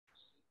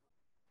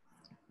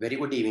Very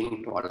good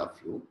evening to all of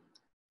you.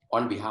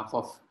 On behalf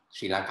of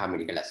Sri Lanka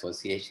Medical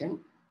Association,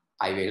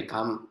 I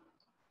welcome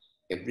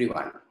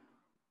everyone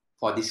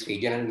for this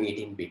regional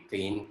meeting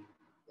between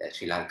the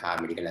Sri Lanka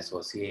Medical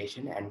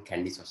Association and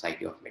Kandy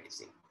Society of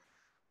Medicine.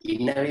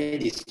 In a way,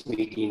 this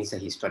meeting is a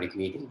historic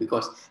meeting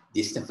because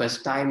this is the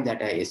first time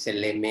that a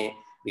SLMA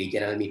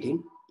regional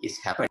meeting is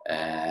happened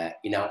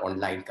in an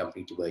online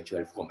complete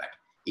virtual format.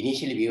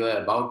 Initially, we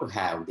were about to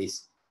have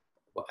this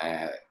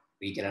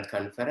regional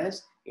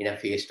conference in a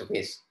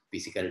face-to-face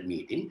physical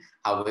meeting.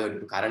 However, due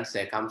to current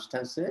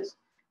circumstances,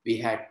 we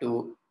had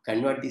to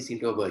convert this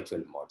into a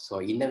virtual mode. So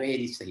in a way,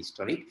 it's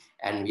historic,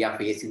 and we are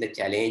facing the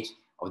challenge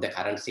of the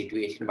current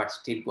situation, but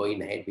still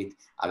going ahead with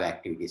our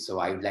activities. So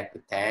I would like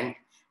to thank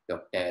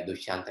Dr.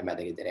 Dushantha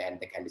Madagedara and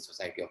the Kandy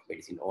Society of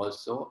Medicine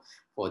also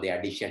for the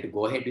addition to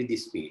go ahead with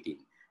this meeting.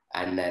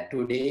 And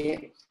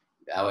today,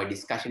 our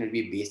discussion will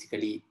be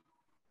basically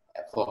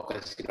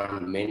focusing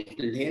on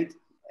mental health,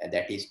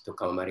 that is to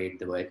commemorate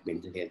the World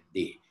Mental Health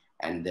Day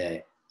and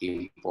the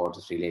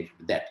importance related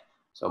to that.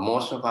 So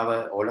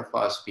all of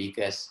our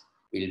speakers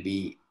will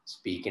be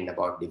speaking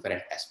about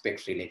different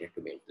aspects related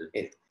to mental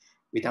health.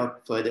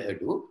 Without further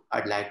ado,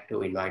 I'd like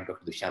to invite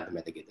Dr. Dushantha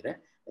Madagedara,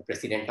 the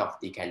President of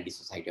the Kandy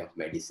Society of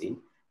Medicine,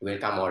 to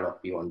welcome all of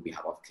you on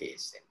behalf of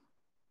KSM.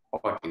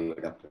 Over to you,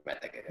 Dr.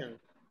 Madagedara.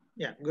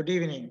 Yeah, good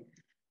evening.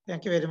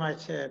 Thank you very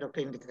much,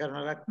 Dr.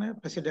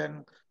 Indika,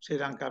 President, Sri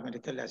Lanka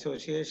Medical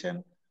Association.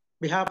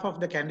 On behalf of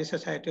the Kandy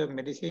Society of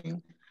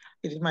Medicine,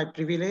 it is my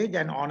privilege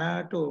and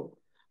honor to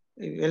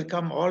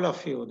welcome all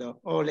of you,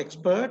 all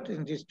experts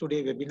in this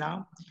today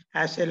webinar,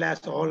 as well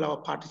as all our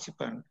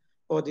participants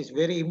for this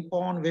very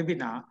important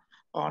webinar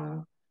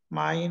on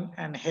mind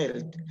and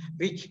health,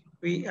 which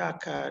we are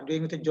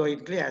doing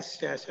jointly, as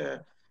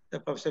the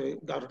Professor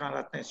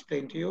Karunathilake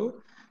explained to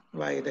you,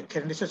 by the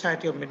Kandy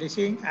Society of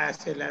Medicine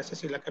as well as the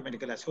Sri Lanka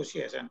Medical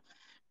Association.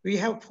 We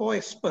have 4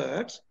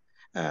 experts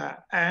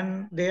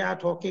and they are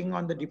talking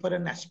on the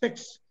different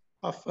aspects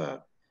of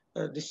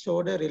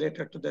disorder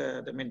related to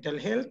the mental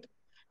health.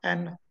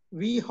 And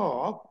we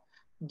hope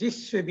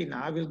this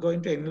webinar will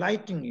going to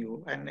enlighten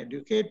you and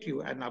educate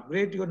you and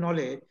upgrade your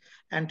knowledge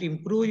and to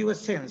improve your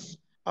sense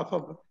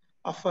of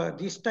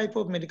this type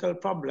of medical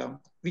problem,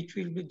 which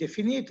will be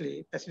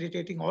definitely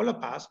facilitating all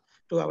of us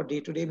to our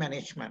day-to-day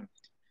management.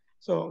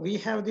 So we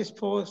have these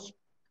 4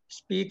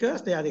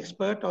 speakers. They are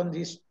expert on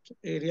these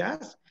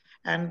areas.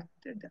 And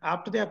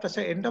after their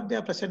end of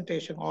their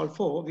presentation, all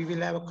 4, we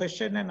will have a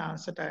question and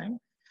answer time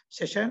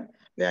session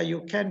where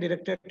you can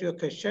direct your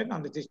question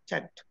on this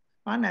chat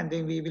one, and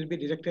then we will be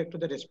directed to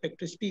the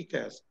respective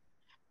speakers.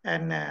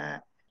 And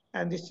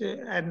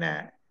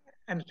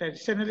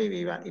traditionally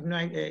we are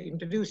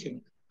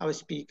introducing our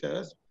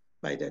speakers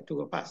by the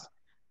 2 of us.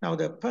 Now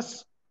the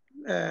first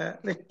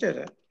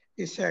lecturer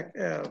is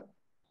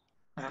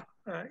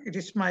it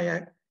is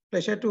my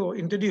pleasure to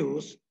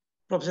introduce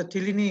Professor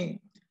Thilini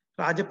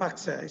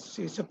Rajapaksha.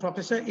 She is a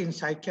professor in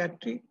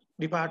Psychiatry,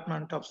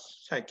 Department of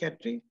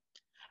Psychiatry,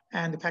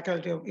 and the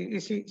Faculty of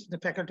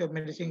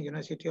Medicine,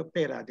 University of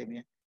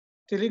Peradeniya.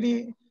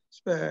 Thilini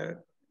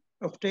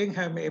obtained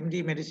her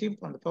MD Medicine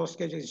from the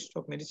Postgraduate Institute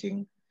of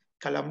Medicine,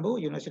 Colombo,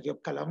 University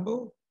of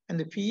Colombo, and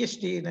the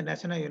PhD in the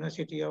National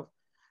University of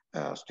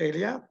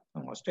Australia,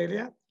 from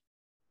Australia.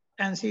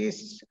 And she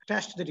is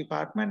attached to the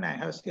department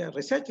and has a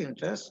research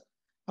interest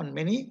on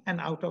many, and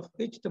out of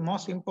which the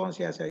most important,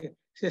 she has a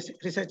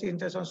research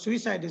interest on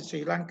suicide in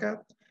Sri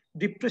Lanka,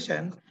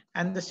 depression,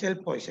 and the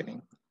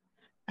self-poisoning.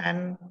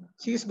 And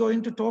she is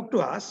going to talk to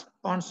us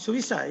on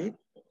suicide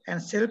and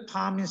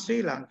self-harm in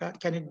Sri Lanka.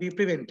 Can it be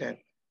prevented?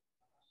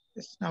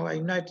 Yes, now I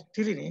invite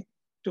Thilini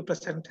to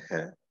present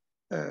her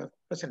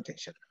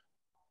presentation.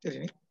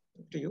 Thilini,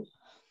 to you.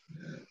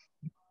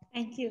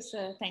 Thank you,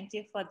 sir. Thank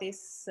you for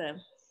this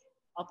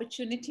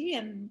opportunity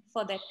and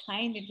for that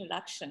kind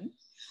introduction.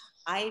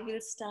 I will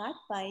start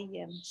by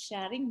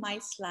sharing my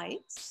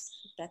slides,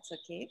 if that's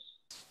okay.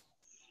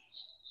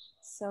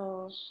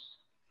 So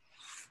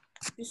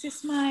this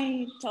is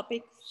my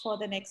topic for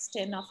the next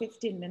 10 or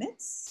 15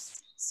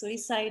 minutes,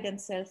 suicide and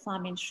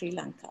self-harm in Sri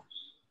Lanka.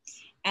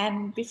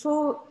 And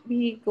before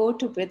we go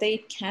to whether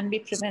it can be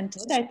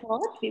prevented, I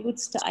thought I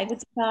would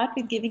start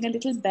with giving a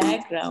little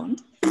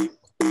background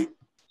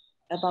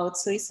about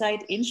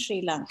suicide in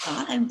Sri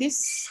Lanka. And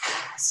this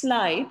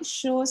slide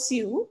shows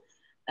you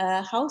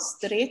how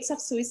the rates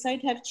of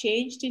suicide have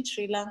changed in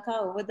Sri Lanka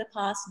over the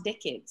past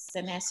decades.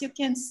 And as you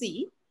can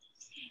see,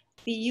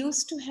 we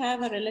used to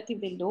have a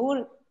relatively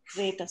low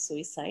rate of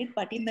suicide,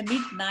 but in the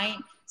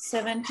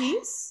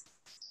mid-70s,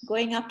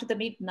 going up to the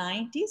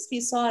mid-90s,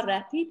 we saw a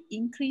rapid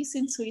increase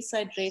in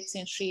suicide rates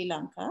in Sri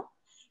Lanka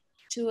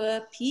to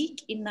a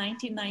peak in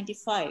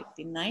 1995.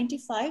 In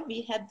 95,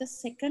 we had the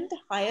 2nd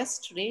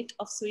highest rate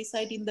of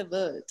suicide in the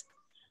world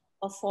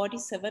of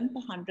 47 per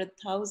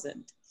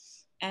 100,000.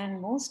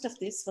 And most of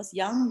this was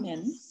young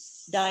men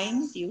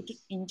dying due to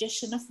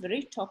ingestion of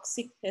very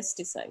toxic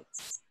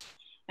pesticides.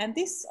 And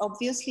this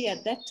obviously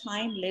at that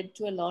time led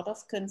to a lot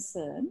of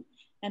concern.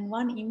 And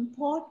one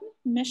important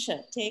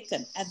measure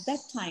taken at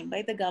that time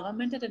by the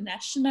government at a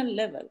national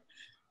level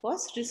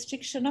was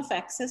restriction of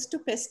access to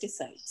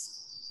pesticides,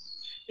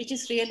 which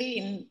is really,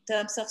 in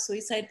terms of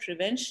suicide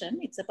prevention,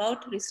 it's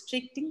about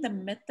restricting the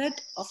method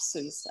of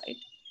suicide.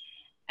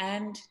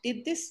 And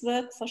did this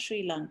work for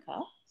Sri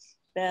Lanka?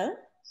 Well,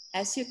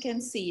 as you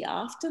can see,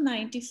 after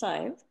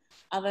 95,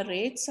 our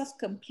rates of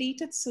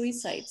completed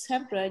suicides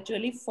have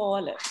gradually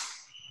fallen.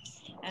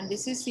 And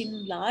this is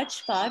in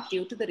large part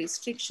due to the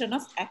restriction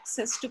of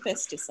access to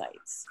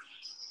pesticides.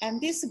 And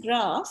this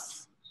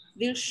graph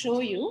will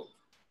show you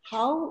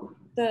how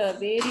the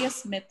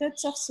various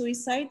methods of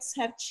suicides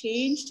have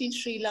changed in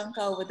Sri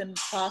Lanka over the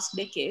past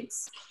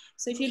decades.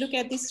 So if you look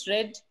at this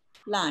red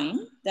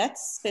line,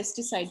 that's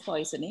pesticide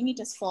poisoning. It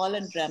has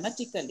fallen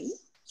dramatically.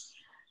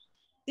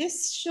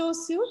 This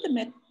shows you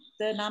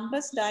the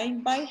numbers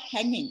dying by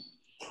hanging.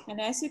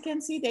 And as you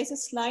can see, there's a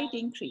slight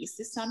increase.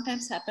 This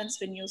sometimes happens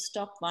when you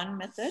stop one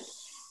method,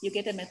 you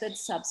get a method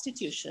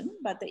substitution,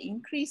 but the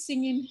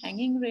increasing in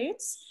hanging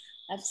rates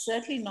have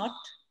certainly not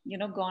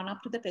gone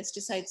up to the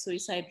pesticide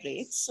suicide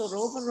rates. So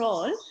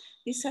overall,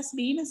 this has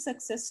been a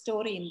success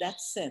story in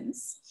that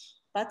sense.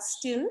 But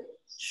still,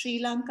 Sri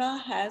Lanka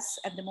has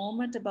at the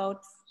moment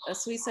about a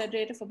suicide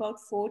rate of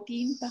about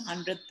 14 per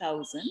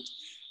 100,000.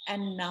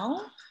 And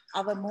now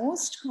our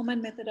most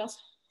common method of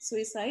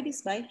suicide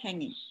is by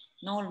hanging.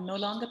 No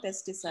longer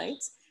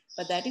pesticides,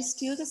 but that is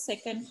still the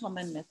second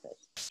common method.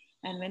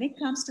 And when it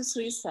comes to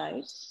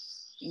suicide,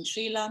 in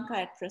Sri Lanka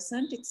at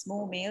present, it's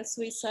more male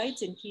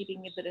suicides in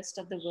keeping with the rest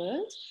of the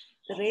world.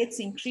 The rates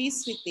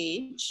increase with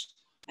age.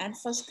 And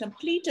for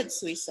completed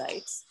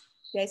suicides,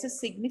 there is a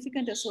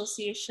significant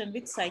association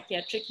with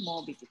psychiatric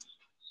morbidity,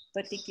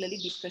 particularly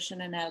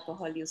depression and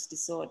alcohol use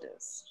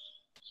disorders.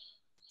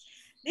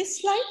 This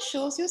slide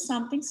shows you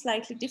something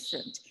slightly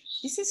different.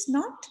 This is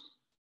not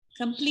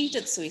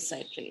completed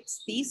suicide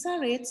rates. These are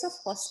rates of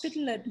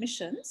hospital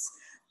admissions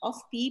of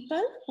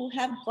people who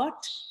have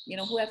got,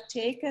 who have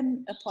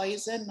taken a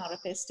poison or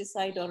a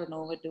pesticide or an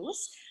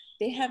overdose.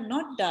 They have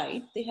not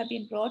died. They have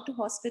been brought to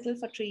hospital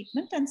for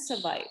treatment and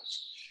survived.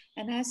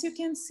 And as you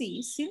can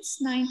see, since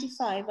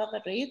 95,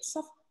 our rates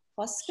of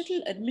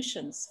hospital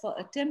admissions for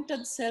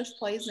attempted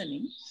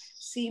self-poisoning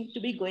seem to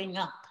be going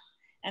up.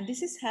 And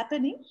this is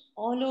happening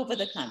all over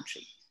the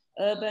country,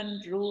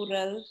 urban,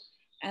 rural,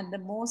 and the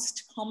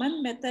most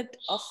common method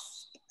of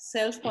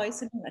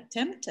self-poisoning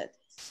attempted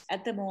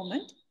at the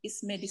moment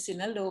is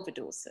medicinal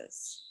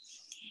overdoses.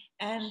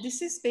 And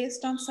this is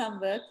based on some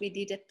work we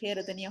did at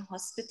Peradeniya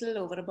Hospital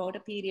over about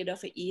a period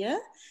of a year.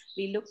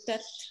 We looked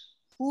at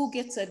who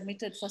gets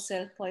admitted for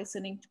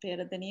self-poisoning to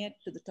Peradeniya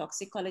to the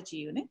toxicology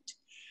unit.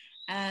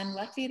 And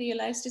what we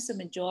realized is a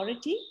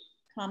majority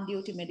come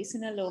due to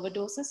medicinal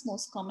overdoses,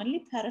 most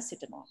commonly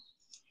paracetamol.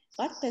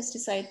 But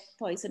pesticide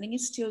poisoning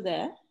is still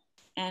there.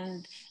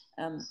 And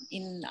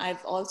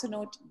I've also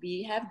noted,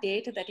 we have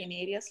data that in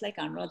areas like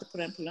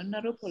Anuradhapura and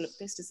Polonnaru,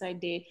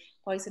 pesticide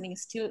poisoning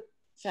is still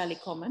fairly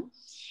common.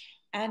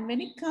 And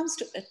when it comes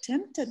to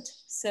attempted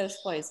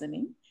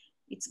self-poisoning,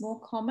 it's more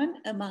common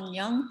among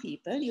young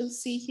people. You'll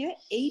see here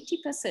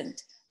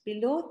 80%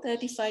 below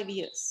 35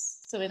 years.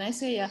 So when I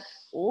say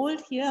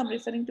old here, I'm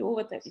referring to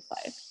over 35.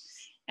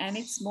 And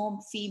it's more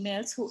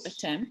females who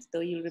attempt,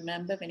 though you'll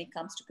remember when it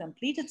comes to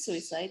completed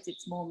suicides,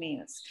 it's more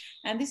males.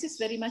 And this is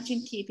very much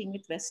in keeping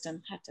with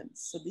Western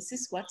patterns. So this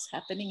is what's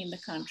happening in the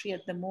country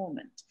at the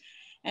moment.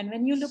 And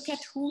when you look at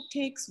who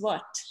takes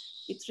what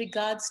with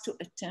regards to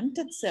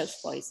attempted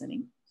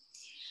self-poisoning,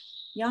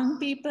 young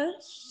people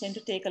tend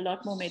to take a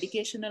lot more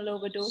medicational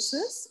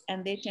overdoses,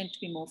 and they tend to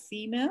be more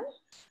female.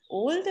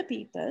 Older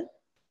people,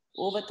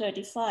 over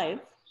 35,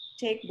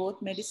 take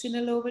both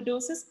medicinal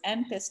overdoses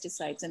and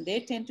pesticides, and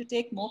they tend to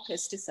take more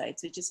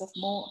pesticides, which is of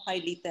more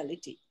high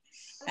lethality,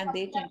 and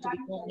they tend to be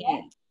more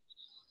male.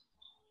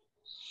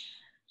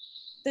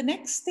 The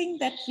next thing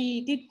that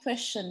we did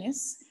question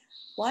is,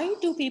 why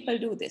do people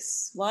do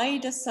this? Why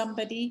does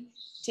somebody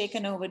take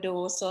an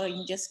overdose or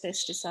ingest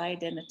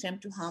pesticide and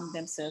attempt to harm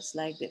themselves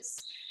like this?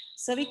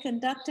 So we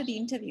conducted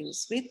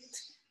interviews with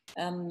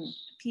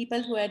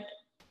people who had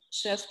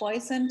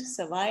self-poisoned,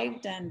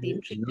 survived, and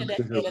been treated at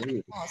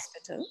Peradeniya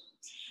Hospital.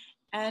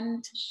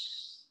 And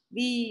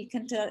we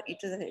can tell it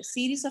was a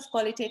series of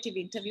qualitative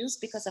interviews.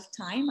 Because of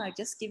time, I'll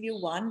just give you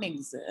one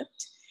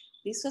excerpt.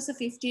 This was a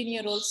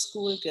 15-year-old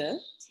schoolgirl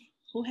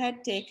who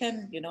had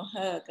taken,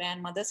 her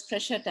grandmother's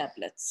pressure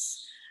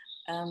tablets.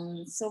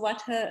 So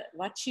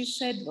what she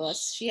said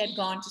was, she had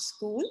gone to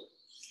school.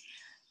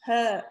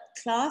 Her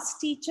class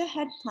teacher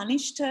had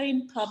punished her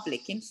in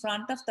public in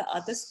front of the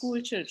other school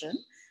children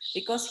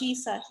because he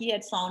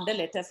had found a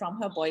letter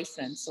from her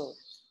boyfriend. So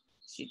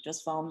it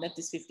was found that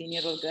this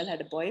 15-year-old girl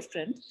had a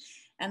boyfriend,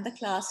 and the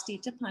class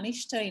teacher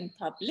punished her in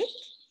public.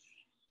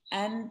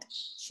 And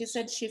she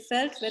said she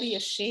felt very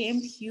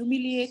ashamed,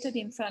 humiliated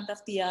in front of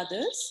the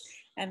others.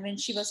 And when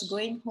she was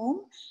going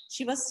home,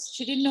 she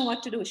didn't know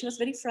what to do. She was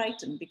very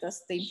frightened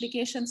because the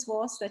implications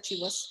was that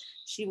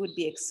she would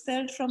be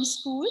expelled from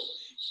school.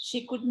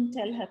 She couldn't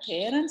tell her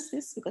parents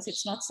this because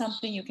it's not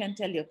something you can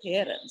tell your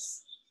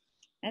parents.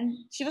 And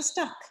she was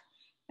stuck.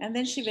 And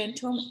then she went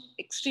home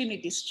extremely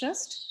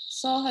distressed,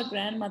 saw her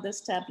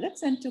grandmother's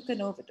tablets and took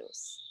an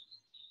overdose.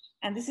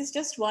 And this is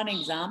just one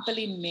example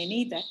in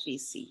many that we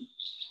see.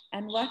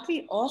 And what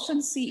we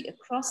often see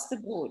across the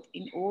board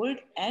in old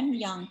and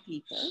young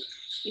people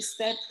is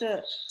that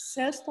the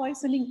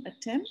self-poisoning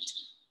attempt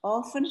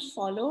often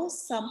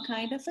follows some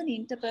kind of an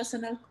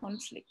interpersonal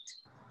conflict.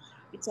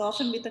 It's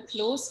often with a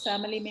close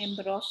family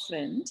member or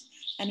friend.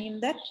 And in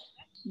that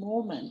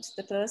moment,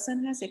 the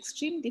person has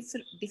extreme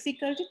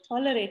difficulty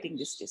tolerating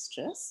this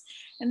distress.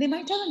 And they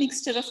might have a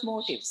mixture of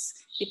motives,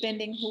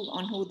 depending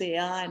on who they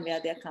are and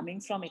where they're coming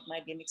from. It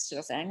might be a mixture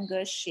of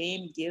anger,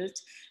 shame, guilt.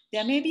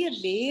 There may be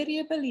a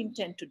variable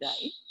intent to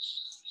die,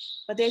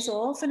 but there's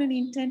often an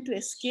intent to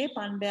escape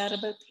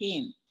unbearable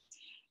pain.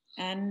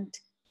 And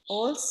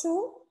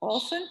also,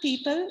 often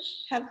people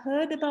have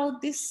heard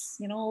about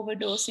this,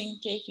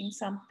 overdosing, taking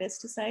some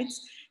pesticides.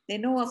 They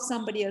know of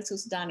somebody else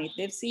who's done it.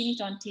 They've seen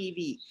it on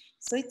TV.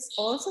 So it's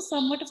also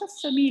somewhat of a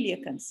familiar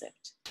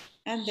concept.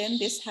 And then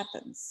this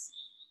happens.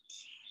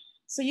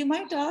 So you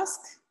might ask,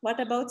 what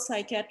about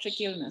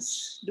psychiatric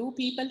illness? Do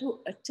people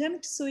who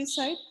attempt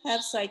suicide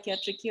have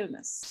psychiatric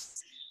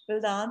illness? Well,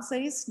 the answer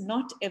is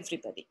not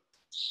everybody.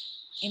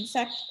 In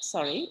fact,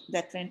 sorry,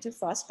 that went too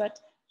fast, but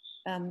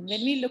when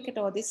we look at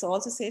all this,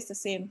 also says the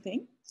same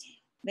thing.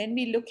 When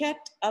we look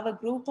at our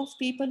group of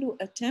people who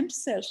attempt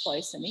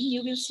self-poisoning,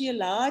 you will see a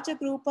larger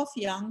group of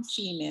young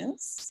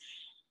females,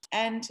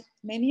 and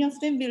many of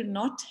them will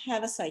not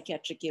have a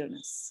psychiatric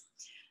illness.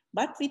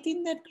 But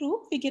within that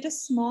group, we get a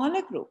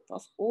smaller group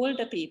of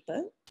older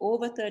people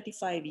over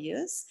 35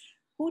 years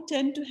who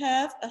tend to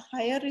have a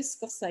higher risk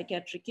of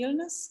psychiatric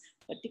illness,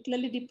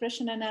 particularly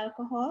depression and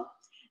alcohol.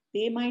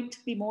 They might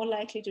be more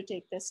likely to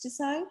take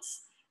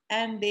pesticides,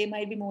 and they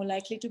might be more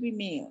likely to be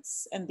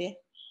males, and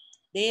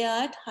they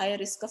are at higher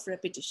risk of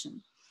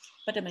repetition.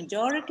 But a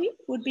majority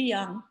would be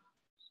young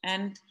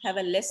and have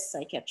a less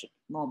psychiatric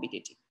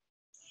morbidity.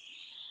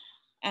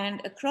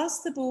 And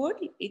across the board,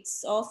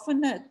 it's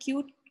often an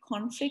acute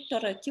conflict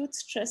or acute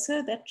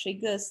stressor that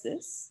triggers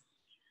this.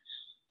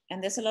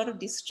 And there's a lot of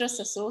distress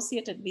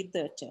associated with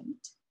the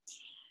attempt.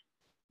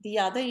 The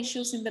other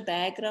issues in the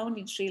background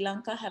in Sri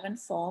Lanka haven't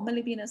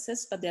formally been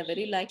assessed, but they're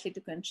very likely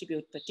to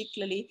contribute,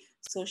 particularly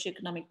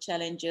socioeconomic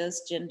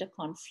challenges, gender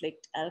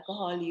conflict,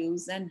 alcohol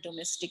use, and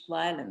domestic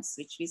violence,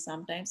 which we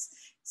sometimes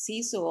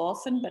see so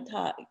often, but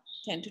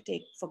tend to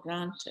take for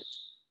granted.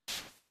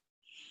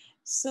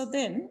 So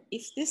then,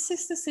 if this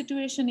is the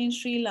situation in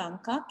Sri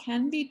Lanka,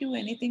 can we do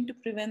anything to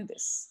prevent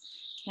this?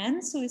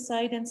 Can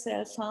suicide and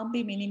self-harm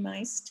be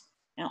minimized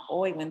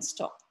or even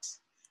stopped?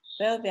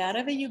 Well,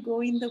 wherever you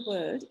go in the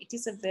world, it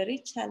is a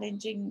very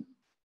challenging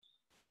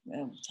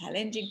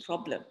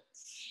problem.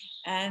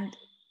 And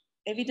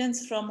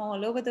evidence from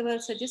all over the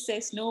world suggests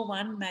there's no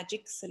one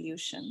magic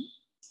solution.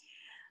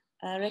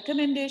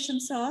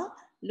 Recommendations are,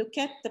 look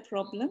at the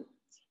problem,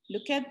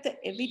 look at the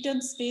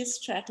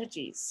evidence-based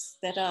strategies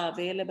that are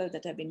available,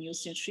 that have been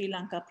used in Sri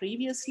Lanka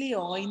previously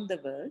or in the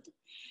world,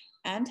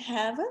 and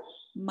have a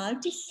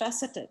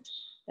multifaceted,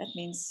 that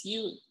means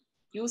you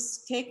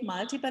take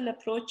multiple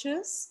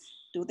approaches,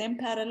 do them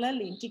parallel,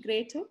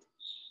 integrated,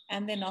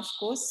 and then of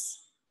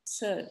course,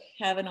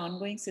 have an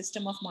ongoing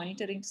system of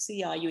monitoring to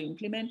see, are you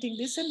implementing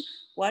this and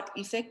what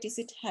effect is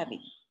it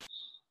having?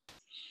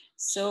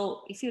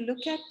 So if you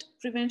look at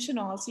prevention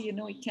also,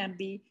 it can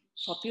be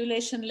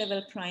population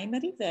level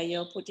primary, where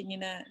you're putting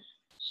in a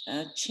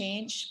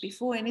change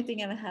before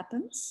anything ever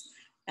happens,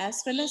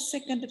 as well as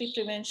secondary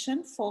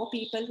prevention for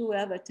people who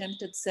have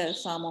attempted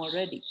self-harm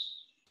already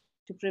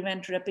to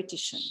prevent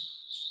repetition.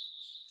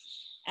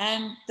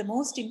 And one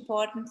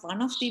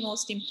of the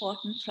most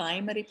important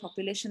primary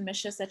population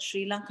measures that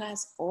Sri Lanka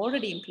has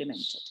already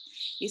implemented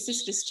is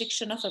this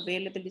restriction of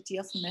availability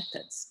of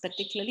methods,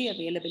 particularly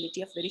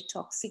availability of very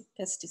toxic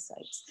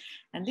pesticides.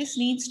 And this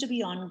needs to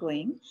be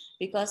ongoing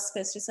because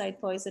pesticide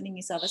poisoning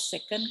is our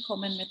second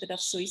common method of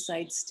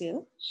suicide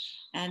still.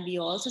 And we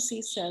also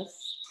see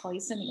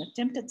self-poisoning,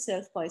 attempted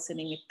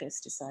self-poisoning with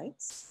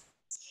pesticides.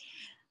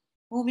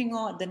 Moving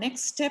on, the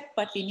next step,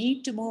 but we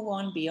need to move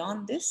on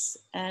beyond this.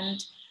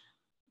 And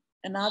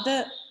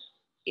another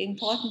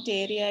important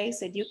area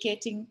is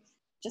educating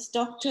just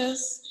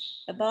doctors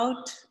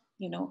about,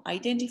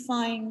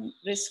 identifying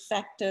risk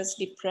factors,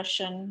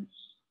 depression,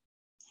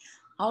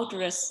 how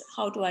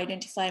to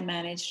identify,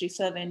 manage,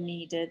 refer when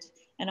needed,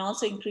 and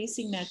also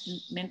increasing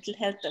mental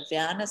health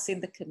awareness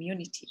in the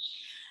community.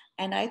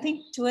 And I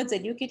think towards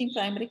educating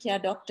primary care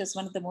doctors,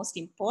 one of the most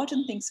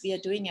important things we are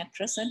doing at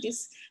present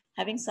is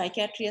having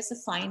psychiatry as a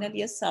final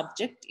year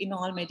subject in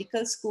all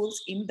medical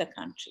schools in the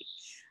country.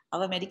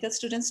 Our medical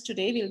students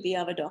today will be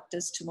our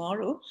doctors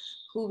tomorrow,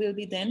 who will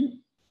be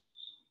then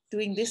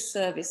doing this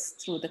service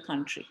through the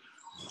country.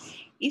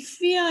 If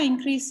we are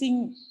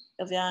increasing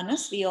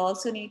awareness, we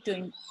also need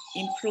to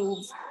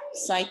improve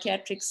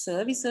psychiatric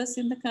services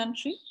in the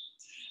country.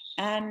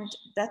 And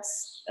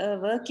that's a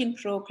work in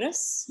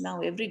progress.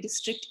 Now, every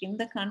district in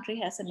the country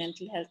has a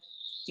mental health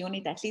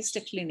unit, at least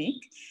a clinic.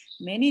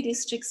 Many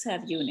districts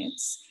have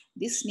units.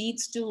 This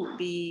needs to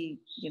be,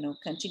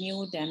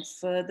 continued and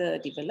further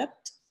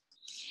developed.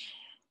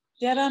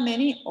 There are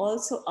many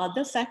also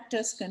other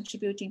factors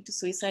contributing to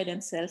suicide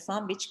and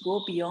self-harm which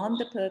go beyond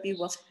the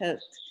purview of health,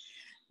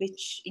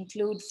 which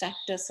include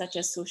factors such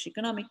as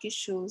socioeconomic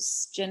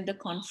issues, gender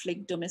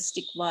conflict,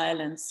 domestic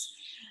violence,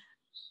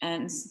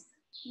 and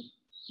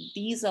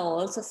these are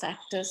also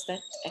factors that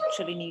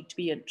actually need to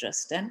be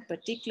addressed, and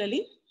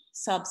particularly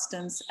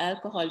substance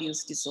alcohol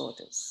use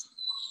disorders.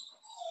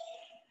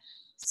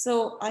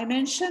 So I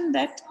mentioned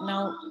that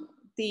now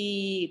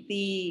the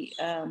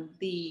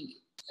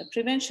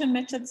prevention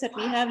methods that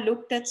we have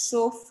looked at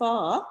so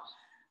far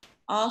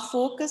are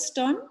focused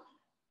on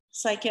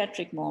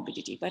psychiatric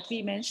morbidity, but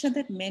we mentioned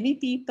that many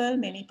people,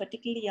 many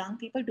particularly young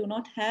people, do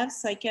not have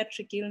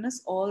psychiatric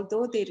illness,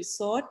 although they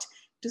resort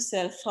to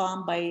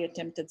self-harm by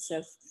attempted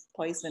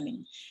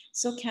self-poisoning.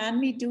 So can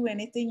we do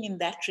anything in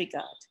that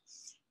regard?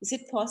 Is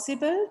it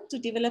possible to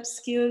develop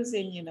skills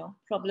in,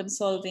 problem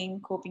solving,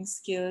 coping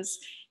skills?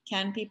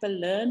 Can people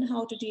learn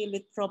how to deal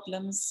with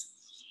problems?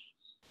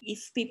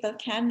 If people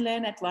can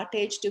learn, at what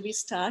age do we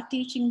start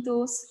teaching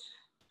those?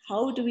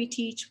 How do we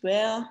teach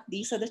where?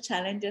 These are the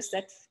challenges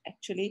that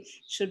actually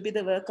should be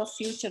the work of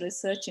future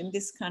research in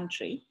this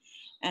country.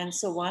 And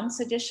so one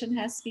suggestion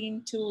has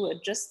been to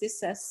address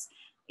this as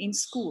in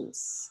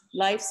schools,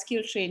 life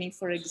skill training,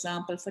 for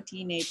example, for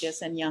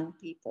teenagers and young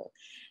people,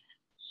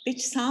 which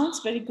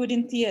sounds very good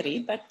in theory,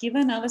 but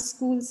given our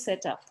school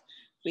setup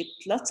with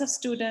lots of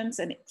students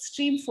and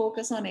extreme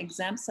focus on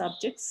exam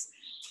subjects,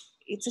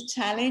 it's a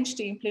challenge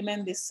to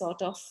implement this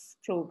sort of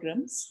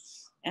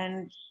programs.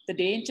 And the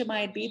danger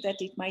might be that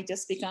it might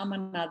just become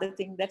another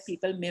thing that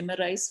people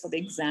memorize for the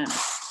exams,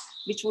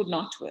 which would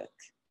not work.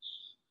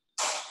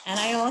 And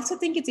I also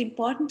think it's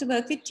important to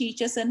work with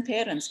teachers and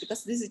parents,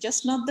 because this is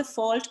just not the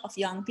fault of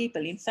young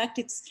people. In fact,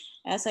 it's,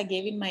 as I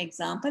gave in my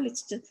example,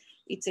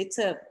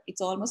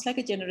 it's almost like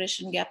a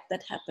generation gap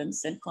that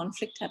happens, and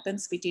conflict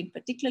happens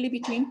particularly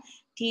between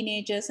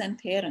teenagers and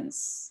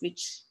parents,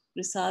 which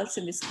results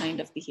in this kind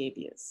of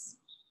behaviors.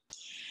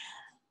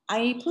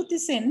 I put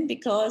this in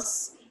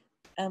because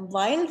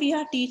while we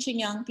are teaching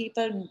young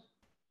people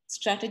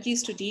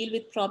strategies to deal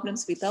with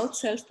problems without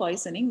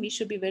self-poisoning, we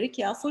should be very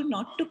careful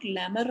not to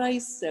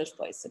glamorize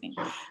self-poisoning.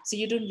 So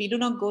we do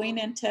not go in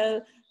and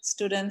tell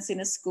students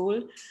in a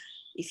school,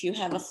 if you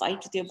have a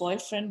fight with your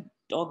boyfriend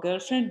or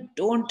girlfriend,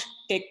 don't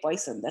take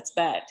poison, that's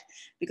bad.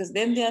 Because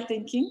then they are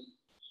thinking,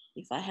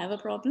 if I have a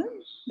problem,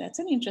 that's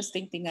an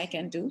interesting thing I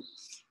can do.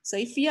 So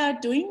if we are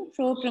doing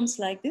programs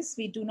like this,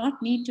 we do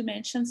not need to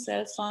mention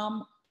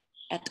self-harm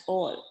at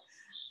all.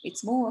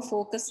 It's more a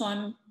focus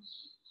on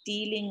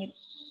dealing with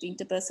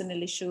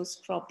interpersonal issues,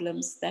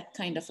 problems, that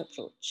kind of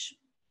approach.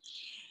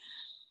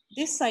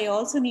 This I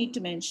also need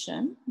to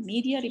mention.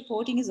 Media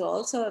reporting is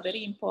also a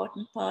very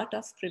important part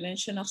of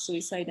prevention of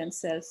suicide and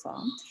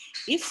self-harm.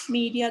 If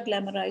media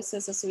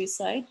glamorizes a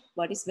suicide,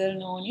 what is well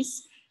known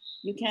is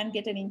you can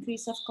get an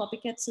increase of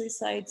copycat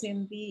suicides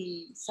in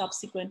the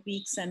subsequent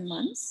weeks and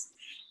months.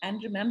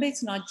 And remember,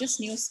 it's not just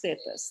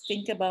newspapers.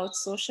 Think about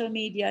social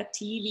media,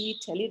 TV,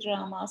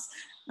 teledramas.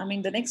 I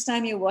mean, the next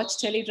time you watch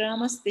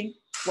teledramas,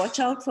 watch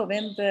out for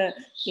when the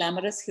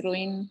glamorous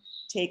heroine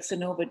takes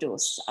an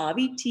overdose. Are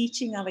we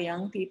teaching our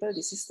young people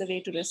this is the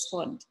way to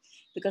respond?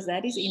 Because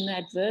that is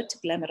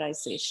inadvertent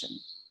glamorization.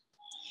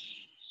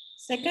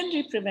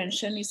 Secondary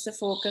prevention is the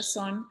focus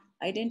on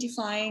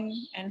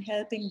identifying and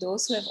helping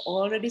those who have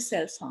already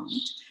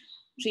self-harmed,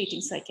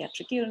 treating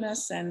psychiatric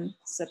illness and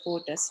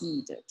support as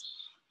needed.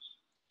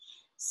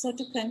 So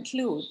to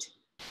conclude,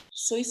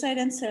 suicide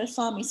and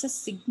self-harm is a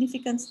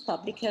significant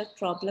public health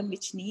problem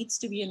which needs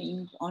to be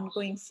an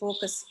ongoing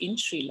focus in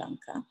Sri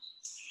Lanka.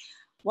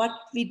 What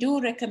we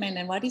do recommend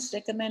and what is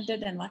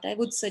recommended and what I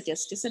would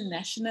suggest is a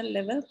national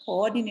level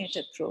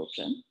coordinated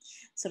program.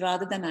 So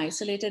rather than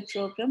isolated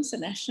programs, a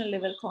national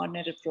level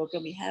coordinated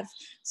program, we have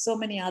so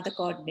many other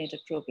coordinated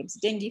programs,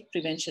 dengue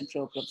prevention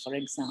program, for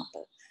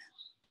example.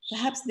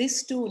 Perhaps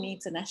this too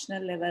needs a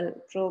national level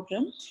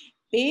program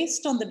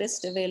based on the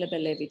best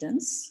available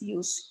evidence.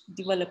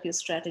 Develop your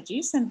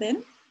strategies and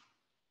then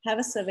have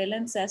a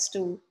surveillance as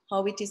to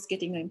how it is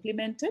getting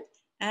implemented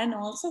and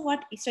also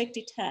what effect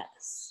it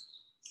has.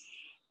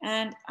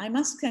 And I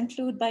must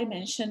conclude by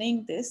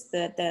mentioning this,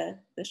 that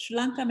the Sri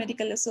Lanka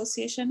Medical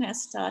Association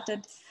has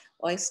started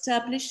or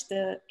established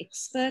the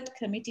Expert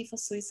Committee for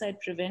Suicide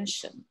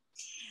Prevention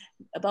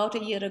about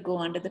a year ago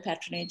under the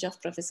patronage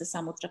of Professor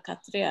Samutra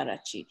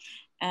Katrayarachi.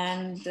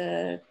 And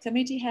the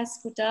committee has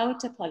put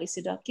out a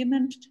policy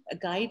document, a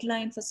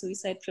guideline for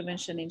suicide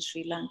prevention in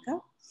Sri Lanka,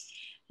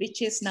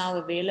 which is now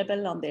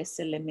available on the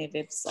SLMA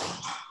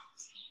website.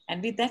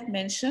 And with that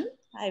mention,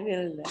 I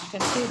will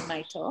conclude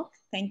my talk.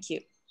 Thank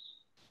you.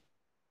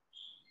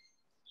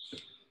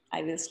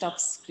 I will stop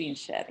screen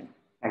sharing.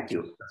 Thank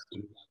you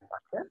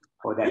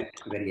for that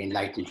very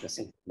enlightening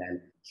presentation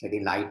and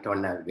shedding light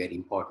on a very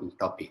important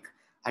topic.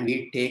 And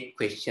we'll take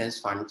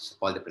questions once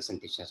all the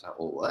presentations are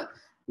over.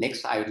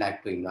 Next, I would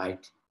like to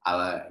invite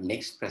our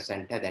next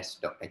presenter, that's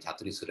Dr.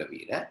 Chathurie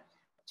Suraweera.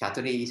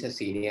 Chathurie is a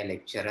senior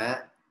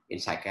lecturer in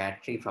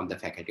psychiatry from the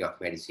Faculty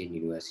of Medicine,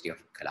 University of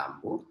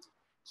Colombo.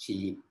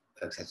 She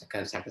works as a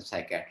consultant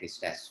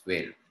psychiatrist as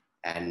well,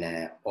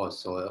 and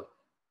also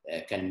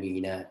a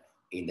convener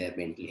in the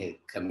Mental Health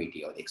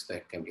Committee or the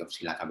Expert Committee of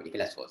Sri Lanka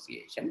Medical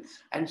Association.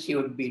 And she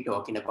would be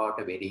talking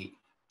about a very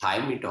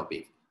timely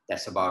topic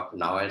that's about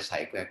novel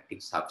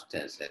psychoactive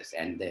substances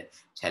and the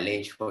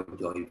challenge for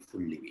joyful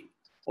living.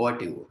 Over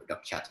to you,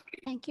 Dr.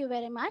 Chathurie. Thank you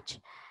very much.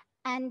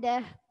 And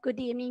good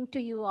evening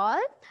to you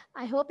all.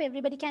 I hope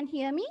everybody can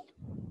hear me.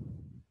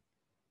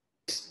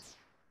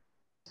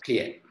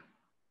 Clear.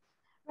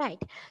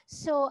 Right.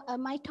 So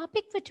my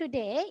topic for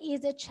today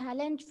is a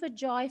challenge for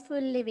joyful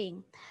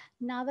living,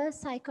 novel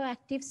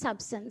psychoactive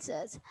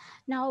substances.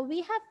 Now we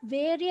have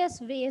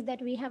various ways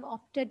that we have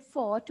opted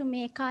for to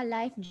make our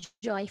life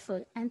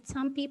joyful. And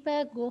some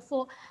people go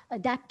for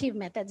adaptive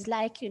methods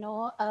like,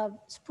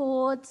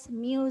 sports,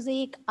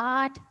 music,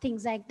 art,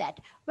 things like that.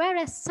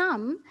 Whereas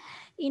some,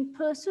 in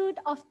pursuit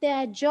of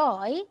their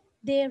joy,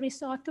 they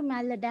resort to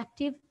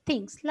maladaptive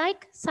things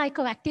like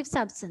psychoactive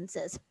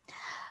substances.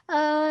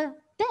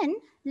 Then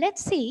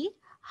let's see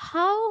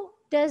how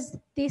does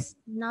this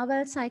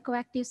novel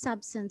psychoactive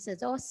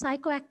substances or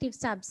psychoactive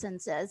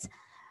substances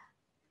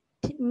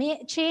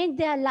may change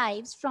their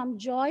lives from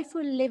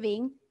joyful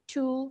living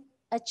to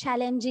a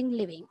challenging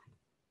living.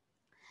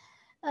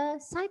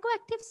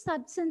 Psychoactive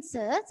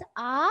substances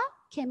are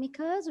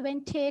chemicals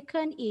when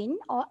taken in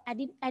or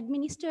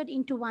administered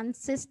into one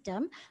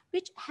system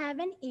which have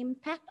an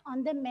impact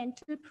on the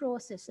mental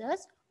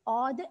processes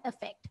or the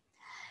effect.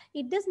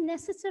 It does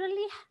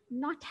necessarily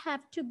not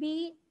have to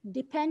be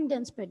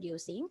dependence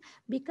producing,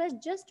 because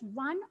just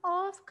one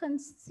of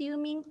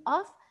consuming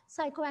of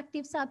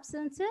psychoactive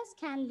substances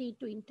can lead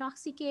to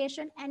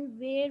intoxication and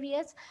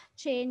various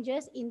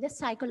changes in the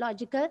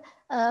psychological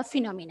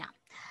phenomena.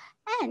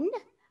 And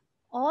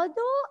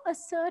although a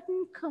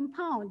certain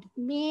compound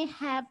may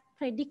have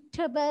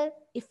predictable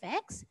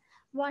effects,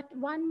 what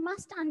one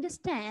must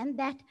understand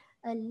that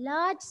a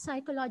large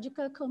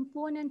psychological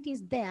component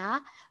is there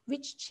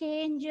which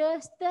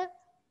changes the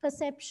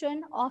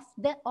perception of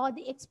the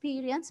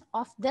experience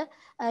of the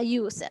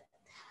user.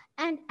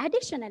 And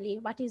additionally,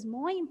 what is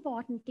more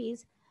important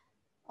is,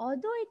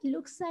 although it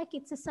looks like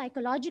it's a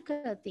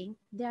psychological thing,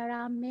 there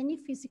are many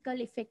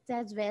physical effects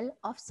as well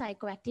of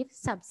psychoactive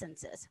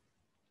substances.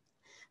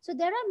 So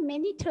there are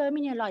many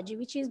terminology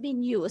which is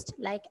being used,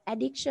 like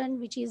addiction,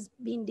 which is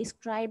being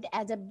described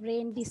as a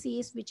brain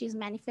disease, which is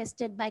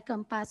manifested by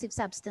compulsive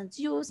substance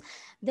use.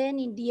 Then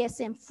in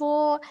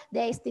DSM-4,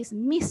 there is this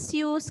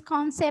misuse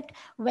concept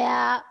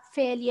where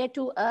failure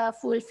to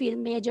fulfill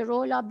major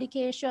role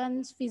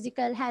obligations,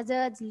 physical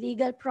hazards,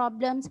 legal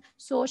problems,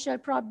 social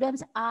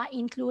problems are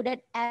included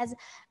as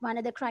one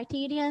of the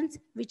criterions,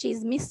 which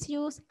is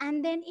misuse.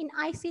 And then in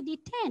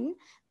ICD-10,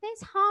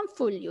 there's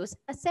harmful use,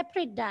 a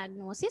separate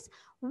diagnosis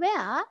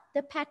where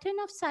the pattern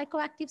of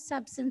psychoactive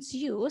substance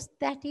use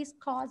that is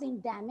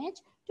causing damage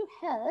to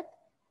health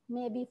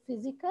may be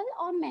physical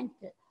or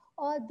mental.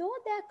 Although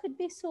there could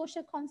be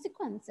social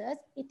consequences,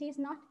 it is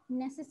not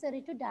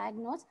necessary to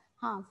diagnose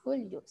harmful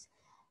use.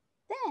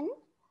 Then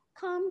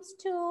comes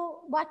to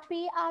what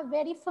we are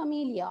very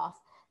familiar of,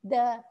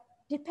 the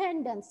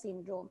dependence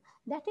syndrome.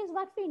 That is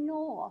what we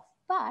know of,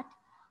 but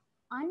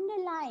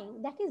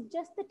underlying, that is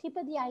just the tip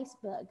of the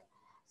iceberg.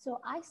 So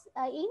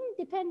in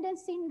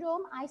dependence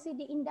syndrome,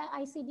 in the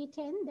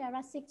ICD-10, there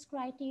are 6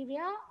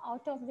 criteria,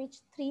 out of which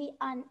 3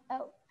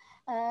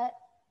 are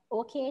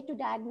okay to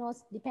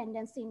diagnose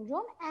dependence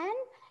syndrome. And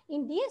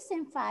in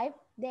DSM-5,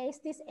 there is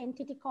this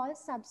entity called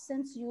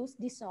substance use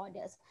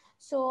disorders.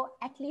 So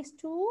at least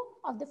 2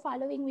 of the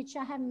following which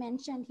I have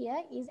mentioned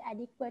here is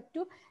adequate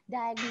to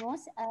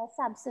diagnose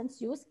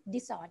substance use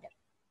disorder.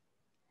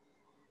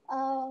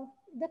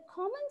 The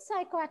common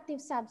psychoactive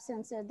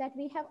substances that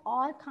we have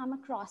all come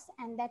across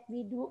and that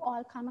we do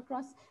all come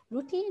across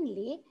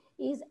routinely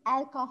is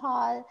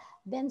alcohol,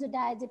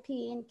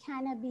 benzodiazepine,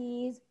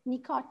 cannabis,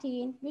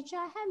 nicotine, which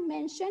I have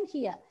mentioned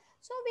here.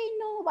 So we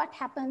know what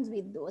happens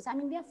with those. I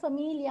mean, we are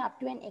familiar up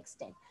to an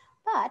extent.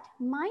 But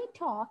my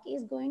talk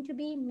is going to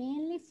be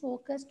mainly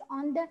focused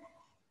on the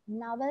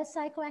novel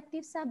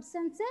psychoactive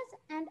substances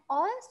and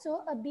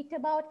also a bit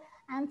about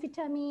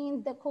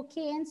amphetamines, the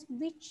cocaines,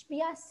 which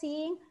we are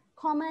seeing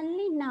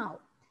commonly now.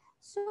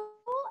 So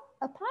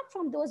apart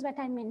from those that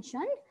I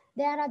mentioned,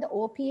 there are the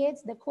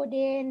opiates, the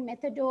codeine,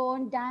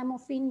 methadone,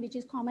 diamorphine, which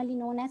is commonly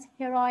known as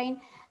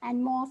heroin,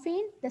 and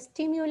morphine, the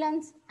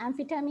stimulants,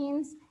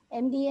 amphetamines,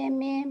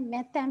 MDMA,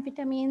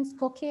 methamphetamines,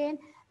 cocaine,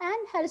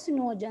 and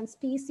hallucinogens,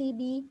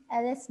 PCB,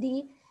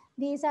 LSD.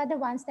 These are the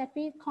ones that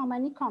we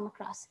commonly come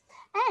across.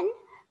 And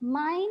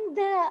mind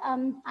the,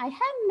 I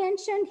have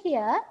mentioned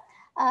here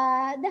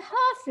the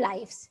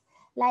half-lives.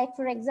 Like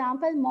for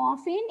example,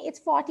 morphine, it's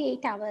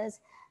 48 hours.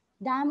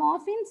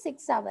 Diamorphine,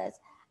 6 hours.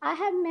 I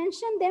have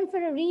mentioned them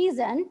for a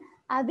reason.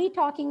 I'll be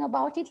talking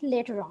about it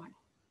later on.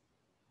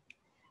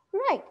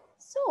 Right,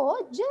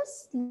 so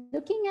just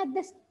looking at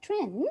the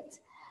trends,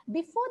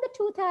 before the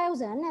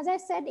 2000, as I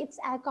said, it's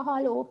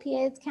alcohol,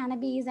 opiates,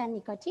 cannabis, and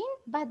nicotine.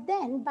 But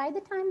then by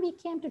the time we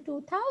came to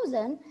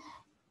 2000,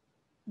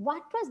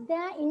 what was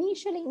there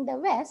initially in the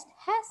West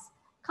has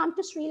come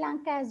to Sri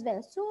Lanka as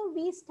well. So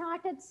we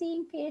started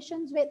seeing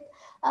patients with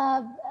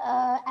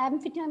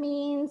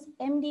amphetamines,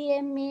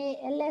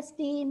 MDMA,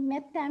 LSD,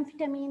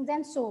 methamphetamines,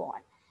 and so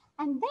on.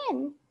 And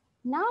then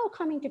now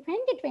coming to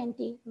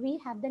 2020, we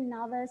have the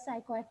novel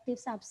psychoactive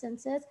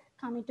substances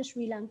coming to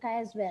Sri Lanka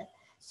as well.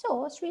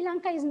 So Sri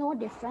Lanka is no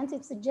different.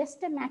 It's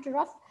just a matter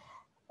of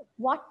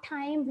what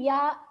time we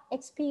are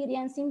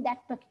experiencing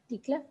that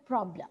particular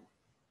problem.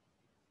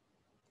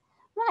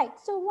 Right,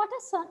 so what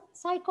are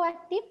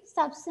psychoactive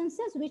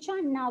substances which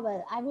are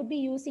novel? I would be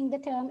using the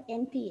term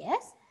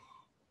NPS.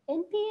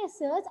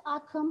 NPSs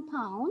are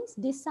compounds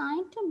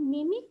designed to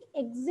mimic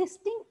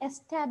existing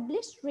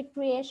established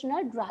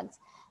recreational drugs.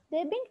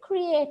 They've been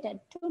created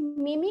to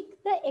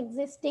mimic the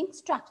existing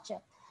structure.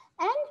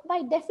 And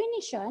by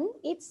definition,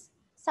 it's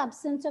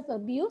substance of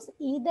abuse,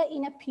 either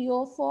in a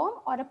pure form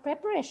or a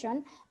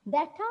preparation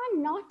that are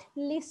not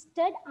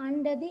listed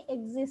under the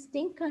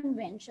existing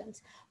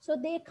conventions. So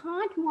they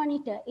can't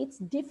monitor. It's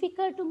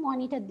difficult to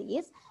monitor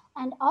these.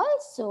 And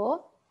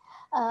also,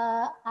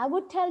 I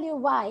would tell you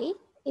why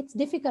it's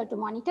difficult to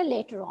monitor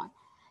later on.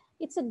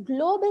 It's a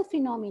global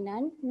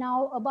phenomenon.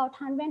 Now about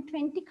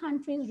 120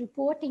 countries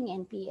reporting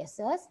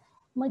NPSs.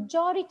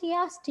 Majority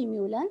are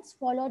stimulants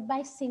followed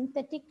by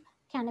synthetic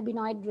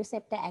cannabinoid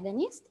receptor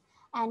agonists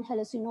and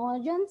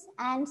hallucinogens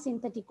and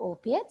synthetic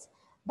opiates.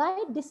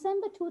 By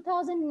December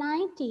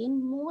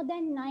 2019, more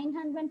than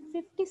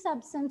 950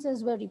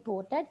 substances were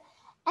reported,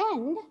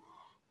 and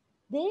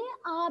they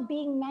are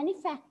being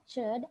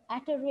manufactured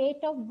at a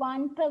rate of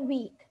one per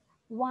week.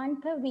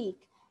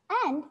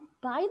 And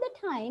by the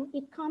time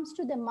it comes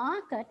to the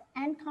market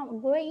and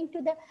going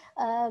into the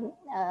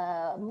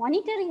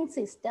monitoring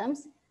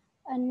systems,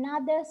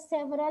 another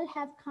several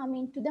have come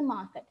into the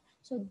market.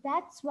 So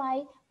that's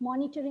why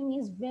monitoring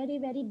is very,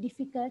 very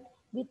difficult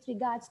with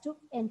regards to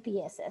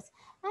NPSs.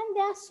 And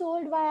they are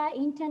sold via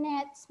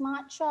internet,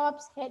 smart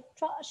shops, head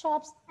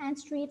shops, and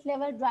street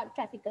level drug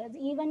traffickers,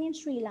 even in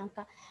Sri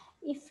Lanka.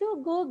 If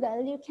you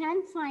Google, you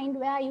can find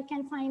where you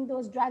can find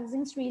those drugs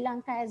in Sri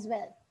Lanka as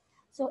well.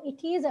 So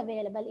it is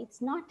available.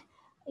 It's not,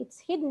 it's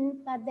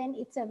hidden, but then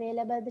it's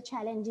available. The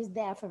challenge is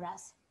there for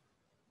us.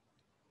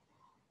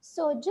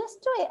 So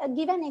just to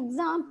give an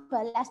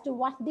example as to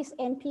what these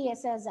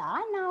NPSs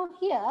are, now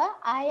here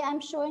I am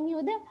showing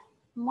you the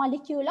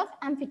molecule of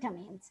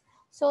amphetamines.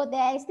 So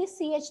there is the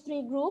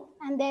CH3 group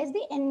and there is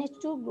the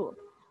NH2 group.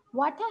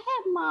 What I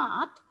have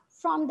marked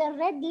from the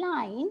red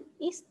line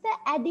is the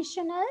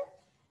additional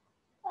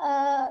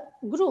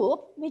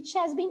group which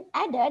has been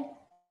added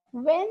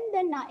when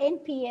the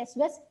NPS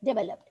was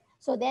developed.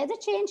 So there's a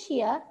change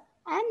here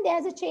and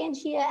there's a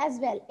change here as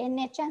well,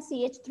 NH and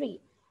CH3.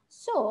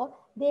 So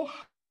they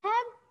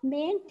have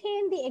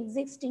maintained the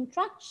existing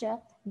structure,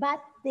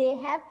 but they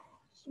have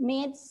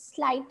made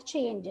slight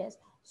changes.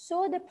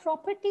 So the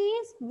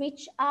properties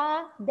which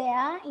are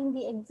there in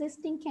the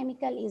existing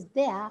chemical is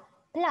there,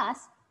 plus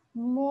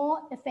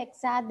more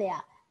effects are there.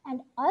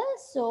 And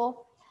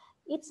also,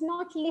 it's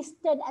not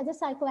listed as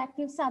a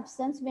psychoactive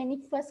substance when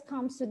it first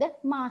comes to the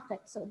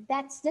market. So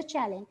that's the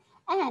challenge.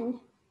 And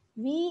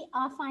we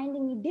are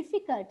finding it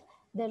difficult.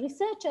 The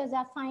researchers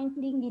are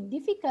finding it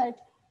difficult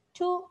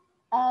to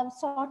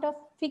sort of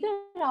figure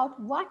out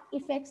what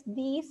effects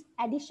these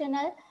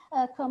additional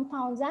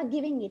compounds are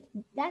giving it.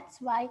 That's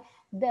why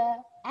the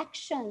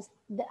actions,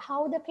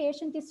 how the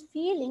patient is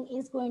feeling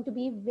is going to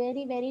be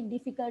very, very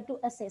difficult to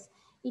assess.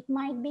 It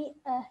might be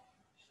a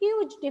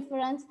huge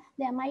difference.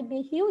 There might be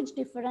a huge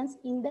difference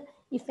in the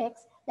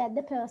effects that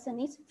the person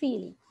is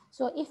feeling.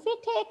 So if we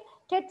take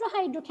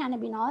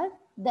tetrahydrocannabinol,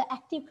 the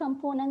active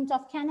component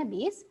of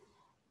cannabis,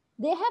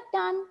 they have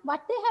done,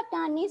 what they have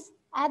done is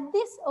add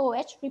this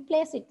OH,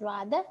 replace it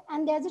rather,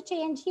 and there's a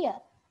change here.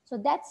 So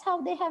that's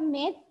how they have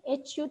made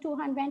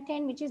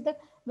HU210, which is the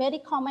very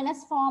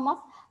commonest form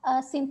of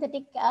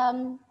synthetic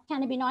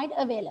cannabinoid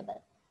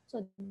available.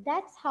 So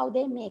that's how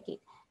they make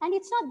it. And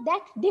it's not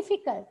that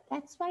difficult.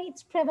 That's why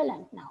it's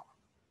prevalent now.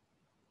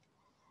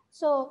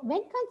 So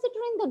when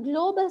considering the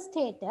global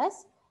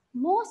status,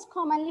 most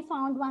commonly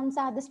found ones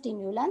are the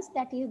stimulants,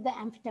 that is the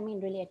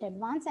amphetamine related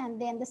ones, and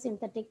then the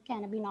synthetic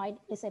cannabinoid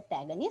receptor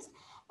agonist.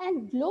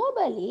 And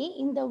globally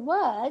in the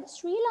world,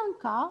 Sri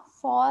Lanka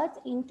falls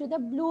into the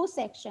blue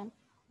section,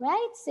 where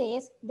it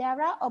says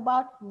there are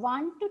about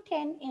 1 to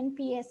 10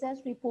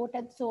 NPSs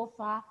reported so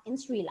far in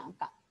Sri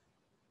Lanka.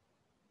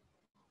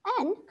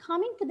 And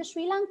coming to the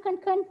Sri Lankan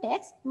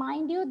context,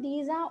 mind you,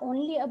 these are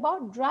only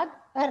about drug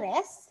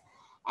arrests,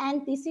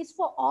 and this is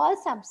for all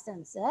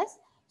substances.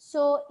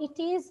 So it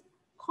is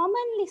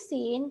commonly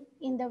seen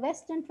in the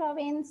Western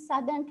province,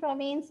 Southern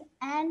province,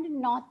 and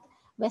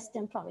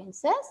Northwestern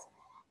provinces.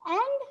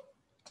 And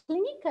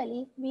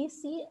clinically, we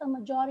see a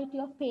majority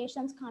of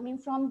patients coming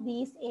from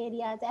these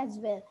areas as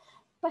well.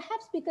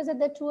 Perhaps because of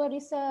the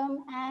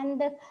tourism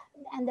and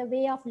the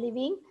way of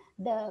living,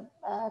 the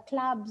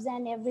clubs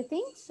and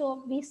everything.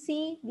 So we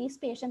see these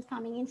patients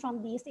coming in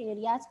from these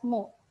areas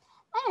more.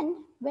 And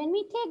when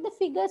we take the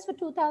figures for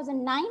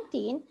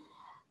 2019,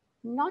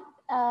 not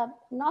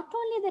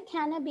only the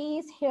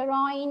cannabis,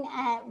 heroin,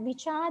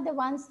 which are the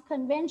ones,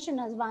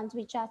 conventional ones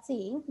which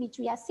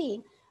we are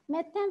seeing,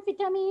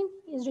 methamphetamine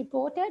is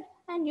reported,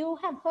 and you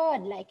have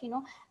heard, like, you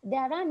know,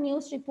 there are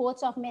news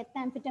reports of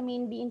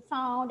methamphetamine being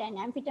found and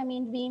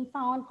amphetamine being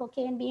found,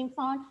 cocaine being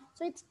found.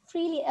 So it's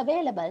freely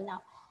available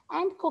now.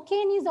 And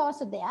cocaine is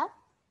also there.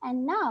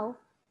 And now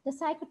the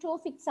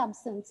psychotropic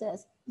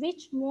substances,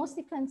 which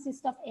mostly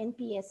consist of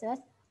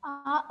NPSs,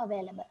 are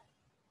available.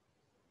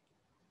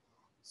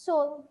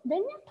 So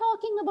when we're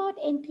talking about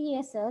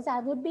NPSs, I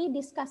would be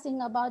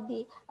discussing about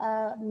the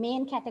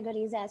main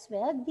categories as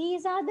well.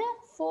 These are the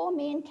 4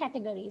 main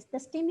categories: the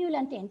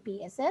stimulant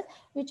NPSs,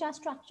 which are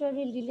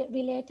structurally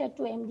related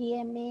to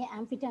MDMA,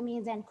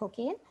 amphetamines, and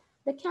cocaine;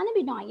 the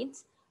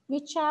cannabinoids,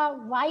 which are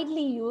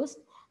widely used,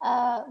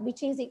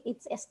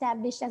 it's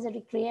established as a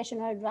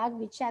recreational drug,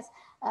 which has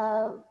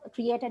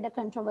created a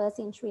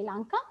controversy in Sri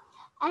Lanka;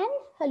 and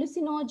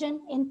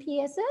hallucinogen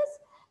NPSs.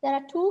 There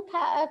are 2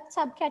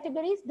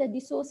 subcategories: the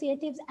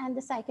dissociatives and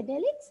the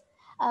psychedelics,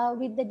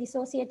 with the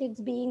dissociatives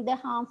being the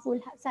harmful,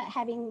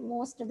 having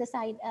most of the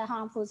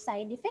harmful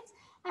side effects,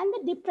 and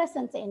the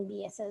depressants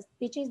NBSs,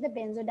 which is the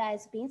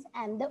benzodiazepines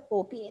and the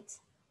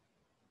opiates.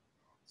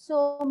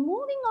 So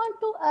moving on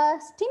to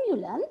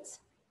stimulants,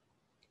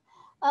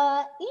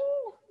 up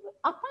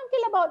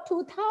until about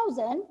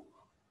 2000,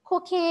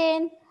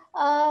 cocaine,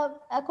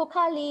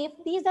 coca leaf,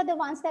 these are the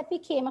ones that we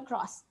came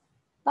across.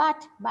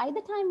 But by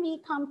the time we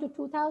come to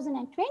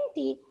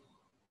 2020,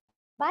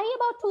 by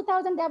about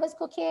 2000, there was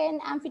cocaine,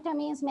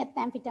 amphetamines,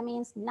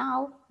 methamphetamines.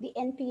 Now the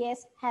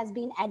NPS has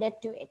been added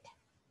to it.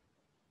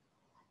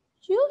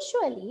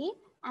 Usually,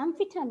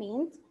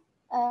 amphetamines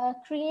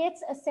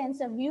creates a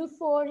sense of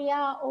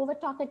euphoria,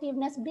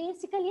 over-talkativeness,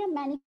 basically a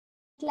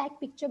manic-like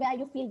picture where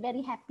you feel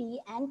very happy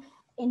and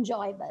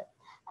enjoyable.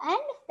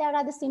 And there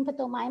are the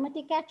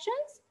sympathomimetic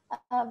actions,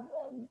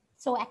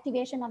 so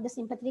activation of the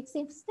sympathetic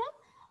system.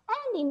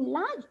 And in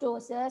large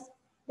doses,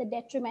 the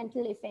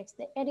detrimental effects,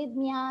 the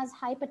arrhythmias,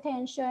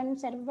 hypertension,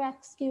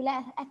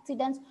 cerebrovascular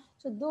accidents.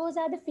 So those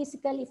are the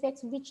physical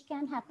effects which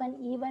can happen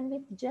even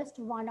with just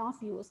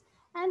one-off use.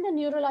 And the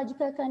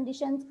neurological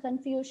conditions,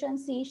 confusion,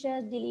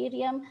 seizures,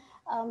 delirium,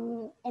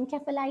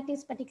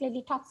 encephalitis,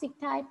 particularly toxic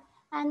type,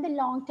 and the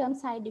long-term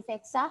side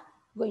effects are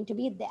going to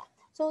be there.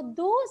 So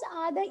those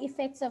are the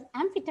effects of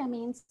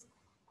amphetamines,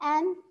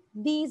 and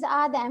these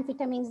are the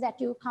amphetamines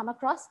that you come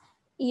across,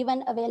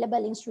 even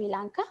available in Sri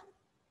Lanka.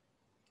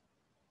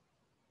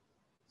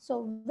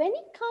 So when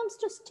it comes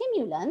to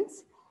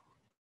stimulants,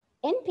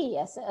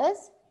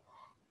 NPSs,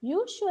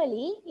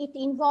 usually it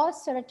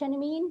involves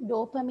serotonin,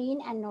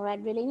 dopamine, and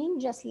noradrenaline,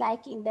 just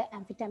like in the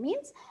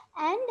amphetamines.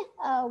 And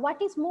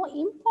what is more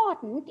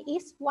important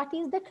is what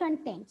is the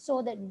content.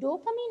 So the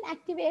dopamine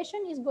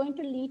activation is going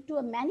to lead to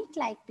a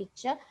manic-like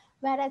picture,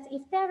 whereas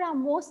if there are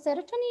more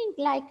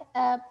serotonin-like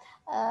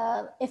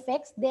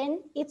effects,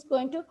 then it's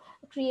going to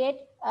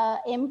create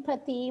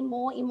empathy,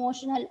 more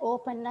emotional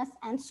openness,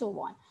 and so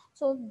on.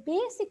 So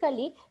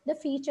basically, the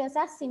features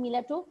are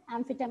similar to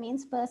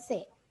amphetamines per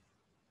se.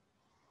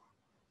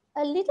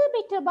 A little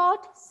bit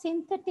about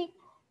synthetic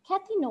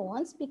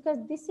cathinones, because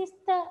this is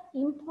the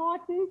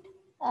important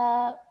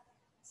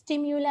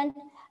stimulant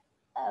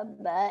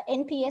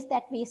NPS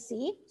that we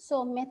see.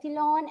 So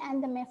methylone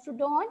and the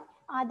methadone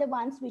are the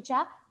ones which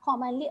are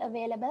commonly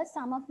available,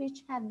 some of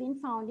which have been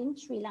found in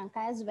Sri Lanka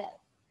as well.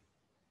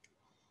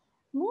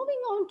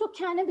 Moving on to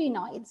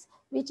cannabinoids,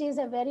 which is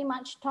a very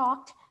much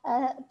talked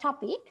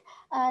topic.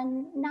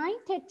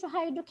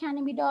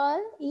 9-tetrahydrocannabinol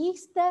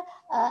is the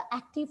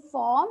active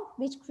form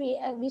which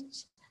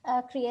creates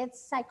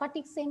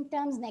psychotic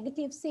symptoms,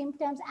 negative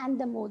symptoms, and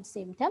the mood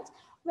symptoms,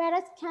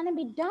 whereas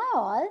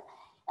cannabidiol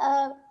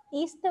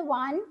is the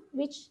one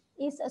which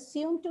is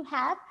assumed to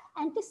have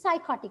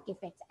antipsychotic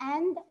effects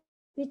and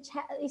which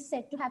is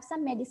said to have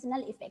some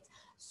medicinal effects.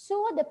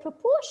 So the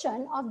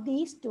proportion of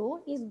these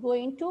two is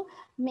going to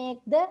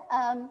make the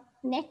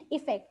net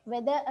effect,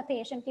 whether a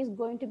patient is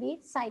going to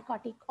be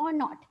psychotic or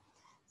not.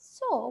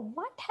 So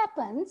what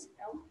happens,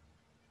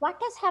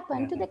 what has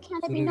happened to the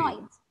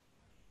cannabinoids?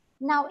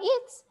 Now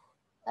it's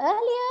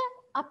earlier,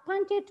 up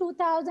until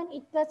 2000,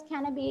 it was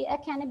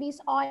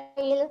cannabis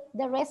oil,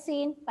 the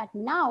resin, but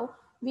now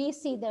we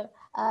see the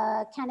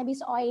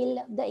cannabis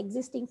oil, the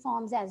existing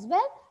forms as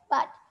well,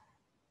 but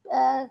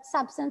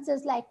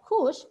substances like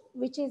Kush,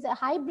 which is a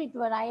hybrid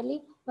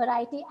variety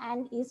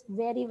and is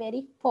very,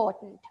 very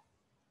potent.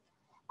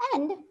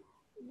 And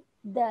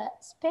the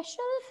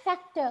special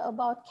factor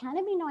about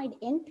cannabinoid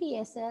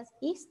NPSs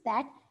is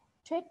that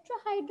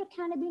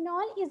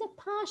tetrahydrocannabinol is a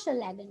partial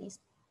agonist,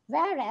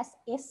 whereas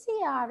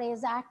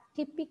SCRAs are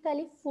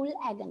typically full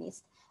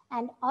agonist.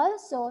 And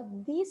also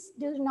this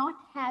does not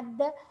have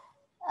the,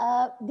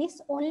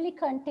 this only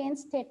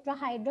contains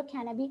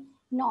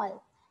tetrahydrocannabinol.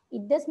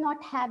 It does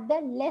not have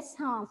the less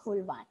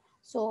harmful one.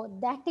 So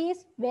that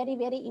is very,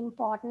 very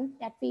important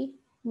that we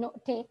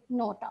take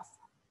note of.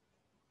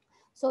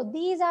 So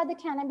these are the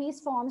cannabis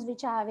forms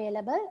which are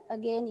available,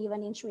 again,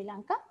 even in Sri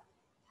Lanka.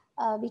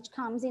 which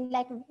comes in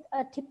like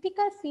a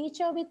typical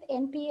feature with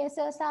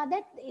NPSs are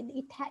that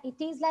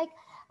it is like,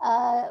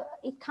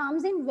 it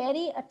comes in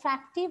very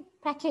attractive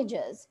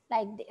packages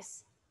like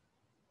this.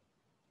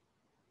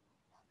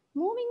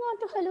 Moving on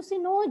to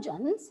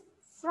hallucinogens,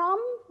 from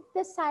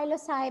the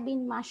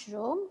psilocybin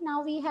mushroom,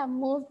 now we have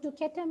moved to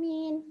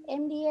ketamine,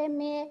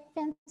 MDMA,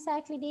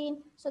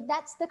 phencyclidine. So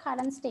that's the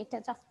current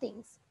status of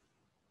things.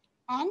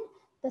 And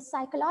the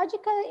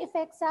psychological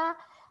effects are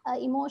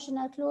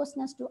emotional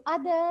closeness to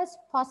others,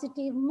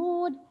 positive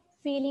mood,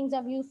 feelings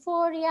of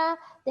euphoria,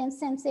 then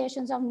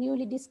sensations of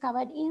newly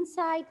discovered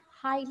insight,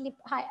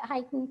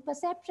 heightened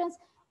perceptions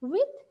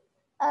with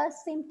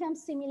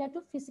symptoms similar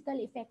to physical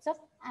effects of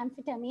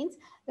amphetamines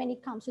when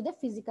it comes to the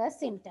physical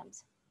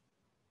symptoms.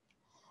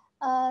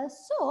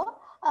 As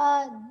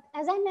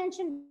I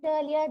mentioned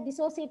earlier,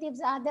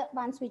 dissociatives are the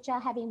ones which are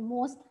having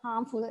most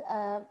harmful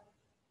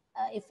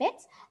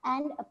effects.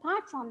 And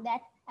apart from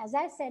that, as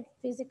I said,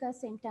 physical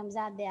symptoms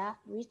are there,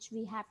 which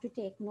we have to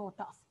take note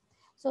of.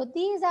 So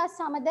these are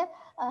some of the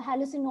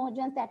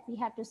hallucinogens that we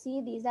have to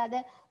see. These are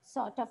the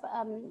sort of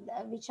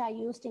which are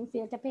used in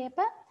filter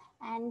paper,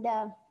 and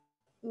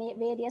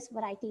various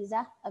varieties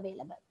are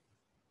available.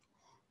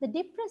 The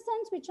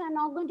depressants, which I'm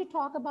not going to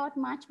talk about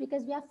much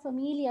because we are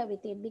familiar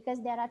with it, because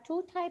there are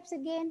two types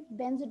again,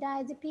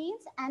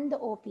 benzodiazepines and the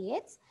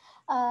opiates.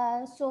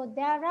 So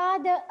there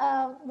are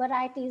the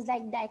varieties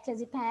like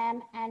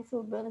diclozepam and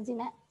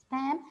flubenzimab.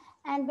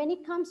 And when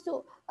it comes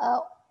to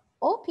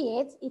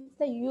opiates, it's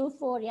the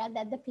euphoria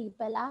that the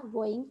people are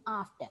going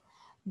after.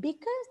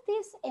 Because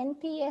these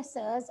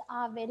NPSs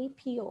are very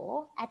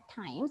pure at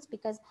times,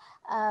 because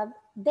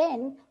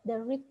then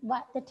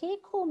the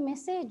take-home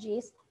message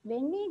is,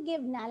 when we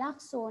give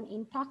naloxone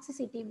in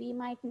toxicity, we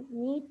might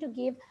need to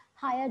give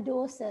higher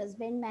doses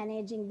when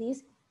managing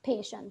these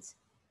patients.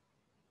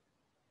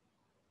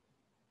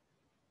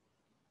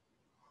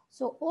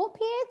 So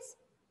opiates,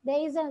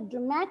 there is a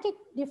dramatic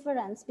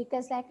difference,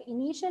 because like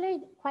initially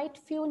quite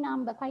a few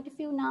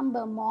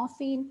number,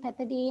 morphine,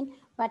 pethidine,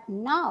 but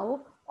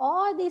now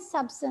all these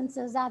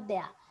substances are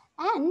there.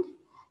 And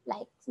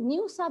like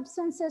new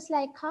substances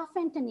like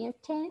carfentanil,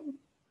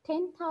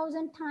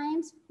 10,000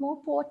 times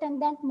more potent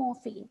than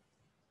morphine.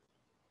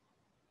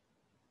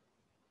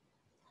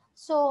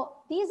 So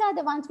these are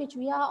the ones which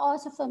we are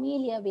also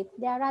familiar with.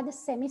 There are the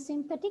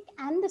semi-synthetic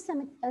and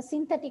the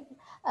synthetic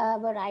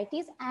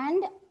varieties,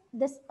 and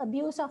this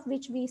abuse of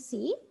which we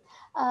see.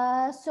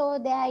 So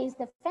there is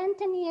the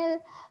fentanyl,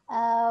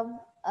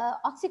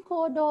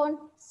 oxycodone,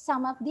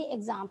 some of the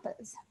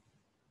examples.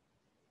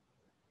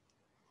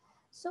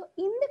 So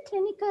in the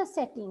clinical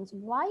settings,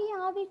 why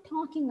are we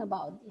talking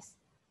about this?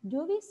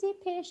 Do we see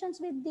patients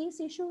with these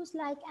issues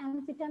like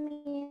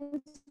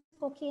amphetamines,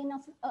 cocaine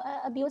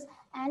abuse,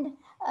 and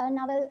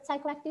novel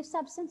psychoactive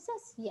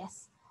substances?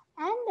 Yes.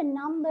 And the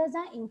numbers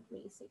are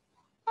increasing.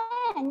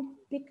 And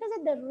because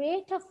of the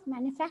rate of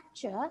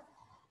manufacture,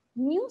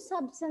 new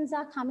substances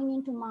are coming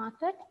into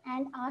market,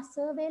 and our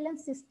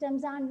surveillance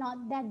systems are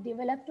not that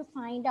developed to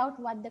find out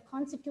what the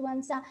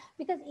constituents are,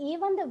 because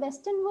even the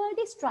Western world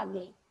is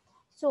struggling.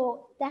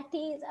 So that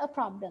is a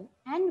problem,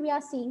 and we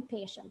are seeing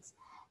patients.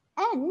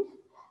 And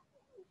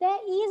there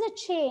is a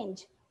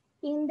change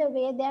in the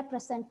way they're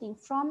presenting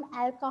from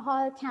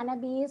alcohol,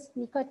 cannabis,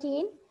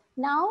 nicotine.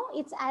 Now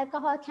it's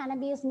alcohol,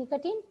 cannabis,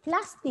 nicotine,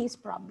 plus these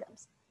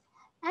problems.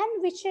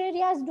 And which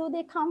areas do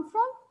they come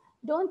from?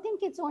 Don't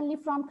think it's only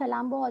from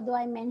Colombo, although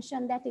I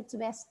mentioned that it's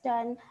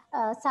Western,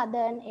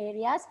 Southern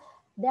areas.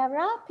 There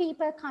are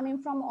people coming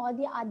from all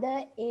the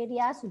other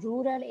areas,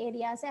 rural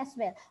areas as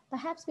well.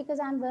 Perhaps because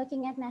I'm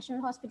working at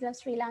National Hospital of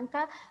Sri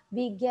Lanka,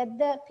 we get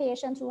the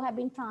patients who have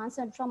been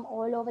transferred from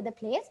all over the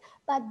place.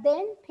 But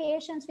then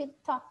patients with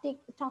toxic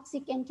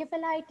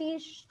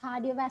encephalitis,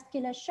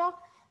 cardiovascular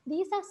shock,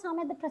 these are some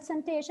of the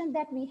presentations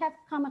that we have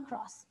come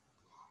across.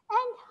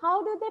 And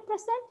how do they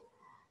present?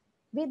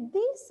 With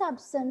these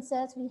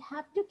substances, we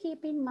have to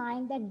keep in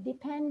mind that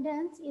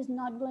dependence is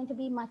not going to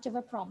be much of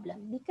a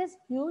problem, because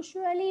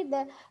usually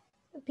the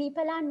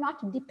people are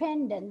not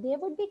dependent. They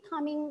would be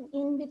coming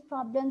in with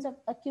problems of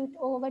acute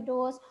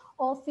overdose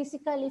or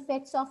physical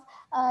effects of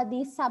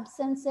these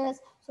substances.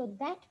 So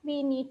that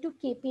we need to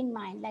keep in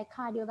mind, like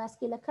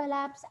cardiovascular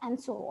collapse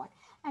and so on.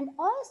 And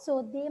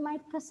also they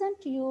might present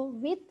to you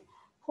with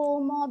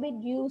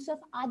comorbid use of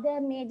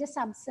other major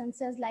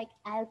substances like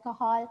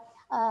alcohol,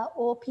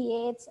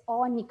 opiates,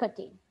 or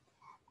nicotine.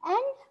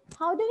 And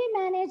how do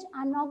we manage?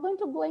 I'm not going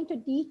to go into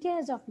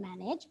details of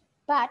manage,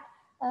 but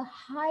a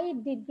high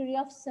degree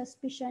of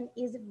suspicion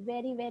is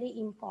very, very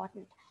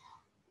important.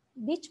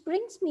 Which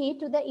brings me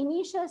to the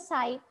initial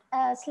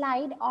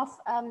slide of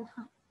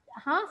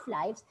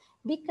half-lives,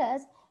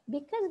 because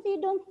we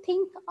don't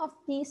think of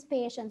these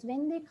patients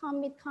when they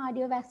come with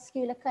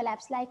cardiovascular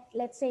collapse, like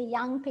let's say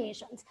young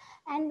patients,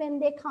 and when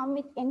they come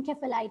with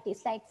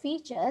encephalitis like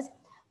features,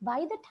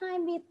 by the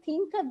time we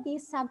think of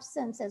these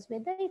substances,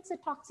 whether it's a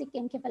toxic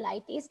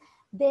encephalitis,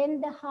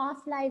 then the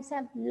half-lives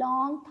have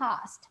long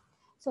passed.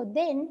 So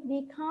then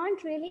we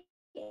can't really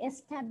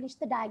establish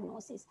the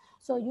diagnosis.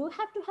 So you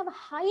have to have a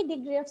high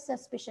degree of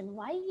suspicion.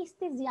 Why is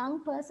this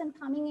young person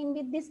coming in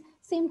with these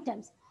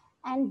symptoms?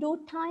 And do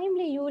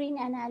timely urine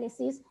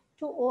analysis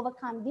to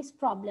overcome this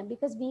problem,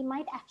 because we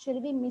might actually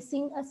be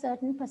missing a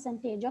certain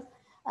percentage of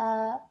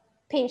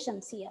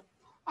patients here.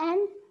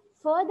 And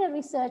further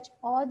research,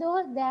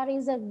 although there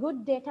is a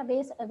good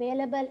database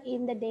available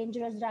in the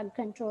Dangerous Drug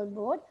Control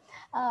Board,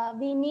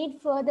 we need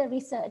further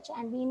research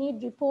and we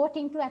need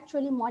reporting to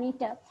actually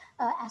monitor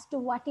as to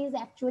what is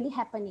actually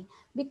happening.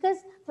 Because,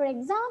 for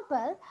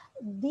example,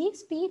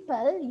 these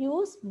people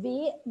use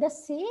the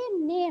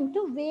same name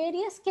to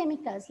various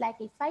chemicals. Like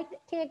if I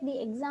take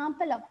the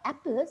example of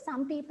apple,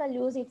 some people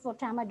use it for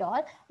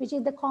tramadol, which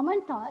is the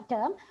common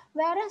term,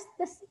 whereas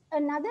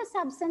another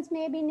substance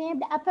may be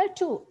named apple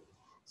too.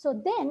 So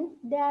then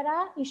there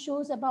are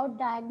issues about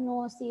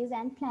diagnosis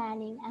and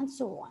planning and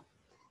so on.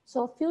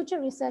 So future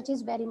research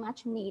is very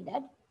much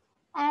needed.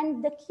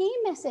 And the key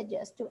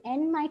messages to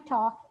end my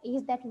talk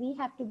is that we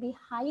have to be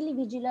highly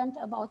vigilant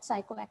about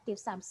psychoactive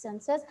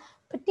substances,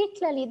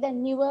 particularly the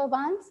newer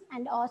ones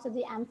and also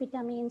the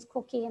amphetamines,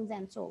 cocaines,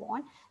 and so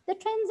on. The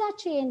trends are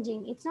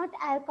changing. It's not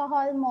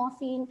alcohol,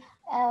 morphine,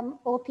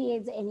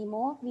 opiates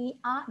anymore.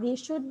 We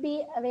should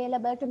be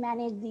available to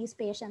manage these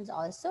patients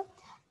also.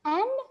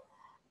 And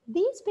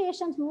these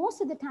patients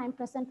most of the time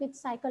present with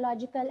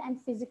psychological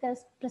and physical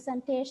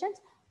presentations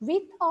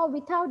with or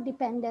without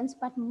dependence,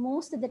 but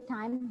most of the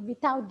time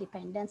without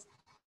dependence.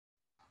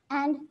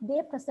 And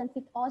they present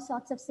with all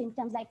sorts of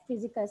symptoms like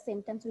physical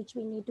symptoms, which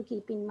we need to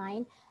keep in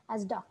mind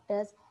as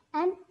doctors.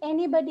 And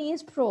anybody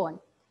is prone,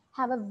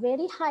 have a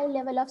very high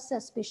level of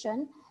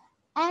suspicion.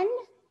 And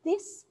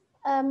this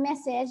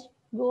message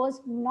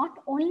goes not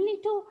only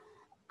to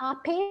our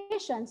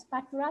patients,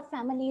 but to our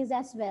families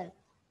as well.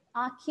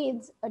 Our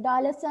kids,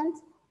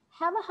 adolescents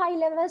have a high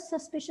level of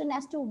suspicion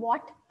as to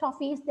what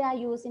toffees they are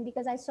using,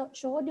 because I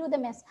showed you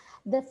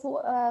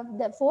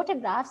the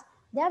photographs.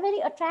 They are very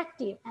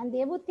attractive and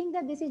they would think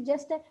that this is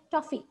just a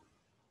toffee.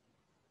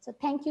 So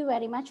thank you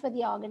very much for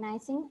the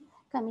organizing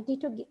committee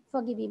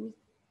for giving me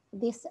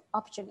this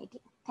opportunity.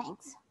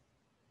 Thanks.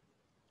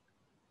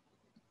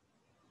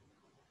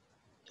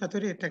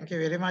 Chathurie, thank you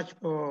very much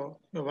for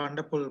your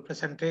wonderful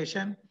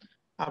presentation,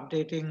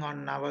 updating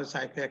on our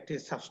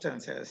psychoactive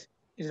substances.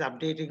 It is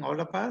updating all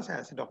of us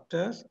as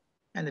doctors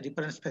and the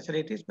different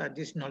specialties, but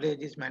this knowledge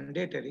is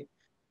mandatory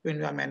when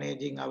we are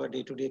managing our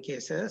day-to-day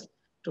cases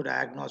to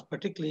diagnose,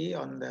 particularly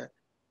on the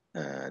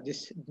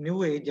this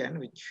new agent,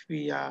 which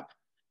we are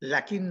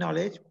lacking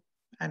knowledge,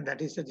 and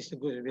that is this is a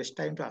good best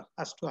time to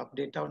us to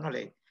update our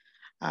knowledge.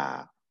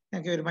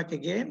 Thank you very much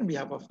again on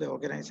behalf of the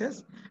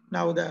organizers.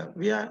 Now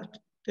we are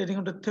taking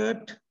on the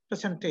third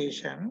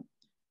presentation.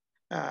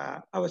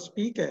 Our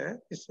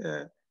speaker is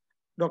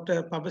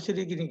Dr.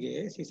 Pabasari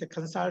Ginige. She's a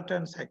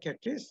consultant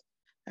psychiatrist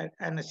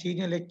and a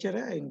senior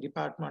lecturer in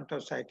Department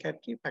of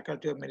Psychiatry,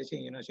 Faculty of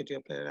Medicine, University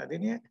of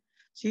Peradeniya.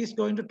 She is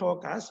going to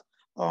talk us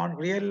on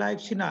real life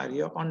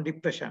scenario on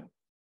depression.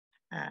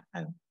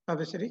 And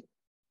Pabasari,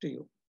 to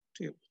you.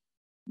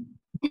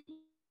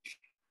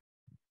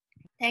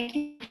 Thank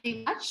you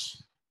very much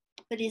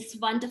for this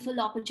wonderful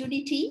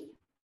opportunity.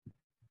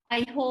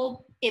 I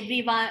hope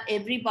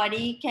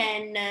everybody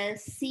can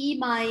see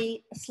my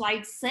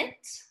slide set.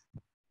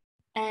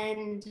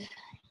 And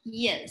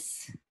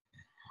yes,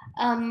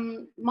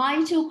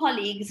 my two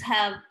colleagues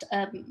have,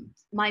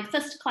 my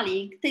first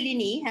colleague,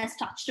 Thilini, has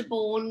touched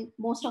upon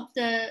most of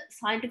the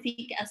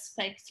scientific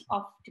aspects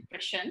of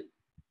depression.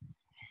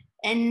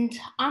 And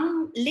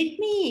let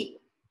me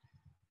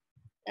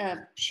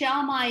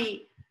share my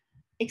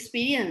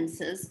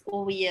experiences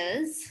over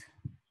years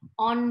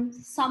on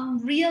some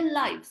real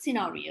life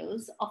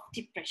scenarios of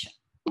depression.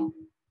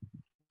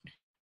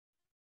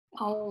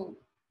 Now,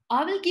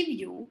 I will give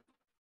you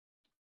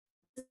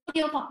the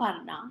story of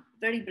Aparna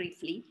very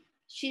briefly.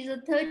 She's a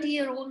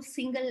 30-year-old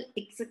single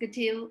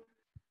executive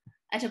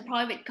at a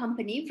private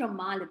company from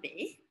Malabar.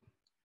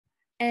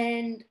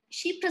 And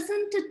she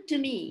presented to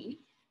me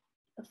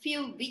a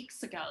few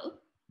weeks ago,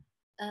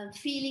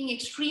 feeling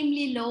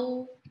extremely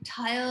low,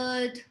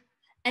 tired,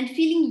 and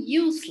feeling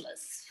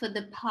useless for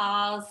the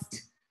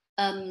past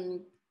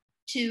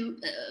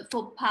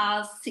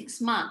past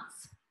 6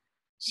 months.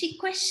 She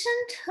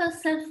questioned her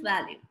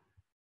self-value.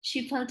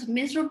 She felt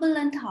miserable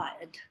and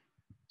tired.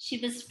 She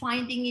was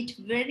finding it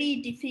very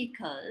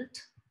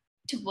difficult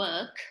to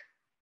work.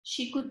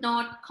 She could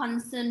not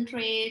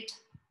concentrate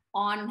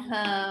on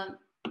her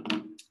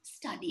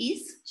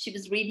studies. She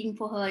was reading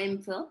for her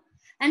MPhil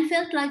and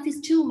felt life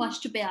is too much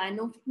to bear, and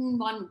often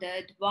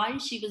wondered why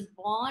she was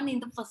born in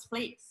the first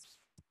place.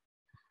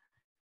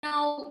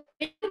 Now,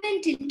 when we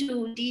went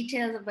into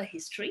details of her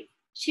history,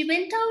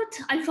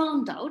 I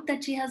found out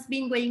that she has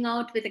been going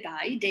out with a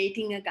guy,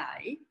 dating a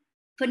guy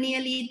for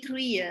nearly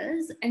 3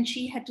 years, and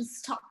she had to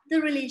stop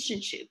the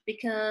relationship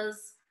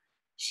because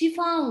she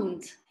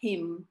found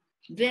him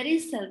very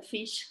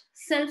selfish,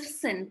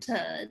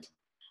 self-centered,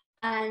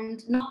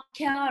 and not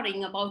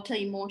caring about her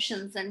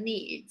emotions and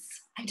needs.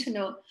 I don't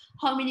know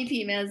how many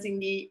females in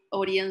the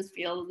audience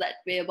feel that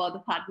way about the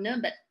partner,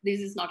 but this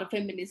is not a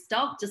feminist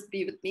talk, just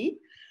be with me.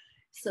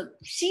 So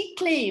she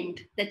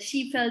claimed that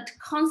she felt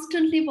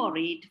constantly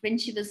worried when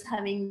she was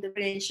having the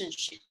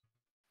relationship.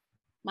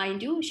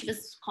 Mind you, she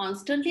was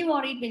constantly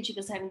worried when she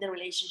was having the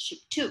relationship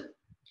too.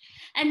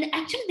 And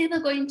actually they were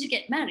going to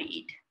get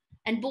married,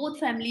 and both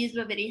families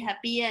were very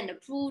happy and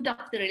approved of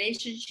the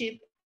relationship.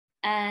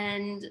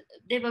 And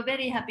they were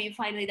very happy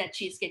finally that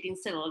she's getting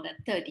settled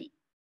at 30.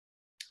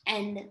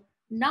 And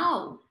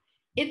now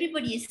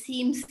everybody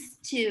seems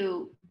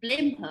to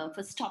blame her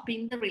for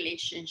stopping the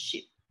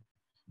relationship,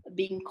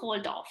 being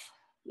called off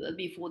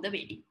before the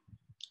wedding,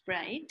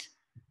 right?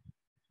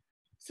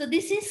 So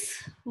this is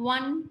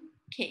one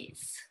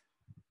case.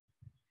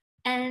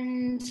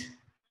 And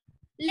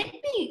let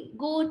me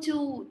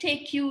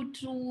take you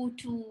through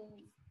to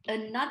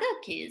another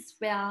case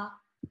where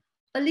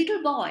a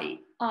little boy,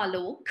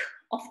 Alok,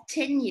 of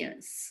 10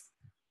 years,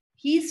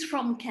 he's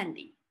from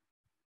Kandy.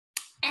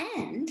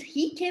 And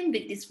he came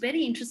with this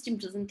very interesting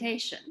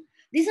presentation.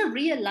 These are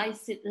real life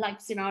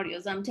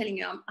scenarios. I'm telling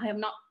you, I have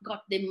not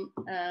got them,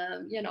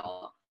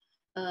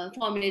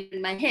 formulated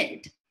in my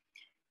head.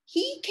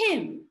 He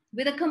came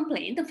with a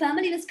complaint. The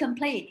family was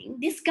complaining.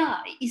 This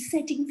guy is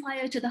setting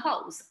fire to the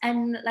house,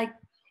 and like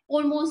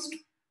almost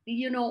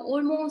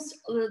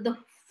the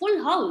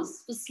full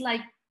house was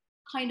like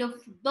kind of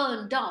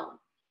burned down,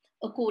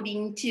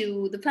 according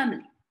to the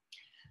family.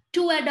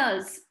 Two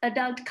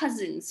adult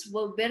cousins,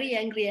 were very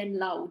angry and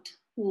loud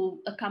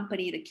who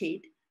accompanied the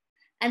kid.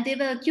 And they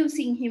were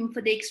accusing him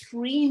for the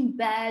extreme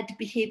bad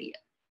behavior.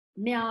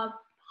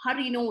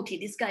 Hari naughty,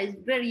 this guy is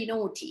very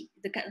naughty,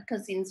 the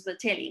cousins were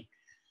telling.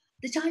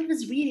 The child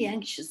was really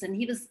anxious and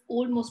he was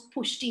almost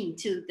pushed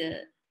into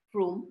the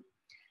room.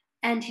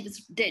 And he was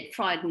dead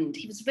frightened.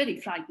 He was very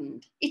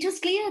frightened. It was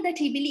clear that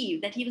he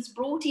believed that he was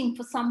brought in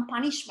for some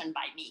punishment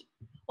by me.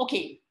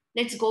 Okay,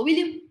 let's go with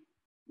him.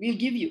 We'll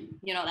give you,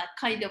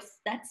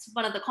 that's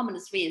one of the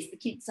commonest ways the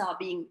kids are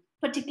being,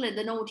 particularly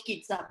the naughty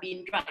kids, are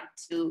being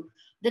dragged to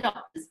the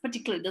doctors,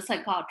 particularly the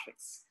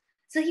psychiatrists.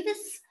 So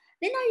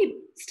then I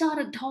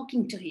started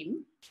talking to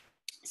him.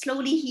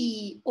 Slowly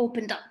he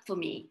opened up to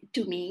me.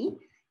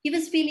 He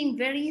was feeling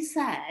very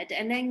sad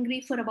and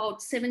angry for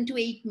about 7 to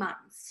 8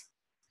 months.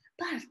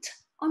 But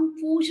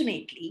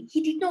unfortunately,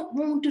 he did not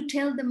want to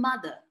tell the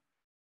mother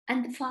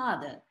and the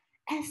father,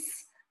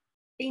 as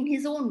in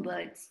his own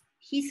words,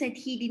 he said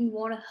he didn't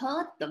want to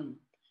hurt them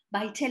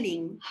by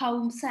telling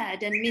how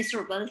sad and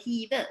miserable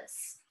he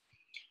was.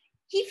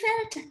 He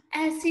felt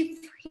as if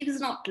he was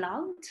not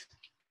loved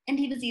and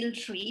he was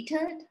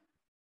ill-treated.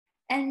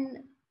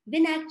 And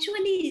when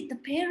actually the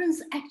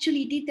parents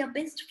actually did their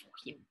best for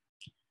him.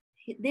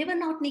 They were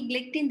not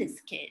neglecting this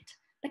kid,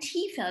 but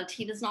he felt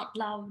he was not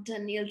loved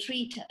and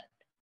ill-treated.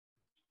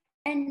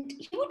 And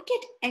he would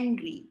get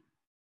angry,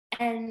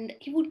 and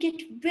he would get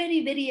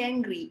very, very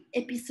angry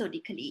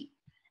episodically.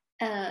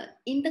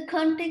 In the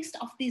context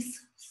of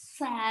this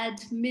sad,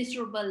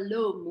 miserable,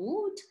 low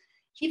mood,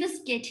 he was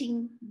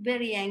getting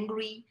very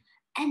angry.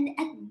 And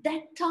at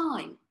that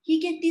time,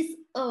 he get this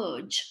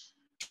urge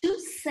to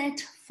set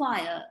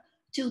fire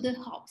to the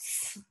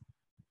house.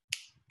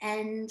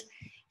 And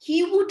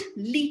he would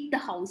lead the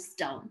house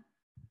down,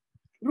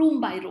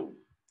 room by room.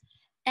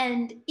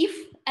 And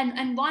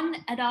one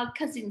adult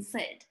cousin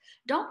said,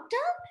 "Doctor,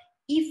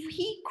 if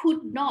he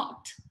could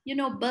not,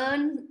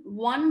 burn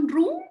one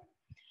room,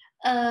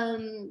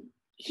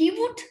 he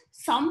would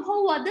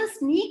somehow or other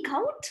sneak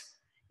out,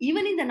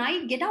 even in the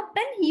night, get up,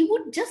 and he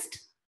would just,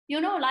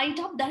 light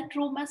up that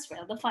room as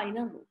well, the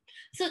final room."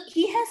 So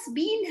he has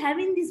been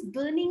having this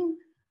burning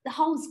the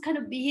house kind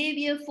of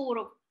behavior for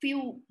a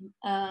few,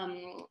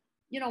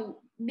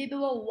 maybe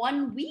about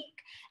 1 week.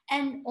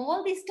 And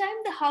all this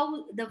time,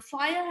 the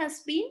fire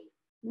has been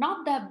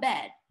not that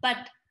bad.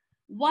 But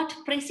what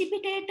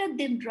precipitated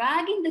them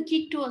dragging the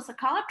kid to a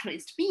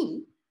psychiatrist,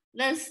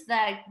 was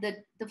that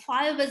the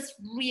fire was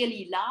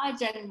really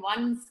large, and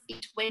once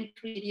it went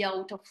really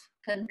out of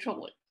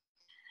control.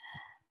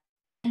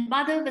 And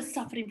mother was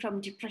suffering from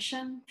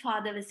depression.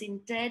 Father was in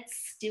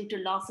debts due to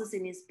losses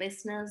in his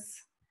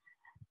business.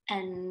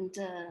 And,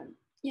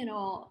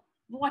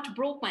 what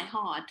broke my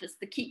heart was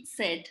the kid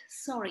said,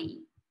 sorry,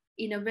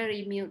 in a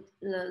very mute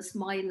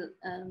smile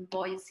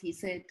voice. He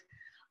said,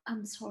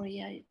 "I'm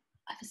sorry,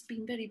 I was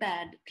being very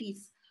bad.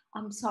 Please,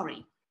 I'm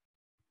sorry."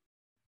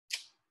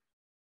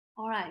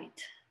 All right,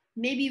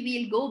 maybe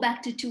we'll go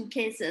back to 2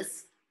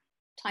 cases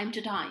time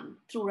to time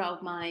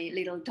throughout my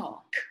little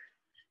talk.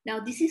 Now,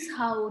 this is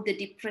how the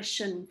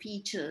depression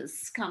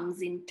features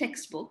comes in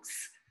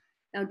textbooks.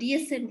 Now,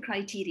 DSM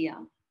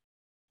criteria.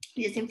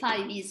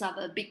 DSM-5 is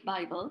our big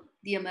Bible,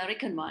 the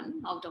American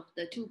one. Out of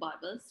the 2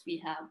 Bibles, we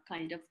have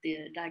kind of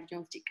the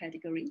diagnostic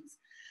categories.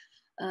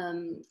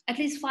 At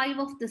least 5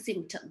 of the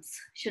symptoms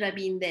should have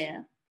been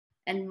there.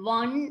 And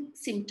 1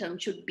 symptom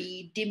should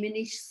be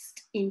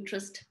diminished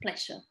interest,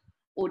 pleasure,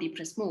 or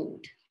depressed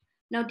mood.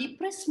 Now,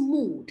 depressed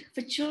mood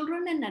for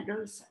children and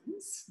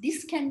adolescents,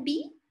 this can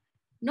be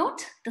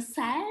not the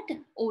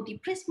sad or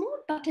depressed mood,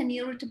 but an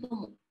irritable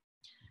mood.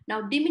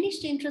 Now,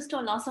 diminished interest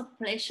or loss of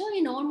pleasure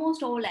in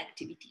almost all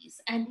activities,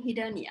 and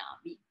Hedoniya,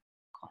 we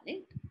call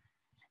it.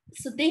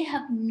 So they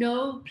have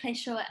no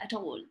pleasure at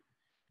all.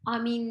 I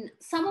mean,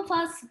 some of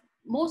us,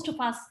 most of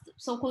us,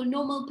 so-called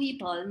normal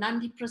people,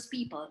 non-depressed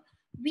people,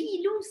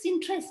 we lose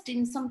interest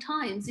in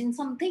sometimes in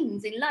some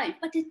things in life,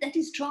 but that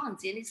is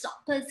transient, it's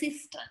not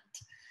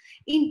persistent.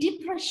 In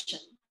depression,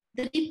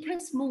 the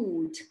depressed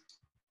mood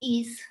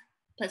is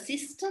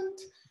persistent.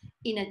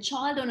 In a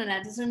child or an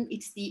adolescent,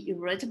 it's the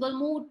irritable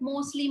mood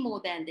mostly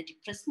more than the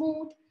depressed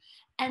mood.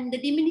 And the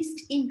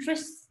diminished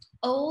interest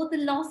or the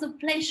loss of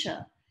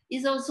pleasure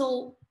is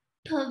also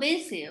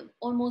pervasive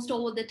almost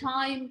all the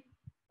time,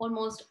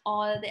 almost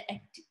all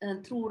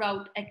the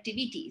throughout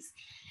activities.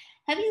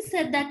 Having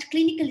said that,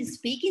 clinically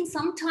speaking,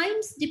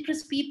 sometimes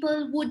depressed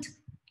people would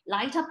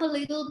light up a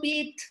little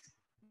bit,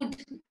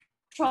 would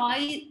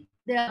try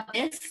their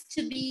best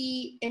to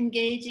be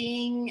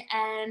engaging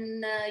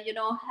and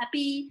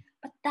happy,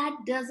 but that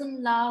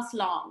doesn't last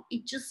long.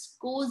 It just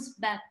goes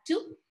back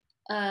to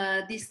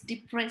this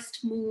depressed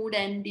mood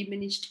and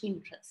diminished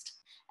interest.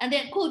 And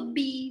there could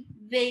be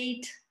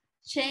weight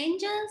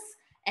changes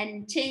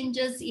and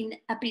changes in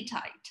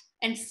appetite,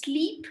 and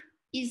sleep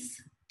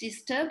is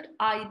disturbed,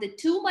 either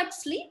too much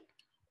sleep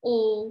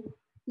or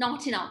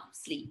not enough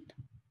sleep.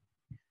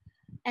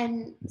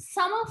 And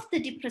some of the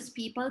depressed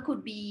people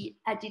could be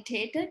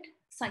agitated,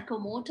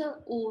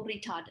 psychomotor, or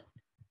retarded.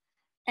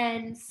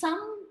 And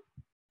some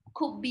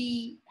could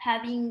be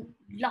having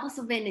loss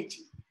of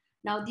energy.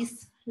 Now,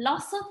 this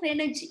loss of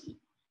energy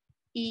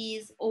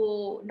is,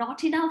 or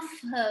not enough,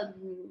 not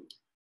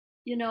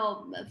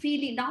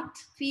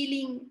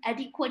feeling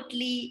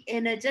adequately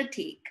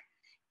energetic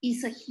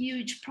is a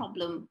huge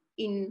problem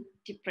in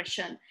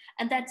depression.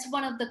 And that's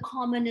one of the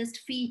commonest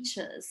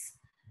features.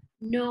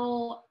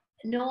 No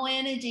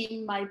energy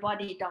in my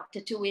body,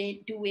 doctor, to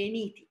do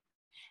anything.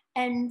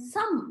 And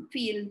some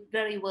feel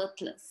very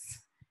worthless,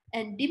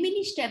 and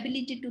diminished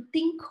ability to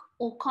think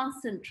or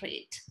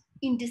concentrate,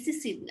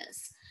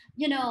 indecisiveness.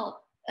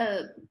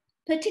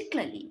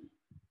 Particularly,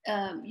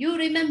 you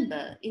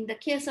remember in the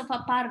case of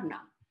Aparna,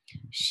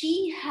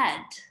 she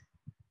had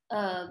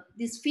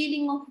this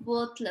feeling of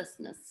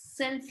worthlessness,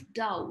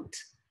 self-doubt,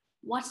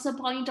 what's the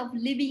point of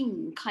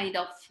living kind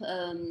of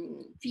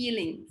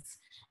feelings.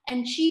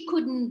 And she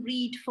couldn't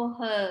read for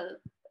her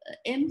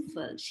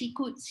MPhil.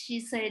 She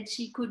said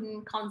she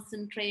couldn't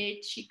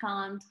concentrate, she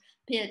can't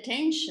pay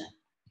attention.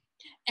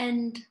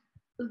 And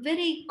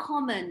very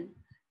common,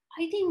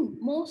 I think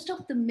most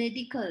of the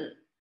medical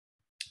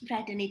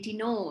fraternity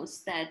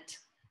knows that,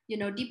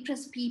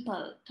 depressed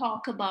people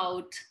talk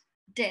about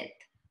death,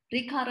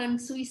 recurrent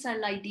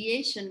suicidal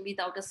ideation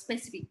without a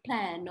specific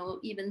plan or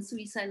even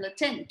suicidal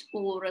attempt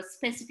or a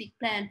specific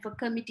plan for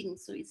committing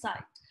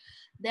suicide.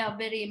 They are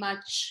very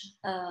much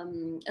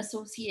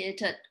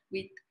associated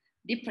with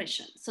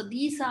depression. So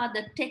these are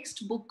the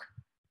textbook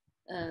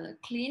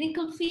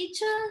clinical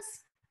features.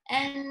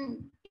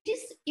 And it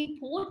is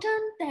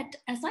important that,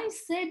 as I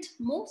said,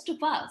 most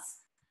of us,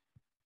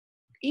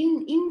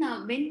 when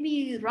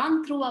we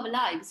run through our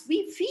lives,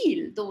 we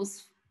feel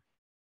those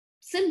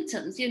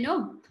symptoms.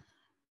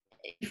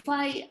 If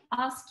I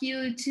ask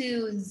you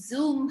to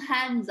zoom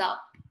hands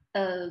up,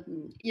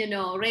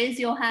 raise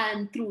your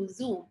hand through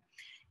Zoom,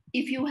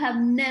 if you have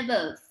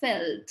never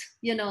felt,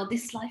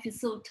 this life is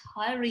so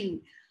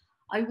tiring,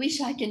 I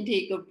wish I can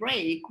take a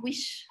break,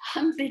 wish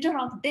I'm better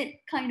off,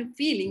 that kind of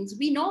feelings,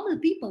 we normal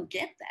people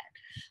get that.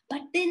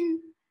 But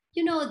then,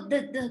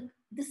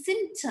 the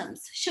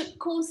symptoms should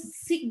cause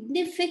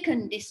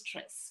significant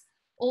distress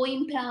or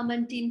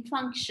impairment in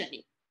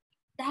functioning.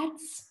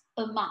 That's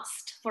a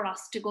must for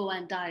us to go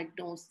and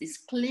diagnose this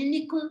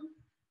clinical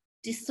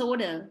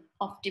disorder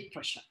of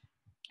depression.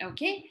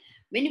 Okay?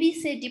 When we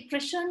say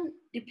depression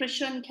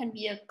can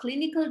be a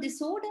clinical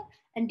disorder,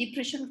 and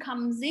depression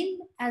comes in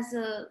as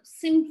a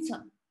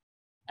symptom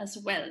as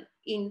well.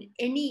 In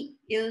any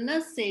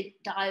illness, say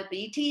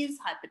diabetes,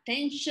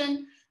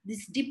 hypertension,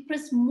 this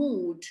depressed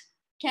mood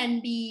can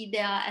be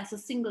there as a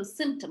single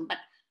symptom. But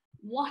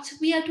what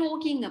we are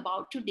talking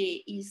about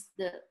today is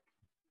the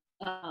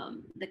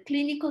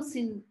clinical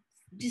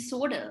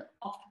disorder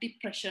of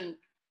depression,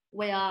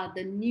 where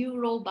the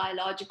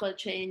neurobiological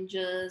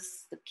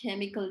changes, the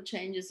chemical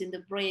changes in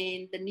the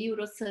brain, the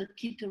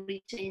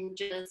neurocircuitry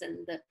changes,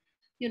 and the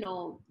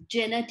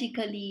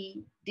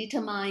genetically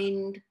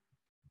determined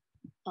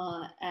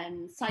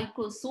and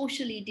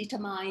psychosocially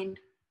determined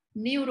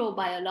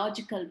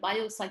neurobiological,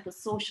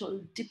 biopsychosocial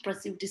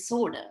depressive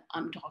disorder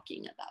I'm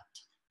talking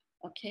about.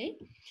 Okay,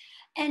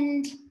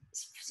 and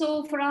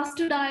so for us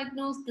to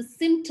diagnose, the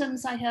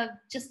symptoms I have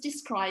just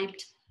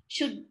described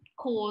should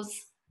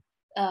cause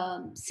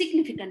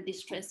significant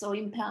distress or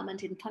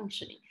impairment in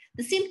functioning.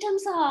 The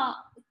symptoms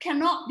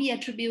cannot be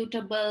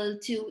attributable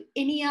to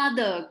any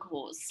other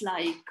cause,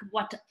 like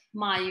what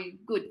my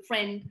good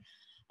friend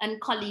and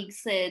colleague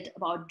said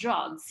about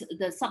drugs,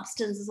 the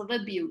substances of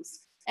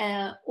abuse.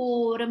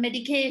 or a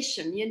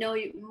medication. You know,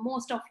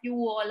 most of you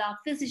all are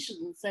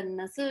physicians and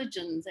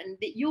surgeons, and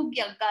you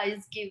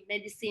guys give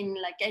medicine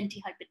like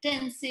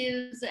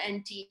antihypertensives,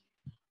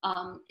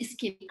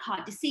 ischemic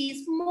heart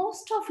disease.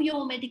 Most of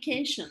your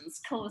medications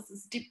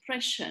causes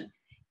depression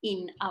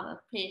in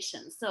our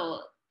patients.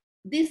 So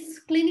this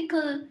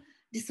clinical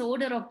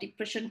disorder of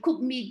depression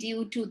could be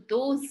due to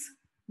those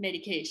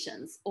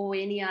medications or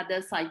any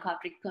other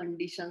psychiatric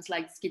conditions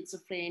like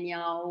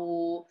schizophrenia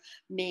or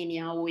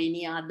mania or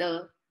any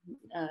other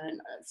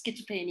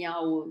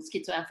schizophrenia or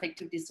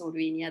schizoaffective disorder,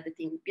 any other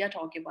thing. We are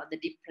talking about the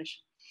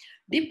depression.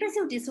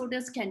 Depressive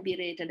disorders can be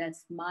rated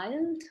as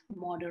mild,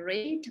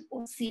 moderate,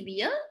 or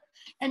severe.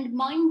 And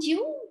mind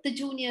you, the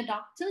junior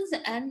doctors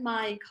and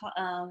my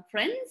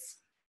friends,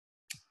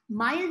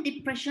 mild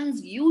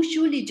depressions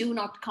usually do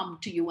not come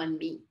to you and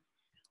me.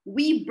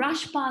 We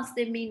brush past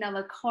them in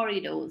our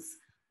corridors.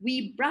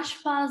 We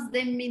brush past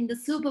them in the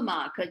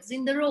supermarkets,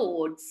 in the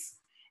roads.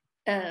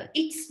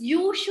 It's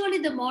usually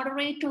the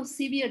moderate or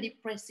severe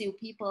depressive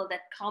people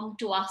that come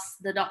to us,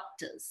 the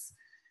doctors.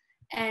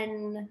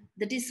 And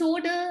the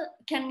disorder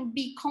can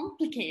be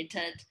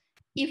complicated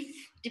if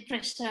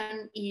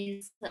depression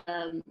is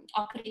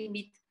occurring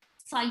with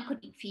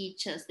psychotic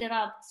features. There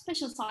are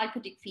special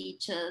psychotic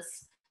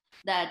features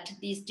that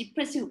these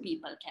depressive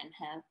people can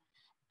have.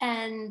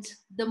 And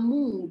the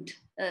mood,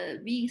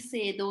 we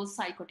say those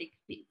psychotic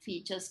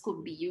features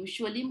could be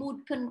usually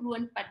mood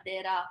congruent, but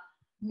there are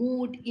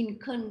mood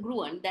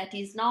incongruent, that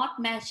is not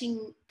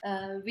matching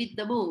with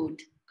the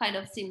mood kind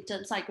of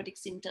symptoms. Psychotic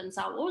symptoms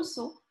are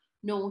also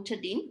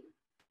noted in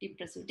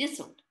depressive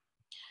disorder.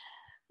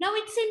 Now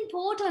it's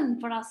important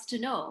for us to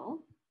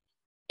know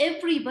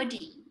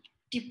everybody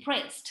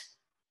depressed,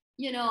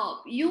 you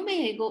know, you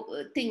may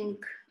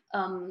think,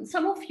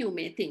 some of you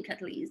may think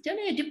at least, you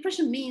know,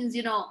 depression means,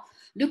 you know,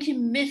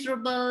 looking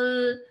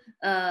miserable,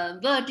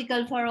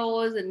 vertical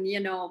furrows and,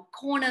 you know,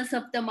 corners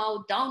of the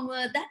mouth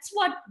downward. That's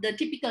what the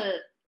typical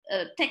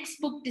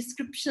textbook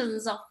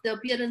descriptions of the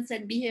appearance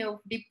and behavior of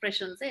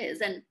depression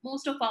says. And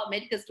most of our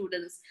medical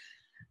students,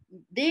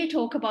 they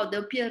talk about the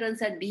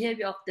appearance and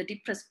behavior of the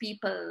depressed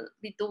people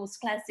with those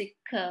classic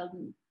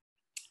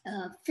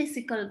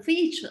physical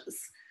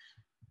features.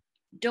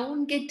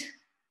 Don't get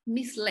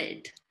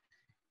misled.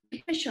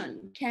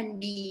 Depression can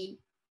be,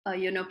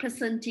 you know,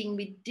 presenting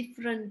with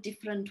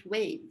different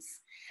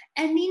ways.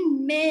 And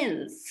in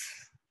males,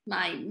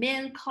 my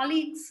male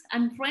colleagues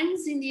and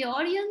friends in the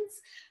audience,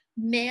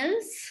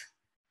 males,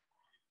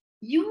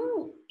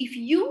 if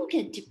you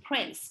get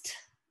depressed,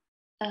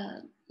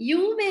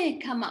 you may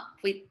come up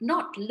with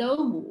not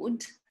low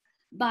mood,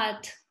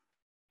 but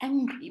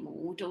angry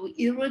mood or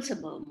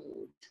irritable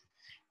mood.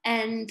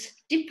 And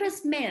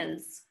depressed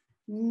males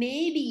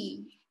may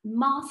be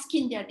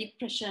masking their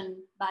depression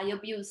by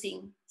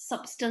abusing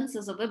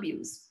substances of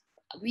abuse.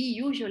 We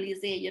usually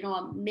say, you know,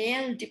 a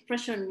male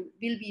depression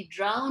will be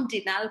drowned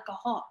in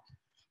alcohol,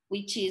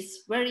 which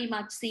is very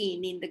much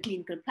seen in the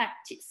clinical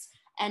practice,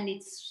 and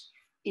it's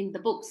in the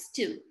books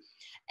too.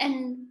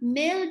 And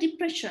male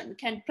depression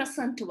can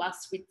present to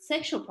us with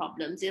sexual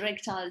problems,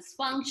 erectile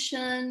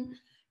dysfunction,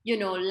 you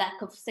know,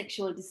 lack of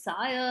sexual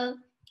desire.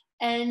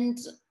 And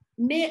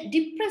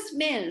depressed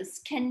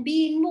males can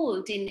be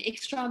involved in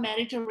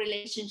extramarital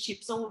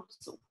relationships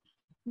also.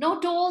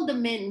 Not all the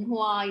men who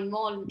are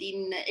involved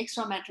in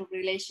extramarital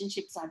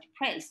relationships are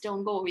depressed.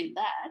 Don't go with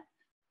that.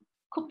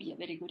 Could be a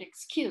very good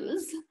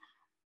excuse.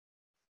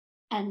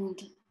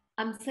 And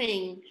I'm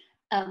saying,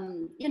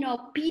 you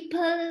know,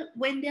 people,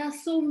 when they are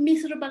so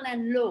miserable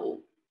and low,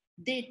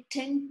 they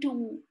tend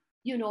to,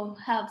 you know,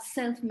 have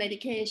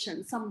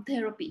self-medication, some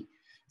therapy.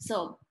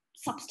 So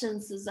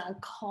substances,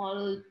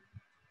 alcohol,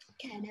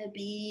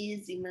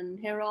 cannabis, even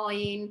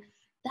heroin,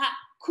 that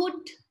could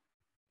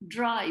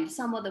drive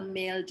some of the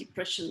male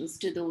depressions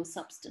to those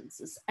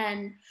substances.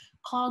 And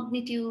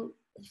cognitive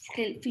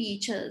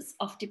features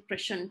of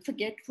depression,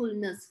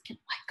 forgetfulness,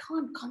 I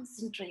can't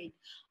concentrate.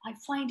 I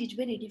find it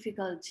very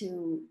difficult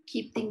to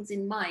keep things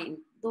in mind.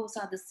 Those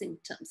are the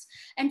symptoms.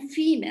 And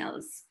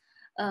females,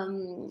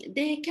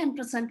 they can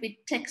present with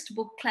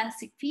textbook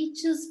classic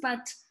features,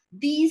 but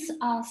these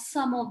are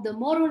some of the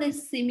more or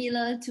less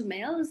similar to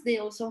males. They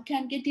also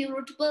can get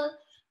irritable,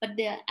 but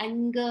their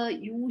anger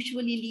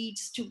usually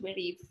leads to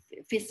very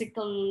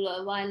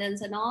physical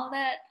violence and all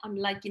that,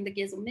 unlike in the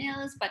case of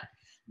males. But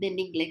they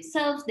neglect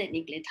self, they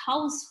neglect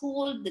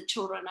household, the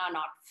children are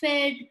not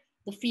fed,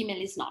 the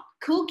female is not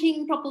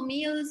cooking proper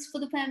meals for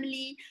the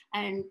family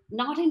and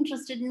not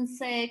interested in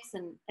sex,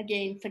 and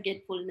again,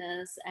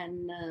 forgetfulness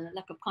and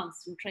lack of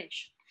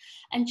concentration.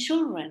 And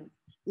children,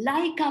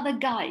 like our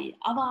guy,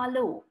 our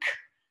Alok,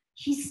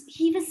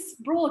 he was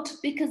brought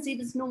because he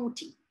was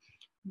naughty.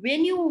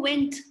 When you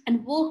went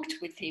and worked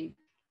with him,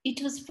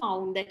 it was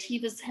found that he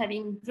was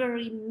having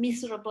very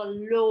miserable,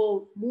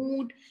 low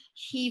mood.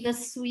 He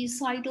was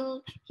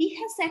suicidal. He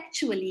has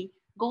actually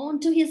gone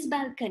to his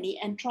balcony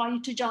and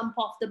tried to jump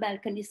off the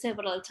balcony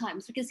several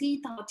times because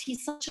he thought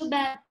he's such a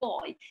bad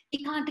boy.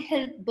 He can't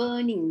help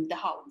burning the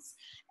house.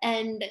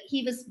 And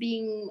he was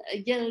being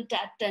yelled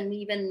at and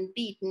even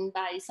beaten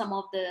by some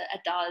of the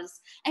adults.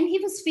 And he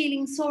was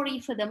feeling sorry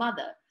for the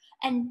mother.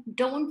 And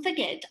don't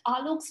forget,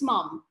 Alok's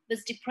mom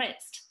was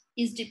depressed,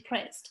 is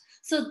depressed.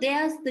 So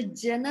there's the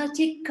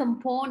genetic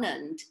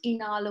component in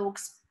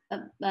Alok's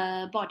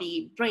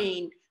body,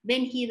 brain,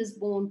 when he was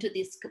born to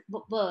this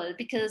world,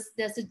 because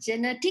there's a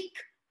genetic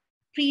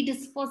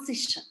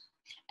predisposition.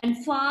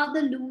 And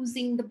father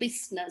losing the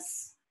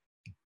business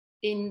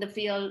in the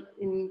field,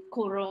 in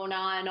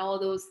Corona and all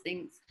those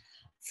things.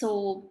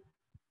 So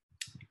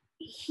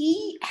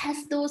he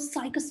has those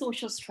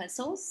psychosocial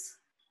stressors,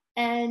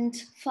 and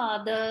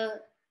father's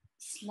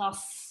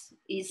loss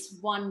is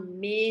one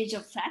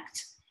major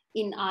fact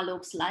in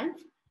Alok's life.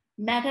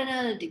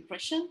 Maternal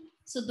depression.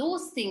 So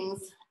those things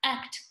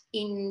act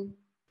in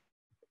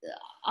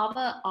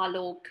our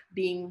Alok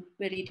being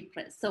very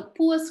depressed. So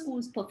poor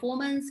school's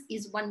performance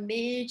is one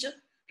major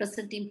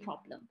presenting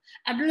problem.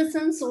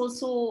 Adolescents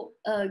also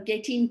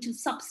get into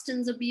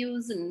substance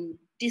abuse and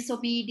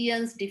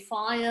disobedience,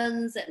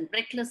 defiance, and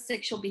reckless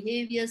sexual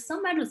behavior.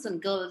 Some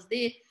adolescent girls,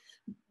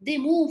 they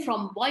move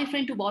from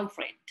boyfriend to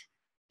boyfriend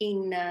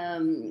in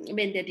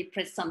when they're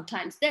depressed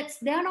sometimes.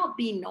 They're not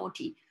being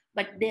naughty,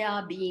 but they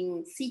are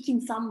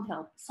seeking some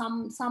help,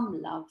 some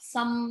love,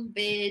 some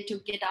way to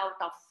get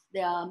out of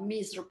their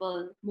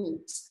miserable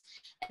moods.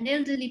 And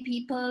elderly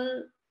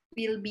people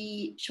will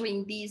be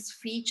showing these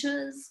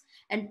features.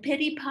 And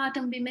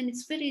peripartum women,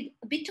 it's a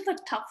bit of a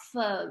tough,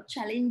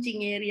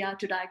 challenging area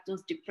to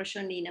diagnose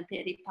depression in a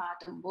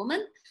peripartum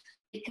woman,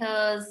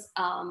 because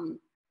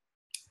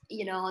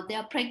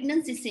their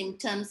pregnancy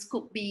symptoms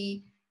could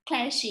be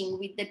clashing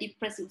with the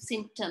depressive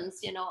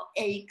symptoms,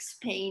 aches,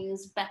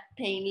 pains, back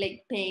pain, leg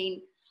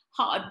pain,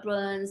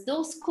 heartburns.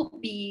 Those could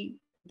be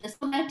the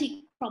somatic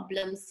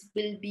problems,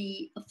 will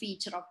be a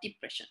feature of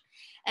depression.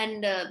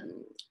 And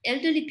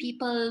elderly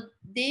people,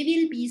 they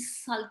will be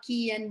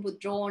sulky and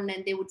withdrawn,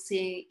 and they would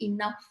say,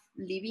 enough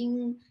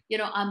living,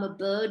 I'm a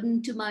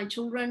burden to my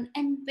children.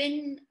 And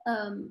when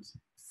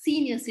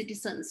senior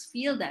citizens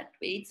feel that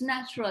way, it's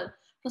natural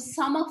for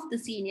some of the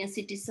senior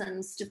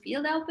citizens to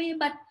feel that way,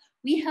 but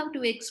we have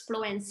to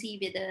explore and see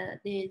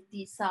whether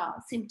these are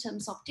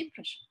symptoms of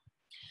depression.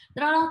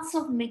 There are lots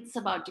of myths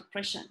about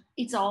depression.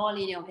 It's all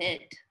in your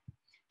head.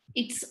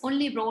 It's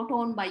only brought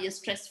on by a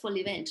stressful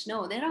event.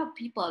 No, there are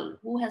people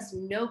who has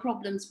no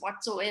problems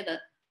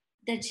whatsoever,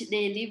 that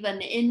they live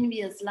an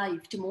envious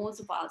life to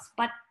most of us,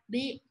 but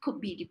they could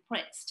be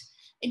depressed.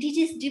 And it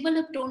is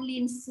developed only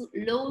in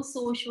low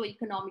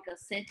socio-economical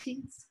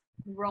settings.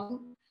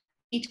 Wrong.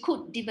 It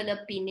could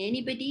develop in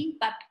anybody,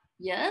 but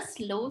yes,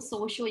 low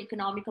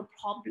socio-economical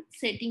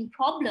setting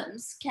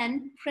problems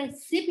can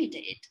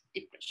precipitate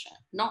depression,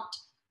 not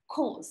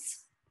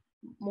cause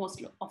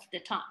most of the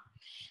time.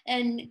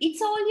 And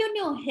it's all in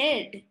your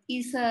head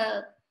is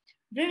a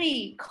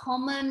very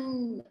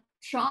common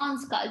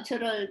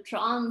trans-cultural,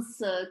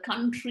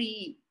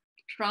 trans-country,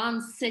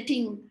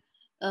 trans-setting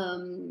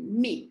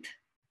myth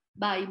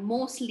by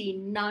mostly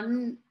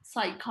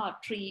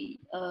non-psychiatry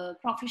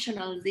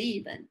professionals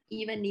even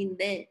in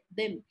them.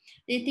 They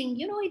think,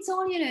 it's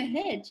all in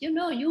your head.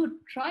 You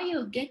try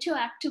to get your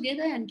act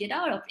together and get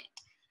out of it.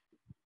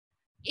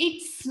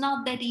 It's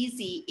not that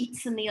easy.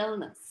 It's an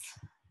illness.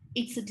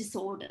 It's a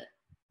disorder.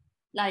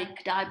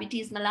 Like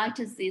diabetes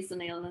mellitus is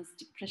an illness.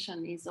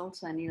 Depression is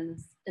also an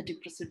illness, a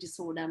depressive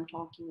disorder I'm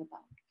talking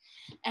about.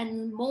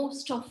 And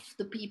most of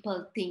the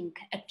people think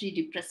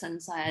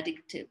antidepressants are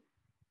addictive.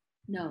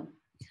 No.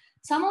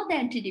 Some of the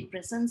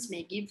antidepressants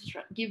may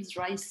gives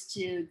rise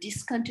to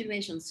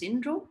discontinuation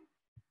syndrome.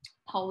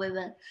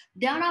 However,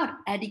 they are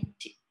not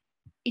addictive.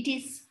 It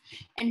is,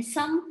 and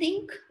some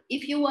think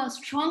if you are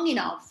strong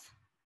enough,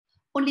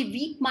 only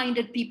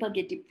weak-minded people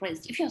get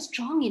depressed. If you're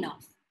strong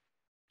enough,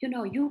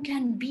 you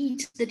can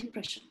beat the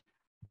depression.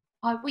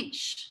 I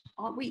wish.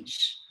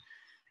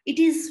 It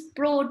is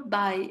brought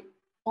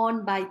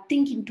on by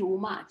thinking too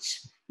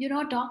much.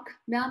 Doc,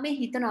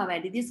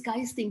 this guy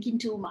is thinking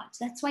too much.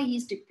 That's why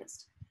he's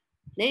depressed.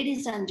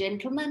 Ladies and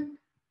gentlemen,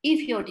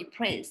 if you're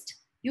depressed,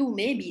 you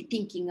may be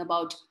thinking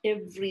about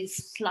every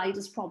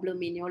slightest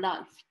problem in your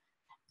life.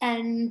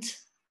 And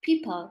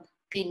people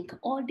think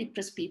all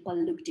depressed people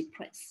look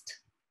depressed.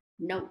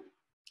 No.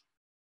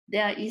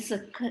 There is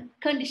a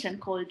condition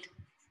called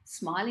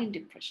smiling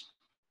depression.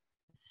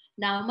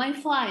 Now,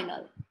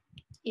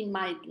 in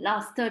my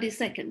last 30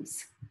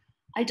 seconds,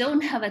 I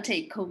don't have a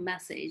take-home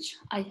message.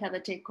 I have a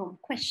take-home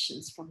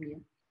questions from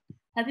you.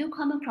 Have you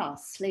come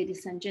across,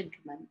 ladies and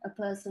gentlemen, a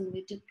person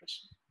with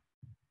depression?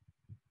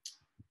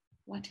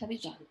 What have you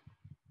done?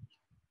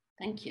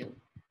 Thank you.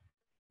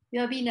 You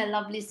have been a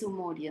lovely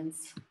Zoom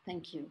audience.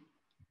 Thank you.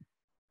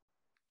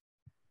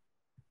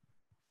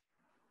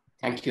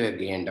 Thank you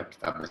again, Dr.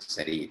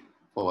 Pabasari,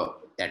 for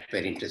that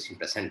very interesting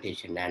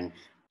presentation and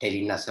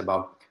telling us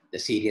about the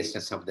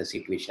seriousness of the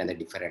situation and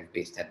the different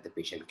ways that the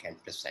patient can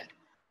present.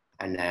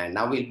 And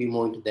now we'll be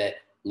moving to the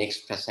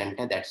next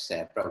presenter, that's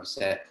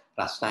Professor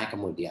Rasnayake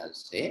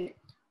Mudiyanse,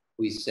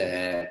 who is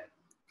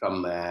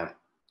from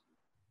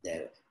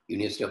the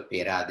University of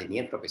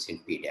Peradeniya, Professor in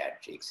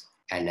Pediatrics.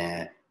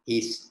 And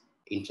he's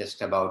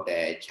interested about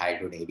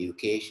childhood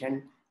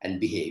education and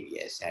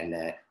behaviors.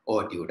 And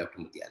over to you, Dr.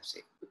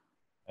 Mudiyanse.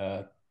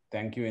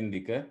 Thank you,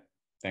 Indika.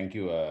 Thank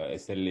you,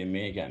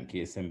 SLMA and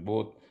KSM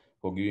both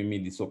for giving me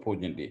this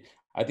opportunity.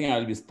 I think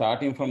I'll be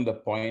starting from the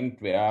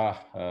point where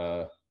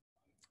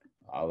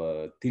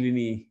our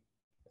Thilini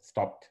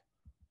stopped.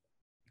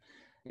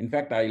 In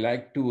fact, I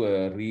like to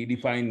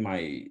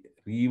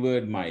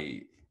reword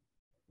my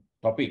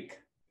topic.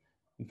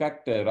 In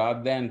fact,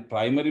 rather than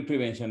primary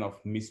prevention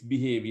of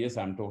misbehaviors,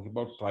 I'm talking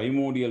about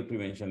primordial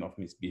prevention of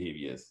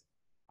misbehaviors.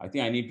 I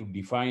think I need to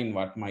define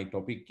what my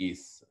topic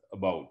is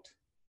about.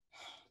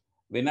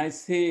 When I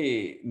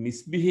say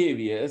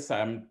misbehaviors,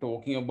 I'm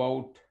talking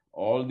about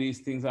all these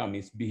things are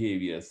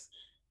misbehaviors.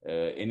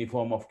 Any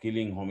form of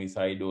killing,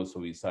 homicide or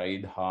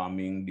suicide,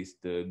 harming,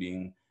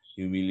 disturbing,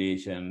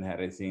 humiliation,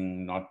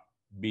 harassing, not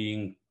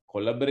being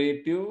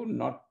collaborative,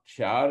 not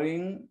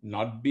sharing,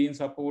 not being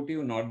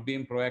supportive, not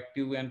being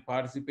proactive and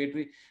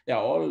participatory. They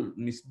are all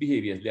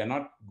misbehaviors. They are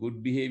not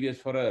good behaviors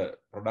for a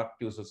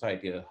productive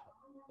society,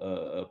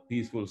 a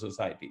peaceful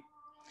society.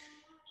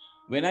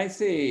 When I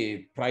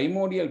say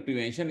primordial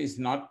prevention, is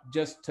not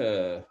just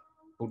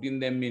putting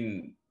them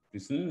in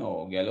prison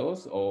or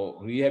gallows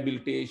or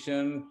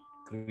rehabilitation,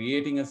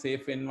 creating a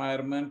safe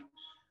environment,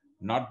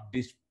 not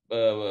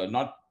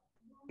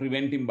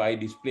preventing by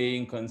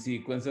displaying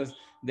consequences.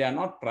 They are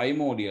not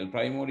primordial.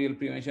 Primordial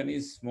prevention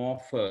is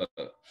more of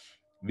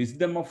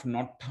wisdom of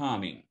not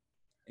harming,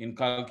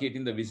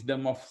 inculcating the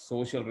wisdom of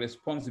social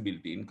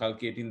responsibility,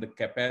 inculcating the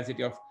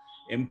capacity of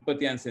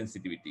empathy and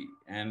sensitivity,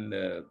 and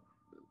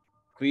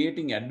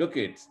creating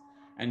advocates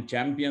and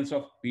champions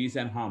of peace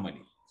and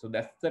harmony. So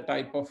that's the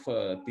type of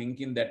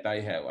thinking that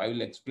I have. I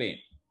will explain.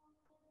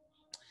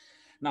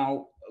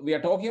 Now, we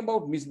are talking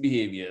about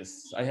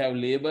misbehaviors. I have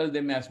labeled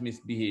them as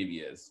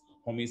misbehaviors: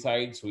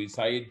 homicide,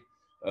 suicide,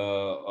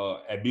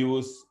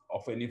 abuse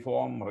of any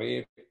form,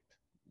 rape,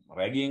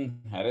 ragging,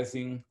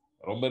 harassing,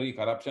 robbery,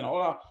 corruption,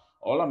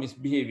 all are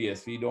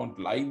misbehaviors. We don't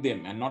like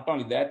them. And not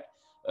only that,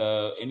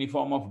 any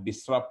form of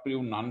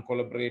disruptive,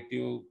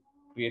 non-collaborative,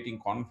 creating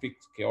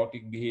conflicts,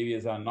 chaotic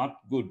behaviors are not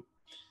good.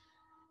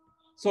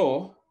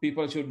 So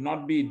people should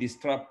not be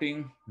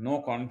disrupting,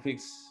 no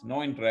conflicts,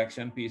 no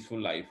interaction, peaceful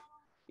life.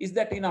 Is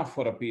that enough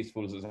for a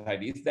peaceful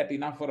society? Is that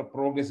enough for a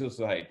progressive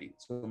society?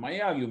 So my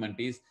argument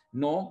is,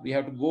 no, we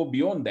have to go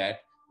beyond that.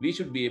 We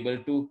should be able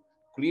to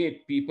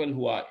create people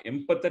who are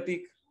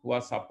empathetic, who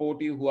are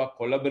supportive, who are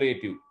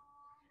collaborative.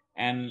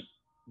 And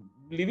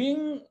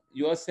living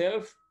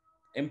yourself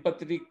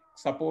empathetic,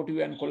 supportive,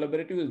 and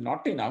collaborative is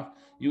not enough.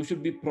 You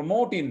should be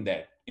promoting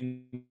that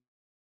in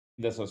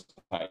the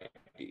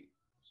society.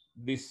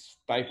 This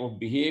type of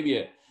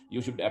behavior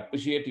you should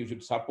appreciate, you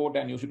should support,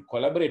 and you should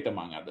collaborate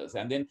among others.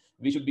 And then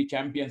we should be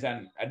champions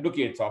and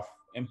advocates of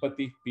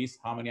empathy, peace,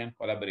 harmony, and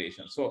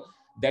collaboration. So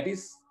that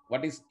is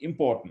what is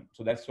important.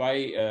 So that's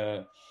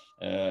why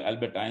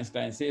Albert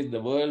Einstein says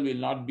the world will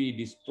not be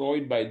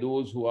destroyed by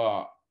those who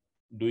are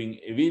doing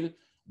evil,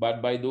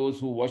 but by those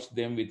who watch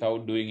them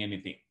without doing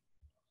anything.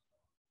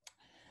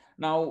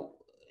 Now,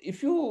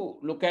 if you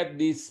look at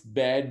these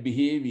bad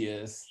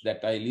behaviors that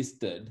I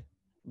listed,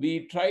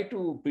 we try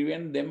to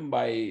prevent them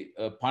by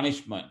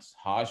punishments,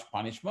 harsh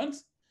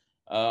punishments.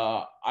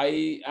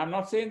 I am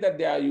not saying that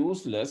they are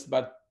useless,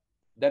 but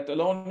that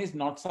alone is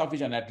not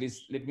sufficient, at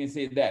least let me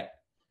say that.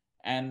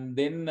 And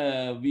then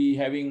we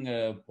having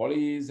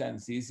police and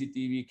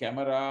CCTV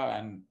camera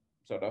and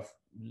sort of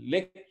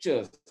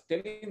lectures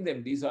telling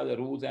them these are the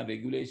rules and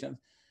regulations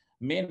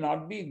may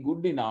not be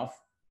good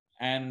enough.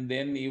 And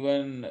then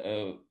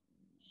even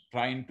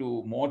trying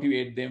to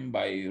motivate them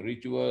by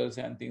rituals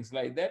and things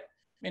like that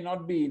may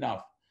not be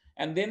enough.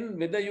 And then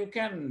whether you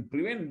can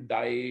prevent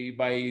by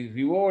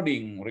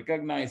rewarding,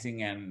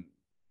 recognizing, and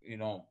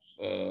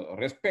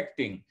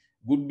respecting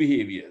good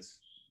behaviors,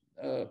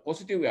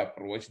 positive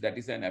approach, that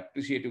is an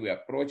appreciative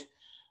approach,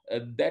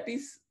 that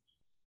is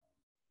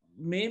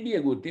maybe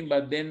a good thing.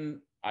 But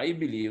then I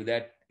believe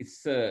that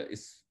it's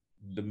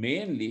the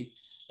mainly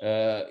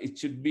it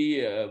should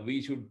be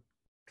we should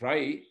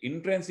try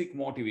intrinsic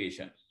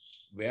motivation,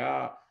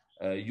 where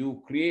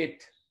you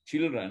create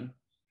children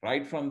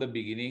right from the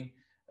beginning.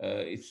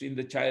 It's in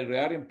the child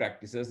rearing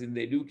practices in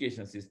the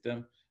education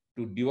system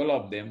to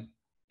develop them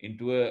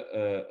into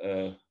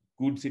a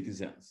good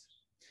citizens.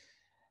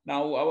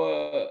 Now,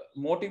 our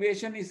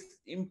motivation is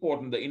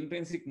important, the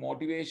intrinsic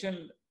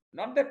motivation.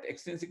 Not that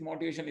extrinsic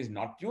motivation is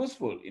not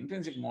useful.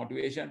 Intrinsic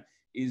motivation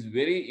is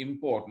very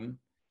important.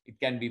 It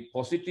can be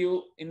positive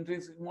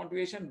intrinsic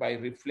motivation by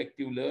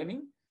reflective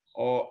learning,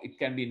 or it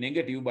can be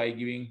negative by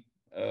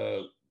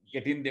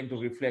getting them to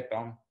reflect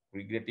on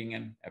regretting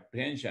and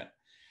apprehension.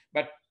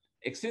 But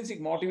extrinsic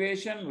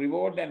motivation,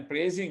 reward and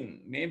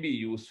praising may be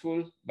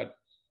useful, but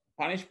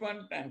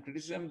punishment and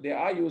criticism, they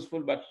are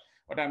useful. But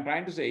what I'm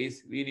trying to say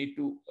is we need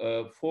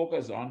to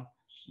focus on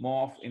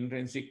more of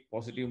intrinsic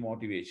positive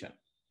motivation.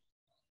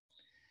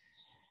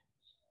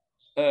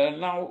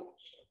 Now,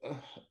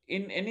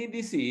 in any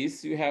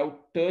disease, you have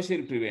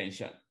tertiary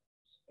prevention,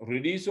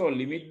 reduce or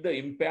limit the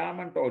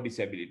impairment or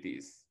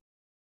disabilities.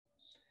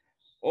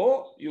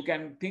 Or you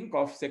can think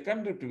of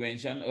secondary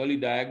prevention, early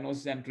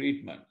diagnosis and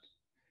treatment.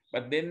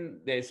 But then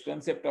there's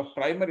concept of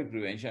primary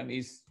prevention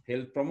is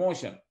health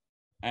promotion,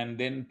 and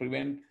then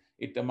prevent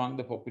it among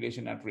the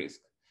population at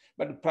risk.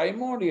 But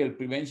primordial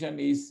prevention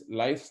is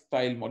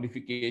lifestyle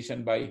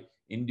modification by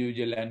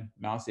individual and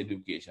mass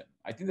education.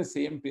 I think the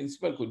same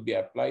principle could be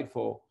applied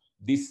for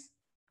this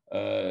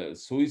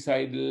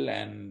suicidal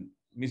and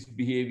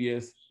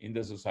misbehaviors in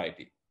the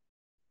society.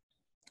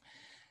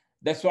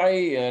 That's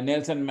why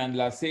Nelson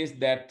Mandela says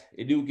that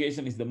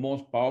education is the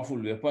most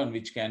powerful weapon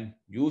which can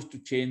use to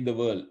change the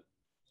world.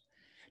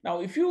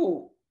 Now, if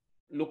you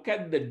look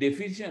at the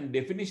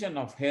definition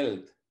of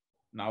health,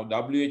 now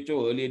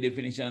WHO earlier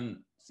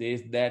definition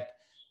says that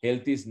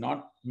health is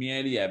not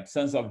merely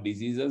absence of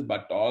diseases,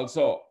 but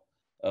also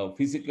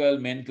physical,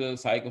 mental,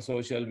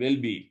 psychosocial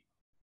well-being.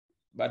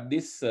 But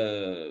this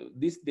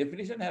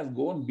definition has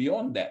gone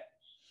beyond that.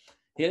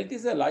 Health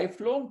is a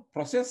lifelong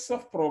process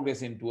of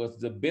progressing towards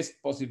the best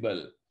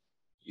possible.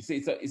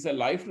 It's a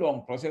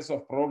lifelong process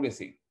of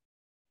progressing.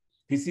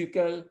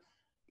 Physical,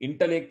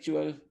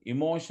 intellectual,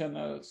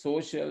 emotional,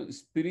 social,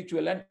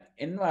 spiritual, and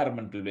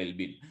environmental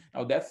well-being.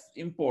 Now that's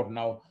important.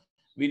 Now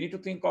we need to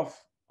think of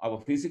our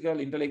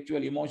physical,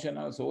 intellectual,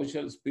 emotional,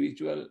 social,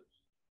 spiritual,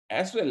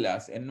 as well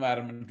as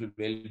environmental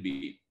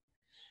well-being.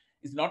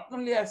 It's not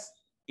only as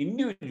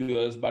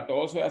individuals, but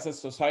also as a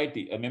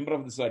society, a member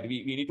of the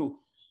society. We need to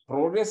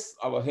progress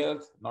our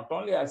health, not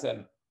only as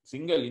a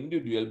single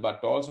individual,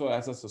 but also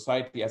as a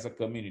society, as a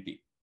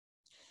community.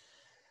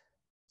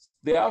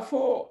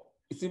 Therefore,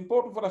 it's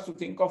important for us to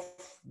think of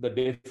the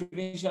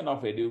definition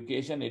of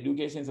education.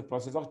 Education is a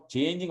process of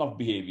changing of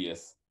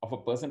behaviors of a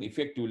person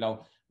effectively.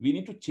 Now, we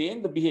need to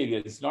change the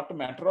behavior. It's not a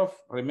matter of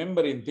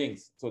remembering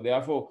things. So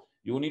therefore,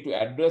 you need to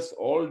address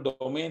all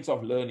domains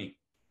of learning,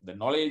 the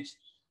knowledge,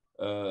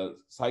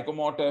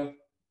 psychomotor,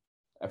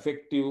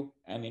 affective,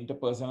 and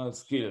interpersonal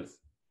skills.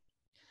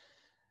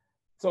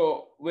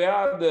 So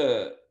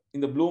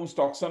in the Bloom's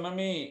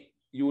taxonomy,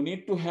 you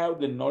need to have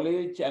the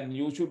knowledge, and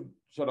you should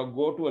sort of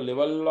go to a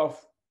level of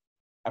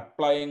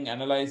applying,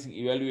 analyzing,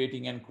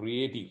 evaluating, and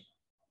creating.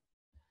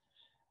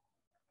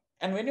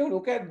 And when you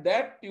look at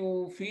that,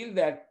 you feel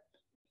that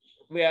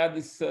where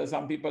this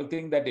some people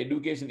think that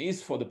education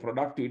is for the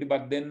productivity,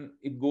 but then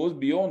it goes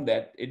beyond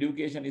that.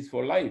 Education is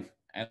for life,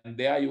 and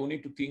there you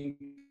need to think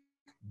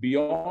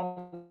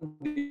beyond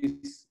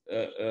this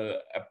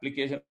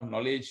application of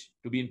knowledge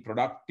to being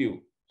productive.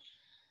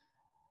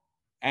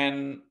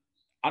 And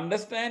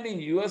understanding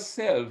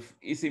yourself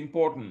is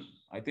important.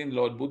 I think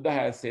Lord Buddha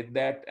has said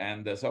that,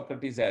 and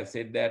Socrates has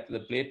said that. The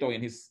Plato,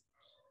 in his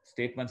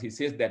statements, he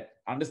says that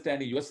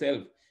understanding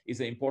yourself is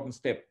an important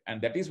step,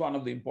 and that is one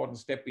of the important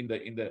steps in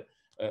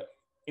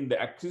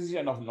the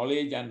acquisition of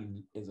knowledge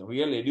and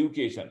real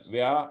education,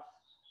 where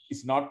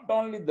it's not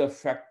only the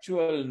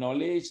factual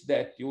knowledge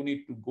that you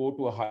need to go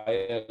to a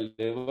higher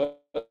level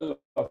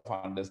of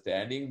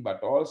understanding,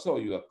 but also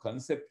your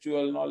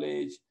conceptual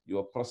knowledge,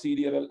 your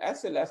procedural,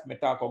 as well as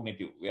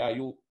metacognitive, where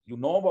you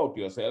know about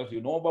yourself,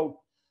 you know about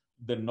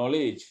the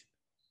knowledge,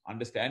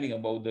 understanding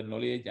about the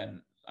knowledge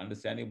and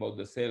understanding about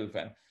the self.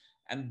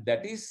 And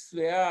that is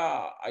where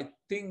I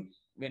think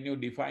when you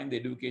define the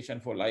education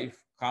for life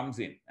comes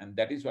in, and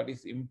that is what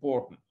is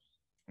important,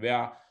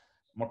 where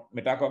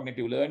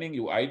metacognitive learning,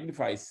 you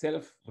identify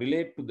self,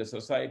 relate to the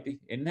society,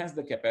 enhance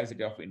the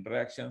capacity of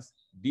interactions,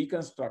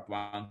 deconstruct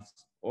one's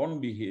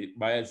own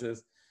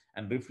biases,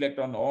 and reflect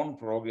on own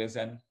progress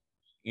and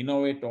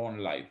innovate on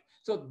life.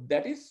 So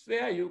that is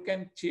where you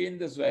can change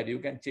the society, you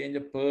can change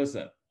a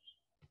person.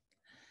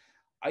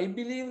 I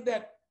believe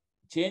that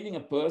changing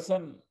a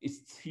person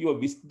is your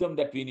wisdom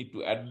that we need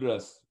to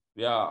address,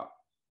 where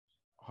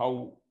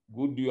how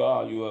good you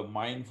are, your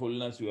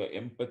mindfulness, your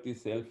empathy,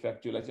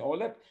 self-actualization, all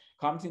that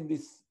comes in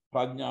this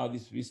prajna,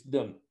 this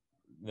wisdom,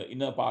 the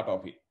inner part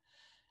of it.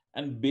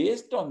 And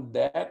based on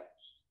that,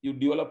 you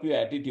develop your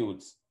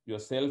attitudes, your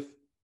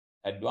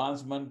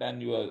self-advancement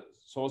and your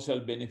social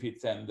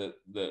benefits, and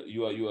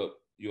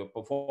your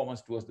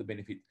performance towards the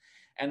benefit.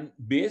 And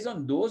based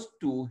on those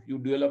two, you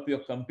develop your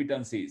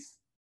competencies,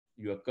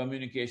 your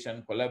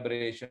communication,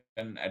 collaboration,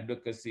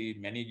 advocacy,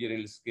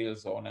 managerial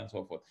skills, so on and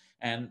so forth.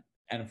 And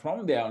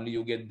from there only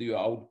you get your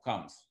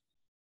outcomes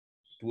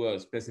to a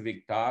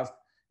specific task,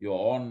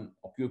 your own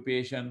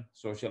occupation,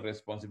 social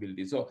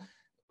responsibility. So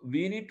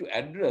we need to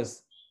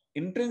address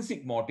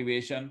intrinsic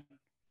motivation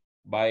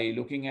by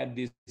looking at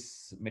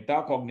this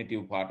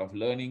metacognitive part of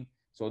learning,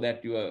 so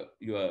that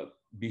your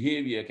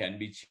behavior can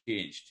be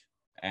changed.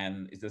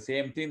 And it's the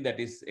same thing that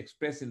is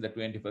expressed in the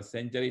 21st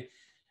century.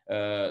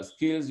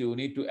 Skills, you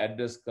need to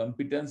address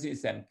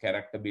competencies and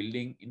character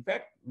building. In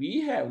fact,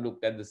 we have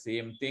looked at the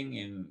same thing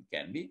in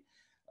Kandy.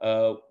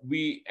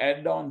 We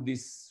add on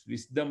this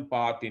wisdom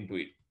part into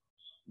it.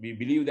 We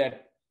believe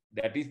that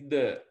is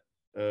the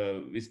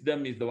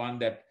wisdom is the one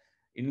that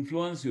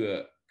influence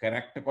your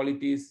character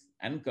qualities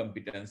and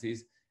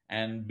competencies,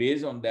 And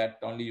based on that,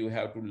 only you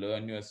have to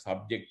learn your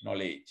subject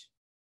knowledge.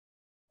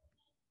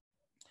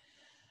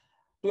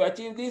 To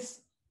achieve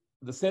this,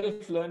 the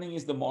self-learning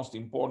is the most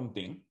important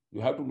thing. You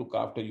have to look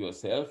after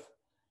yourself.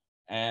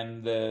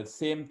 And the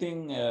same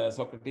thing,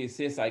 Socrates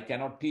says, I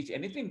cannot teach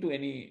anything to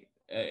anybody,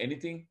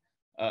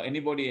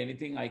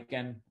 anything. I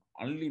can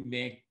only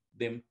make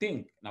them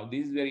think. Now,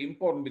 this is very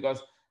important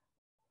because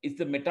it's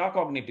the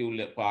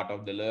metacognitive part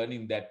of the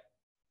learning that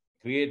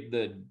create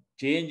the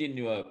change in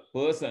your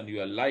person,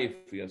 your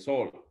life, your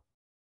soul.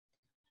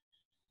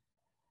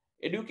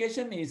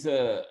 Education is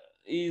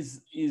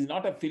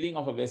not a filling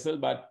of a vessel,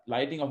 but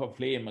lighting of a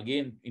flame,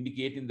 again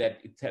indicating that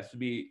it has to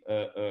be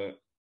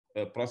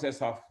a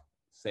process of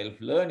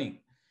self-learning.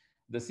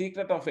 The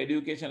secret of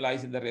education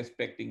lies in the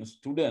respecting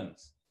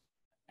students.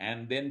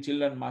 And then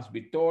children must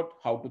be taught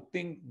how to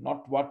think,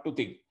 not what to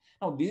think.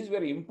 Now, this is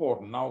very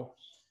important. Now,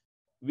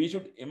 we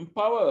should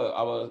empower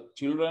our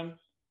children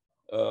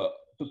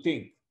to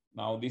think.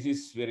 Now, this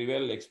is very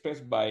well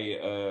expressed by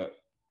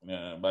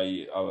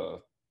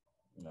our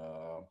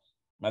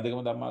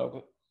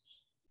Madagedara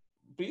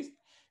priest.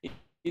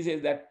 He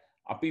says that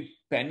අපි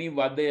පැණි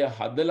වදය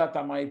හදලා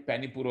තමයි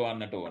පැණි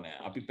පුරවන්නට ඕනේ.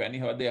 අපි පැණි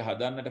වදය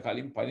හදන්නට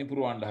කලින් පැණි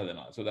පුරවන්න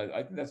හදනවා. So that,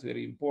 I think that's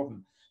very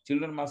important.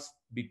 Children must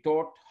be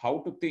taught how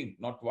to think,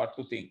 not what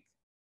to think.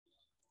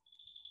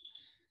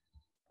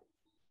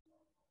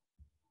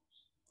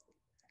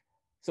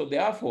 So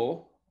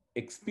therefore,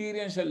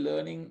 experiential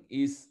learning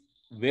is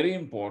very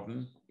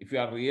important if you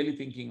are really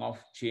thinking of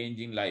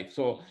changing life.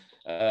 So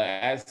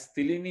as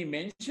Thilini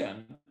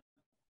mentioned,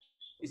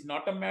 it's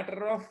not a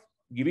matter of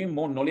giving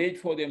more knowledge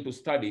for them to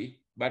study,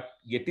 but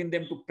getting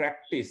them to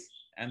practice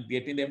and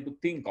getting them to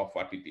think of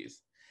what it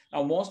is.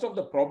 Now, most of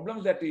the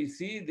problems that we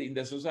see in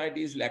the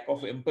society is lack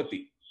of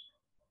empathy.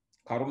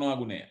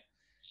 Karunathilake.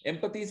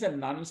 Empathy is a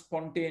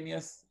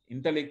non-spontaneous,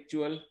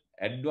 intellectual,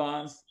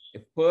 advanced,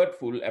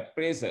 effortful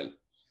appraisal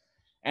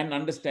and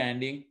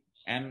understanding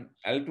and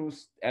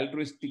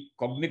altruistic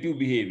cognitive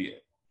behavior.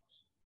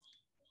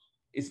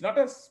 It's not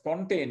a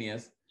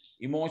spontaneous,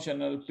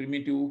 emotional,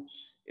 primitive,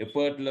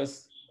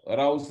 effortless,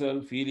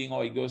 arousal, feeling,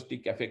 or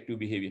egoistic affective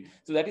behavior.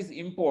 So that is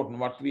important.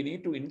 What we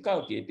need to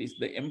inculcate is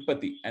the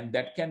empathy, and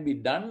that can be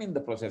done in the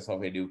process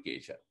of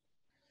education.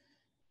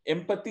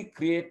 Empathy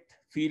creates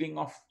feeling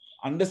of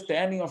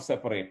understanding of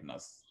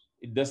separateness.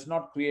 It does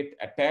not create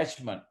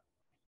attachment,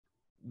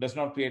 does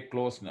not create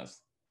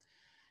closeness.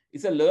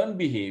 It's a learned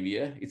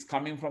behavior. It's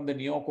coming from the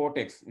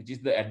neocortex, which is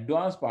the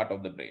advanced part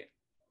of the brain,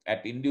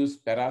 that induce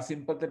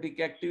parasympathetic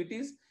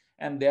activities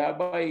and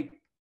thereby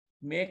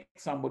make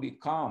somebody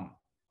calm,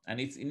 and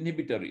it's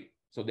inhibitory.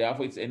 So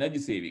therefore it's energy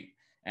saving,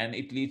 and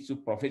it leads to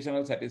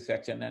professional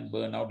satisfaction and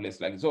burnout less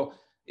likely. So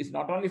it's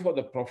not only for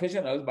the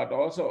professionals, but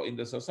also in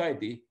the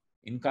society,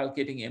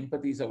 inculcating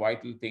empathy is a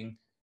vital thing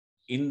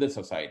in the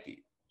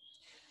society.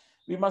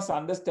 We must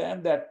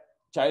understand that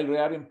child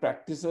rearing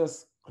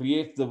practices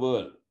create the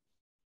world.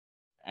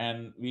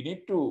 And we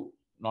need to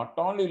not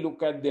only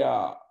look at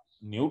their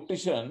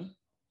nutrition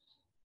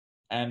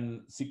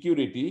and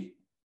security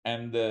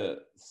and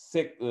the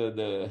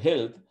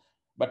health,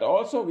 but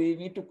also we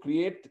need to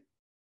create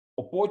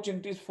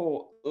opportunities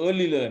for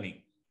early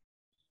learning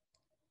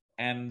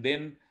and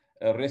then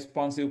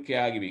responsive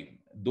caregiving.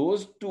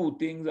 Those two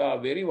things are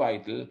very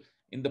vital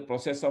in the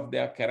process of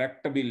their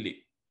character building.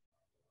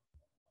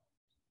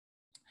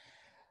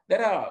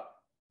 There are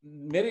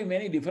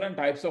many different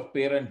types of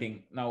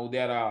parenting. Now,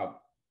 there are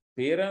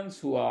parents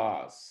who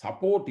are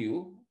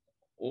supportive,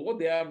 or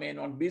they may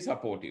not be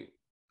supportive.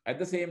 At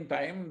the same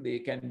time, they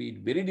can be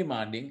very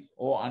demanding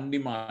or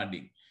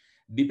undemanding.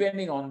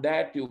 Depending on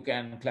that, you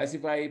can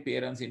classify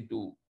parents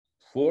into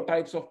 4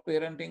 types of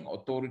parenting.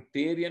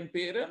 Authoritarian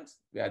parents,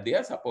 where they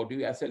are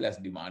supportive as well as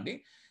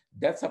demanding.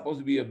 That's supposed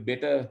to be a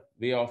better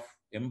way of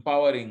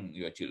empowering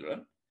your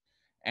children.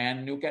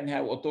 And you can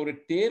have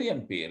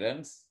authoritarian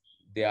parents.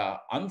 They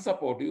are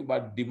unsupportive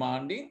but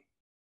demanding.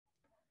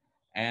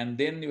 And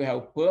then you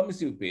have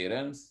permissive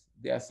parents.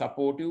 They are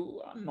supportive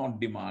and not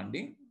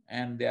demanding.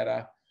 And there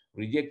are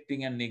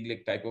rejecting and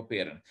neglect type of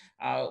parents.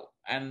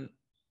 And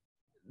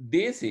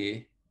they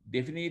say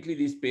definitely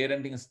these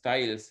parenting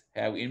styles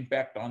have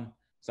impact on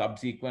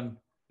subsequent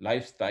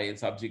lifestyle,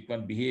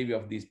 subsequent behavior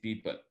of these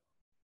people.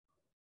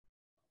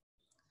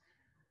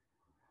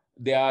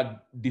 They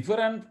are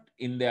different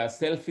in their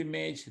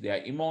self-image,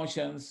 their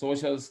emotions,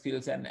 social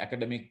skills, and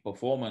academic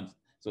performance.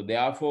 So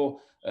therefore,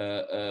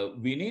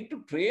 we need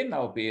to train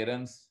our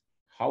parents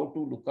how to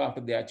look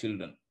after their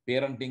children.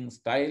 Parenting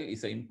style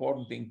is an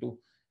important thing to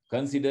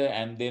consider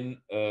and then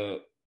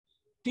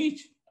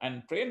teach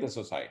and train the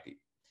society.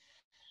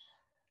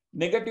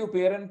 Negative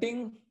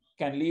parenting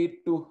can lead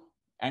to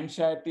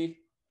anxiety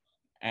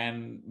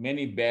and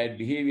many bad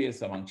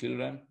behaviors among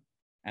children,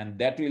 and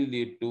that will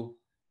lead to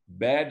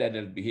bad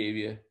adult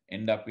behavior,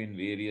 end up in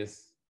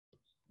various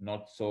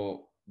not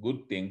so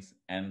good things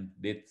and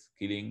deaths,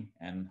 killing,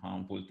 and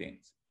harmful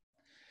things.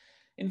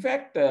 In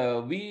fact,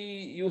 we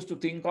used to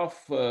think of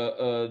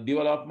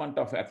development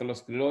of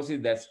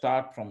atherosclerosis that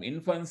start from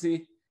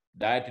infancy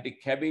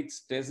dietetic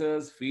habits,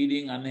 stressors,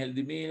 feeding,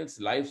 unhealthy meals,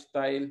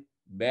 lifestyle,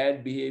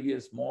 bad behavior,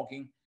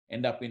 smoking,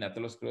 end up in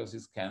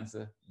atherosclerosis,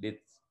 cancer,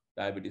 deaths,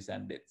 diabetes,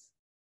 and deaths.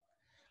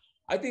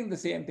 I think the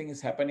same thing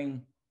is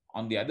happening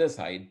on the other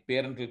side.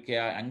 Parental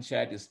care,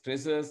 anxiety,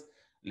 stressors,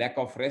 lack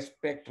of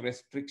respect,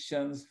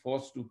 restrictions,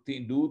 forced to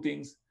do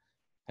things,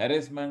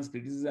 harassments,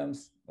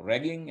 criticisms,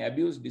 ragging,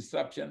 abuse,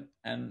 disruption,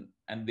 and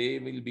they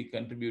will be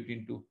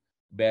contributing to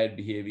bad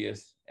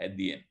behaviors at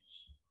the end.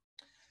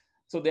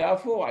 So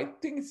therefore, I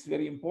think it's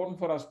very important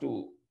for us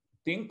to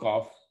think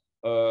of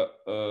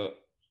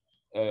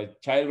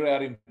child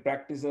rearing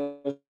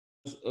practices,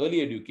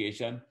 early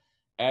education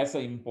as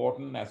an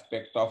important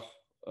aspect of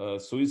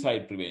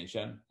suicide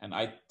prevention. And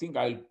I think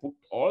I'll put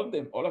all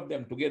of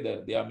them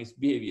together. They are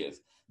misbehaviors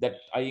that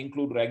I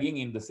include ragging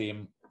in the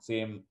same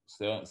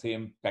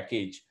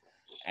package.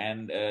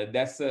 And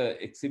that's an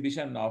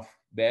exhibition of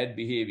bad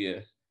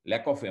behavior,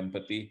 lack of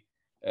empathy,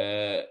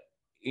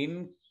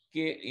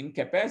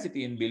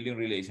 incapacity in building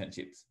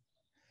relationships.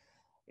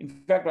 In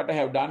fact, what I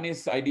have done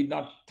is I did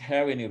not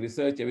have any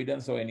research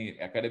evidence or any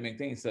academic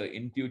thing. It's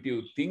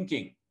intuitive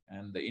thinking.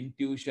 And the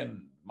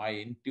intuition, my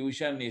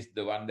intuition is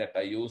the one that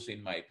I use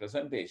in my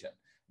presentation.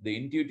 The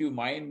intuitive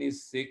mind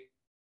is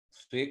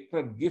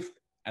sacred gift,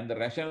 and the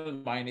rational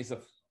mind is a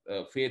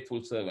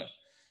faithful servant.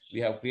 We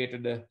have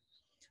created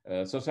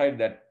a society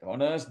that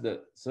honors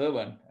the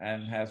servant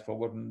and has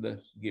forgotten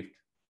the gift.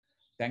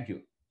 Thank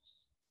you.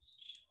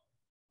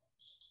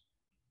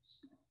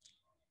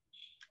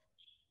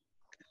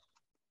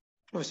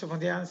 Professor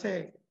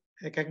Mudiyanse,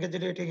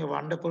 congratulating a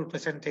wonderful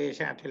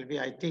presentation. It will be,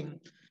 I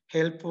think,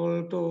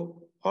 helpful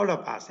to all of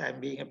us, and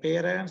being a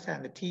parents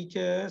and the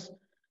teachers,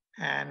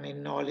 and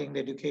in knowing the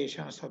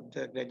educations of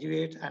the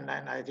graduates. And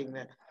I think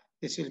that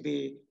this will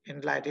be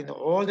enlightening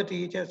all the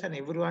teachers and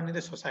everyone in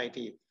the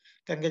society.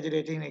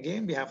 Congratulating again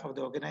on behalf of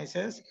the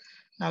organizers.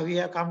 Now we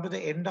have come to the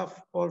end of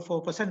all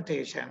 4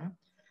 presentation.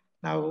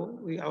 Now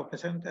our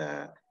present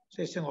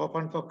session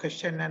open for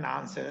question and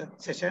answer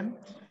session.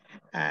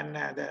 And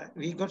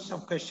we got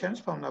some questions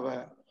from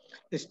our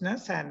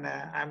listeners, and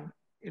I'm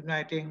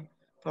inviting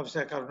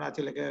Professor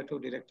Karunathilake to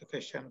direct the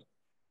question,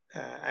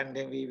 and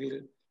then we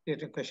will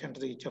direct a question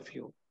to each of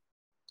you.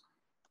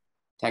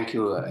 Thank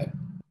you,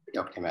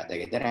 Dr.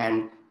 Madagedara,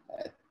 and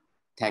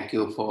thank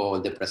you for all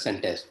the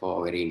presenters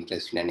for very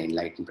interesting and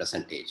enlightening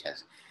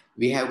presentations.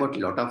 We have got a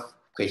lot of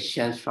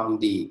questions from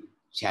the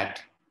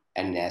chat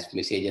and as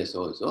messages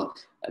also.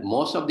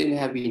 Most of them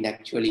have been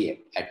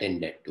actually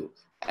attended to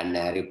and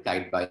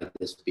replied by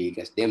the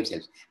speakers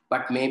themselves.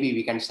 But maybe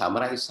we can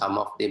summarize some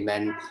of them,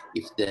 and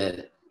if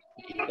the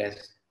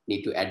speakers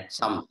need to add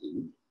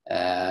something,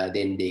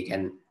 then they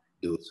can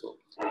do so.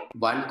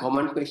 One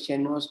common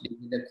question was,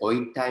 during the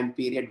COVID time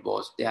period,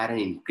 was there an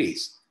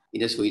increase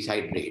in the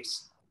suicide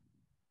rates?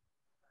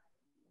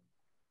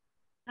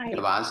 I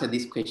have answered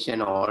this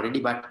question already,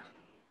 but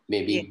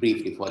maybe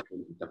briefly for the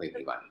benefit of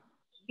everyone.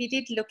 We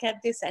did look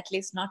at this, at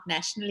least not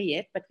nationally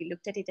yet, but we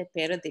looked at it at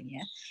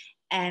Peradeniya.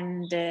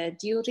 And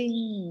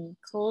during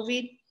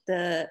COVID,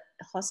 the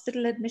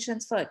hospital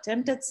admissions for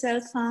attempted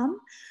self-harm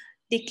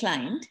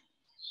declined.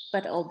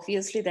 But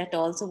obviously that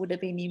also would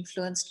have been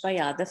influenced by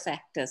other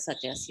factors,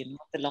 such as,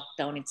 the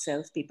lockdown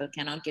itself, people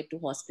cannot get to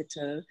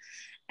hospital.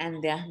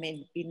 And there may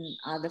have been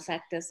other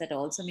factors that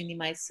also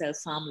minimize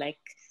self-harm, like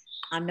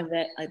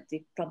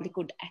they probably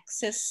could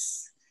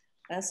access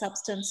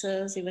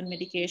substances, even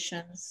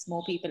medications,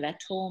 more people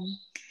at home.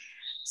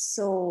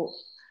 So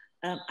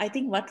I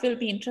think what will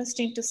be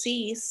interesting to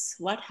see is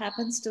what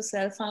happens to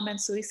self-harm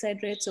and suicide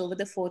rates over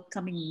the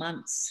forthcoming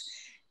months,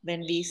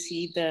 when we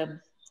see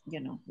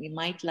we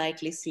might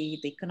likely see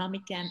the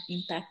economic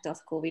impact of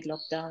COVID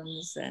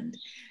lockdowns and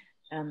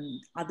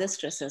other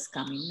stressors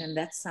coming. And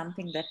that's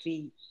something that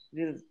we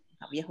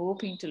are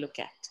hoping to look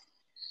at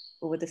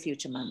over the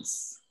future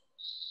months.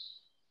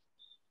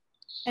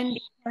 And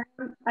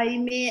I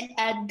may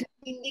add,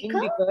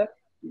 Indika.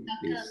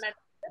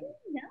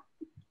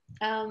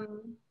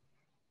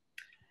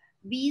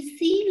 We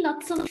see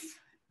lots of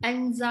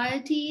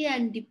anxiety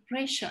and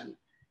depression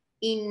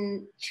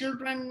in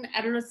children,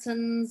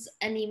 adolescents,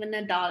 and even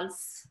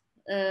adults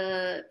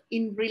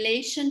in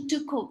relation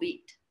to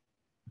COVID,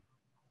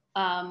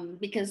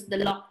 because the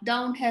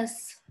lockdown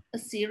has a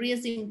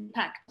serious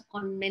impact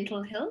on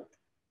mental health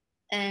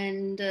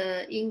and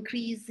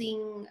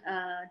increasing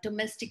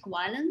domestic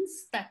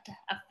violence that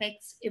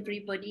affects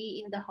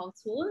everybody in the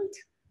household,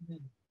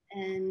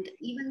 and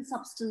even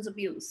substance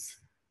abuse.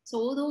 So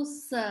all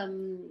those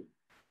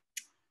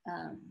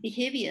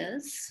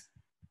behaviors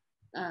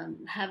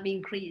have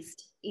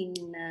increased in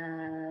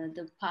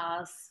the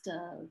past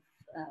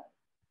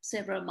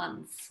several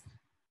months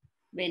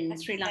when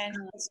Sri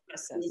Lanka.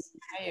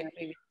 I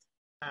agree with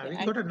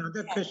we got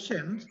another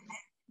question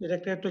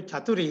directed to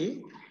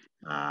Chathurie.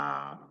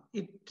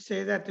 It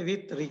says that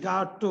with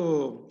regard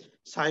to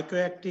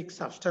psychoactive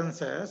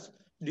substances,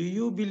 do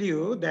you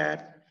believe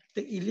that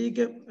the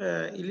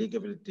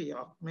illegality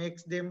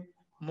makes them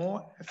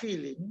more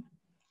appealing?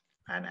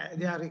 And are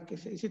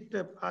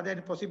there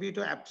any possibility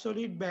to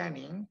absolute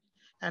banning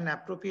and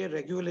appropriate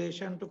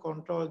regulation to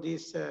control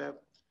these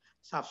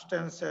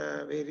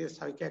various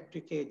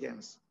psychiatric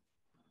agents?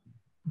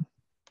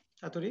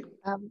 Chathurie?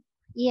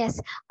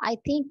 Yes, I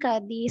think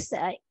these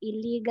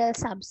illegal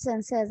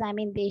substances, I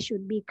mean, they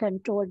should be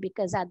controlled,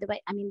 because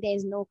otherwise, I mean, there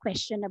is no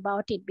question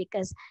about it,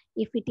 because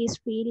if it is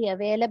freely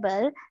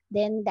available,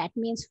 then that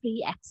means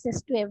free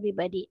access to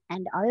everybody.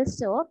 And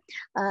also,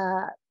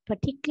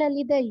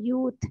 particularly the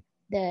youth,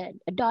 the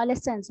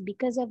adolescents,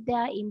 because of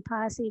their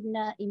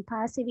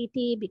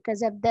impulsivity,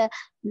 because of the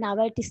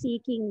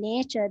novelty-seeking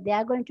nature, they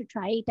are going to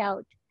try it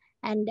out.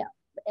 And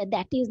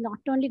that is not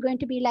only going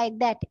to be like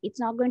that, it's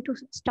not going to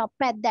stop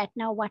at that.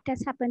 Now, what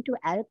has happened to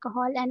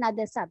alcohol and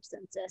other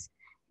substances?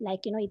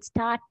 Like, it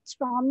starts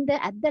from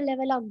at the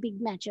level of big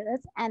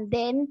matches, and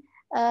then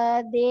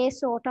they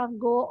sort of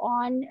go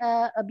on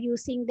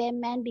abusing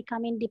them and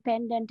becoming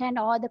dependent and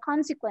all the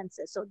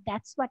consequences. So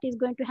that's what is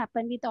going to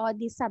happen with all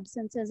these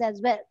substances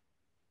as well.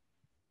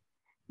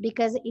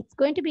 Because it's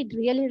going to be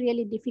really,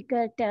 really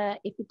difficult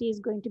if it is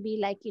going to be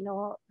like,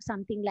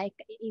 something like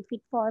if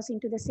it falls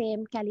into the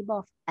same caliber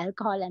of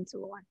alcohol and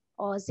so on,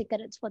 or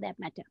cigarettes for that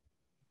matter.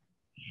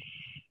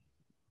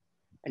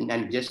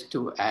 And just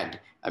to add,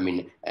 I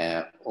mean,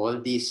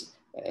 all these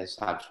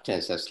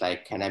substances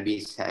like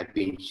cannabis have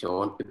been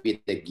shown to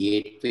be the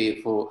gateway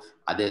for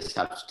other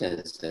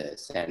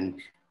substances,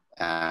 and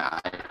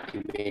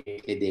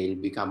ultimately they'll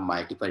become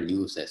multiple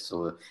users.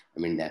 So, I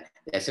mean,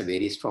 there's a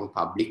very strong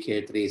public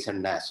health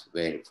reason as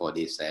well for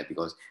this,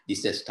 because this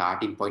is a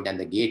starting point and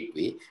the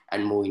gateway,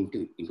 and move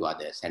into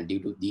others. And due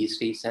to these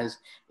reasons,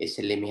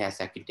 SLMA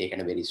has actually taken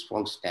a very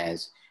strong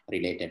stance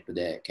related to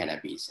the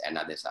cannabis and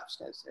other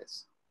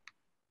substances.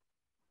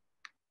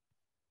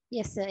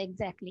 Yes, sir,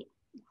 exactly.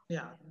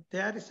 Yeah,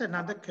 there is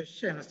another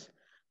question. It's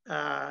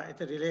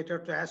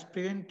related to as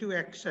preventive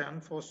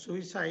action for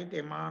suicide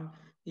among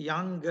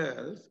young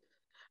girls.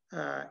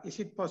 Is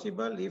it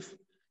possible if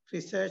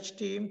research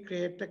team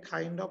create a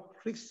kind of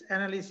risk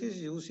analysis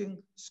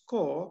using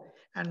score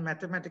and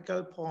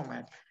mathematical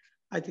format?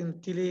 I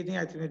think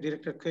Thilini, the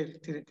director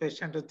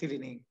question to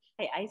Thilini.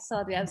 I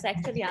saw that. I was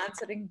actually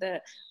answering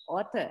the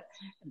author,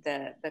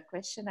 the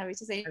question,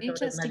 which is an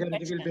interesting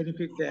question. Will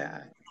benefit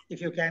there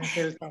if you can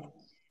tell some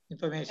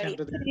information.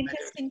 It's an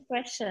interesting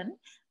question.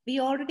 We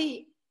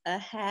already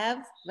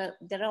have, well,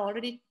 there are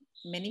already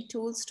many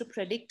tools to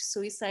predict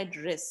suicide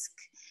risk,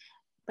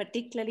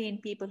 particularly in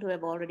people who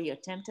have already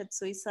attempted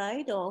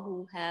suicide or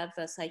who have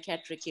a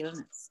psychiatric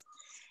illness.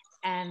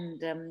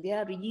 And they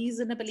are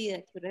reasonably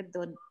accurate,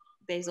 though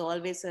there's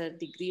always a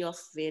degree of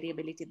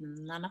variability.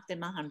 None of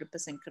them are 100%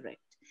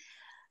 correct.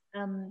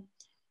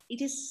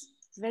 It is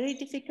very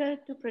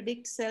difficult to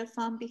predict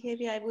self-harm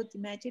behavior, I would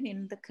imagine,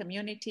 in the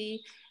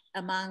community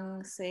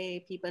among,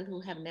 say, people who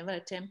have never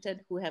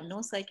attempted, who have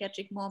no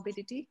psychiatric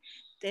morbidity.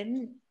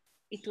 Then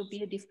it would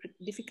be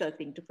a difficult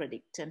thing to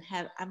predict and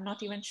have. I'm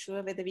not even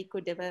sure whether we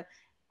could ever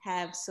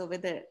have, so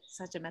whether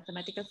such a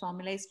mathematical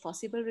formula is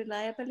possible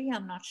reliably,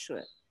 I'm not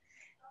sure.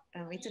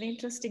 It's an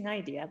interesting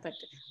idea, but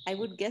I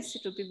would guess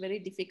it would be very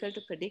difficult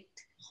to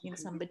predict in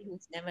somebody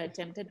who's never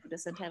attempted, who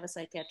doesn't have a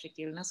psychiatric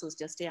illness, who's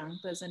just a young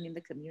person in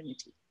the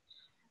community.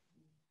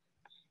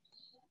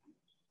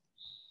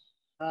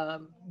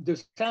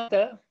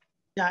 Dushantha?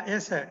 Yeah,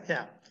 yes, sir.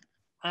 Yeah.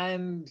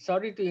 I'm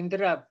sorry to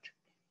interrupt.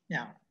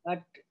 Yeah.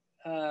 But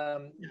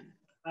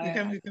you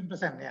can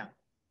present, yeah.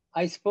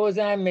 I suppose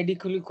I'm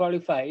medically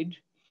qualified.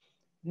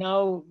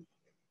 Now,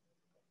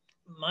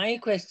 my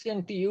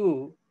question to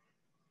you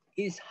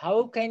is,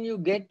 how can you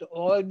get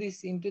all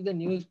this into the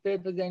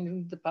newspapers and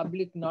into the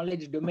public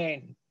knowledge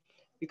domain?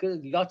 Because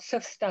lots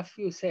of stuff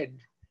you said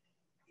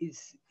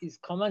is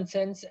common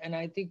sense, and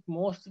I think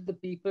most of the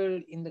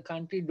people in the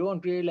country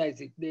don't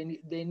realize it.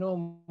 They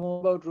know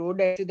more about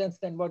road accidents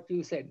than what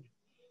you said.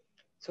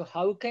 So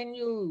how can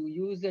you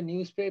use the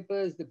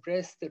newspapers, the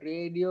press, the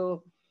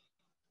radio,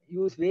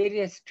 use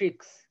various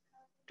tricks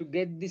to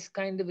get this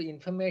kind of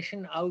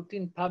information out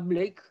in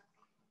public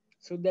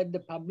so that the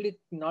public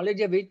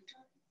knowledge of it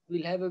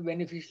will have a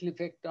beneficial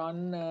effect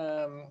on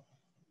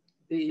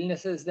the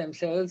illnesses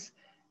themselves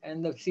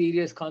and the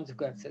serious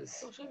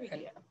consequences?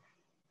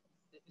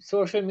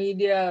 Social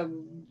media,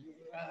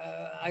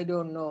 I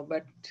don't know,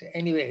 but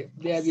anyway,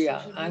 there we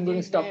are. I'm going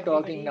to stop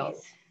talking now.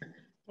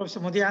 Professor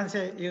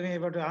Mudiyanse, you may be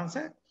able to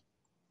answer?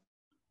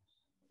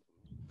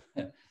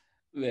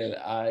 Well,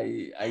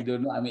 I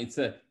don't know. I mean,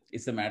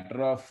 it's a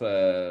matter of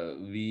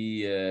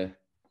we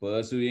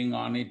pursuing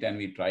on it, and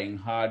we trying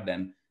hard,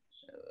 and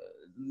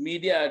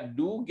media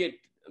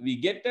we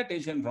get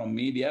attention from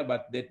media,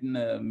 but that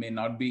may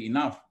not be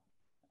enough.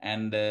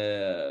 And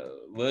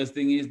worst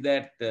thing is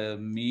that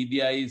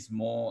media is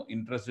more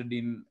interested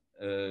in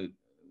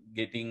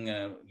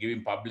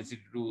giving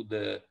publicity to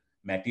the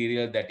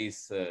material that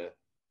is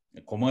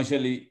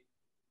commercially,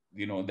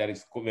 when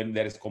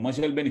there is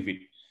commercial benefit.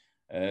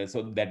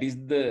 So that is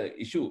the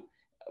issue.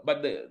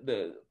 But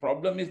the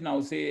problem is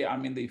now, say, I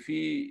mean, if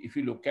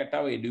you look at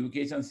our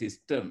education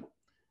system,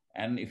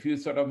 and if you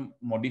sort of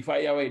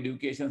modify our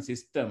education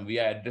system, we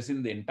are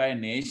addressing the entire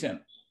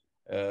nation.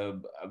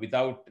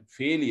 without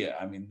failure.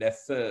 I mean,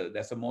 that's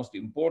the most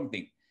important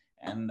thing.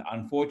 And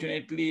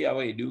unfortunately,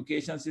 our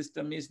education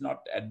system is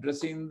not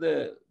addressing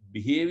the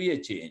behavior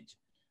change.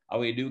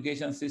 Our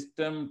education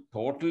system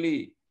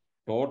totally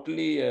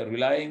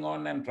relying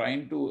on and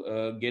trying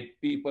to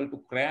get people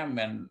to cram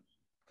and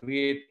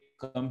create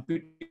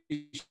competition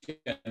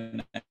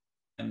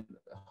and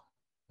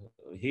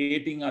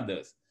hating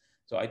others.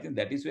 So I think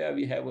that is where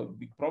we have a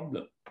big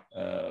problem.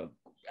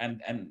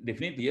 And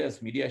definitely,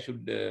 yes, media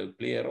should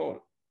play a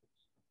role.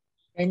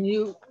 Can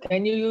you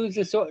use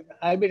the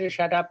I better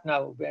shut up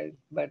now,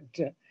 but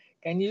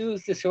can you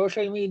use the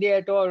social media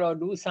at all or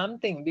do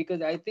something?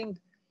 Because I think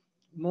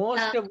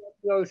most of what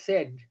you have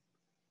said.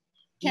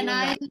 Can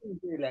I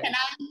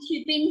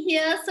chip in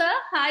here, sir?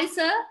 Hi,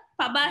 sir.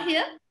 Paba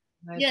here.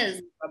 Nice.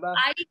 Yes, Paba.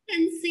 I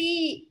can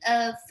see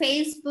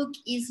Facebook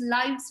is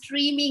live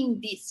streaming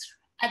this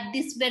at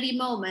this very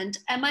moment.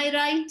 Am I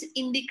right,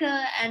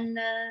 Indika and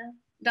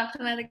Dr.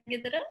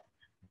 Madagedara?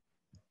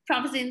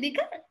 Professor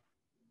Indika?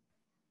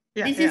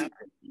 Yeah, this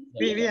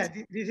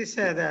is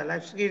the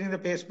live streaming the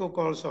Facebook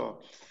also.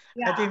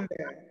 Yeah. I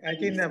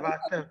think the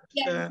WhatsApp.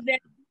 Yes,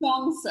 very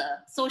strong, sir.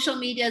 Social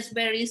media is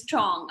very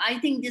strong. I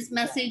think this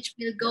message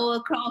will go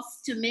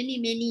across to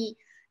many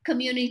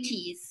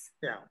communities.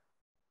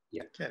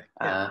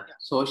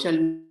 Social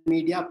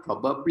media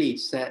probably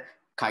it's a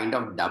kind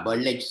of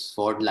double-edged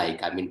sword.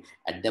 Like, I mean,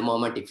 at the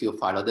moment, if you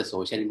follow the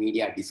social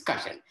media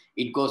discussion,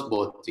 it goes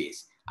both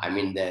ways. I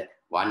mean, the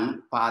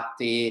one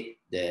pathway,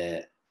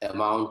 the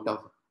amount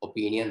of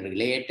opinion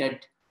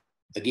related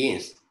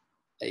against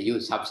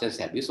use substance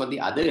abuse. On the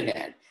other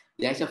hand,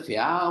 there's a fair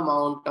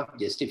amount of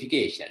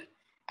justification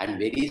and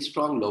very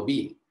strong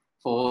lobbying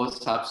for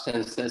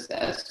substances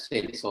as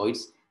well. So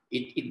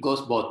it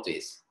goes both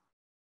ways.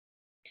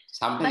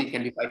 Sometimes it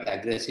can be quite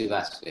aggressive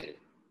as well.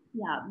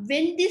 Yeah,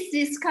 when this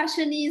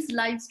discussion is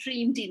live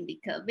streamed,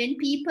 Indika, when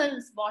people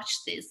watch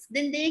this,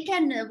 then they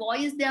can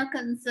voice their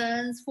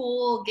concerns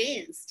for or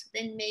against.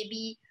 Then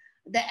maybe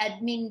the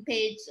admin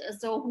page,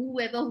 so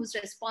whoever who's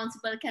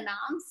responsible can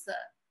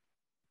answer.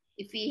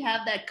 If we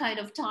have that kind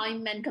of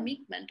time and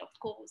commitment, of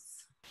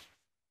course.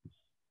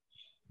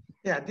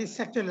 Yeah, this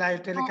actually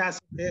live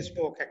telecast on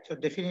Facebook, actually,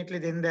 definitely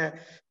then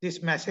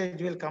this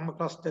message will come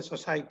across the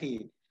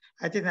society.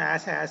 I think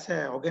as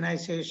an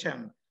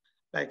organization,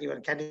 like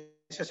even Kandy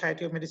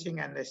Society of Medicine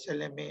and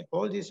SLMA,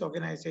 all these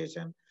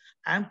organizations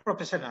and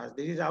professionals,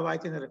 this is our, I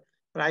think,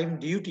 prime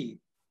duty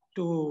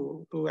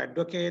to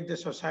advocate the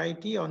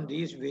society on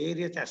these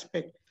various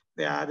aspects,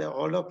 where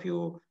all of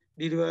you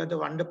deliver the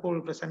wonderful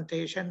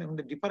presentation on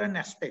the different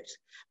aspects,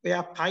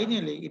 where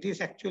finally it is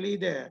actually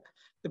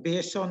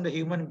based on the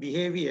human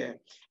behavior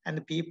and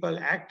the people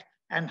act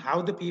and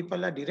how the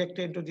people are directed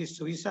into this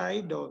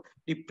suicide or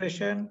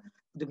depression,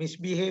 the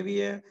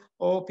misbehavior,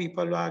 or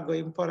people who are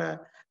going for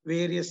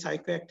various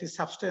psychoactive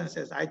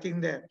substances. I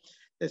think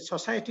the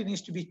society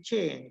needs to be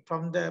changed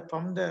from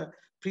the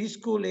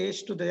preschool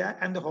age to the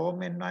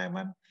home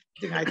environment.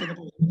 I think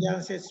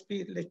Mudiyanse's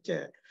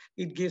lecture,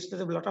 it gives us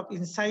a lot of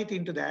insight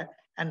into that.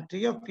 And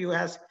three of you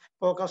has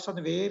focused on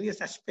the various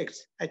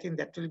aspects. I think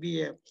that will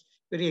be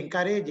very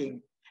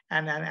encouraging.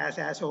 And as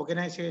an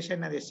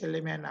organization and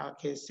SLMA and our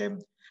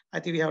KSM, I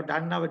think we have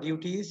done our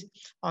duties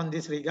on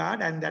this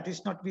regard, and that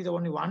is not be the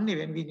only one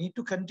event. We need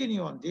to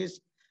continue on this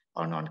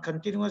on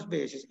continuous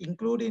basis,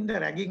 including the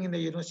ragging in the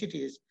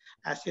universities,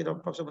 as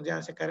Professor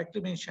Mudiyanse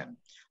correctly mentioned.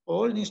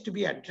 All needs to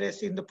be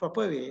addressed in the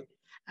proper way,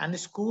 and the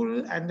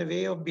school and the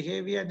way of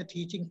behavior and the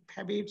teaching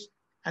habits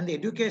and the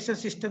education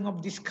system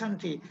of this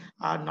country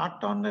are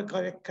not on the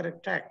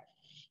correct track.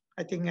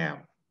 I think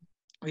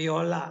we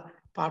all are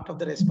part of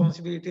the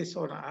responsibilities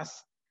on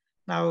us.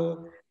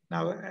 Now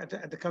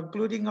at the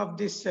concluding of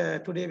this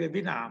today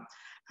webinar,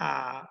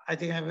 I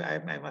think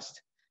I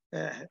must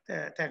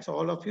thanks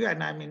all of you,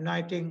 and I'm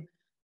inviting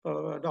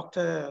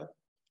Dr.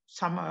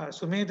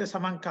 Sumedha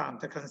Samankant,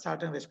 the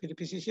consultant respiratory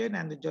physician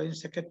and the Joint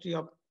Secretary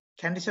of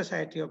Kandy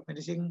Society of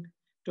Medicine,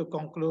 to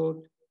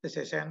conclude the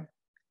session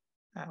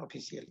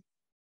officially.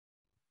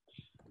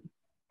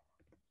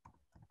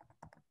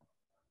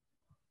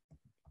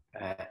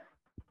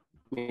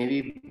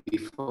 Maybe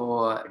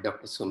before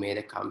Dr.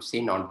 Sumedha comes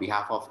in, on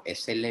behalf of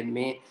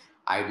SLMA,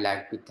 I would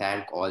like to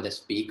thank all the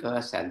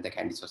speakers and the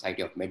Kandy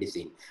Society of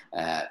Medicine.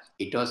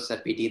 It was a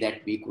pity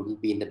that we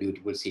couldn't be in the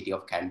beautiful city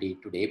of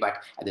Kandy today, but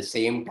at the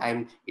same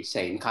time, it's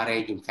an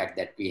encouraging fact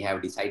that we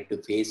have decided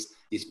to face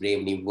this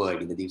brave new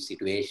world in this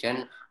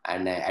situation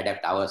and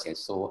adapt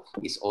ourselves. So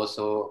it's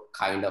also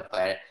kind of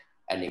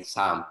an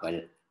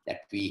example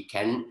that we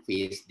can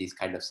face this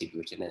kind of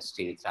situation and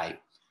still thrive.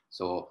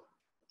 So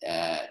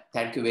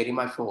thank you very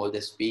much for all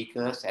the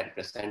speakers and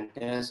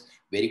presenters.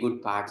 Very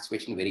good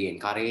participation, very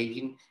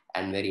encouraging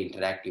and very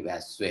interactive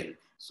as well.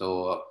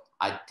 So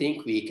I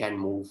think we can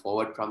move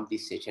forward from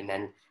this session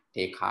and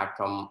take heart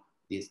from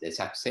the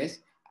success,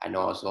 and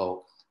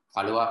also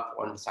follow up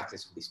on the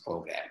success of this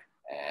program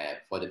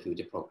for the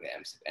future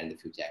programs and the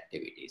future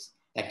activities.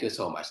 Thank you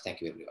so much.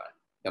 Thank you, everyone.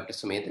 Dr.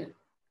 Sumedha.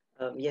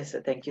 Yes,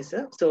 sir. Thank you,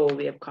 sir. So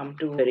we have come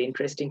to a very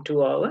interesting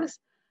 2 hours.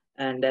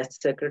 And as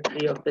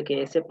Secretary of the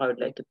KSM, I would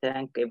like to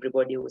thank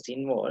everybody who's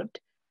involved.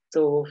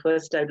 So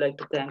first, I'd like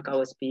to thank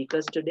our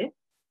speakers today,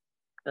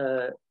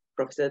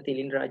 Professor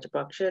Thilini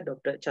Rajapaksha,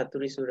 Dr.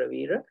 Chathurie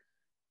Suraweera,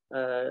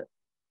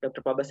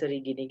 Dr.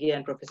 Pabasari Ginige,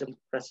 and Professor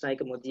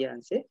Rasnayake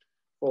Mudiyanse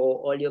for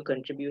all your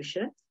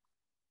contributions.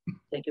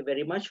 Thank you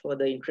very much for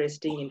the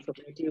interesting,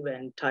 informative,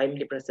 and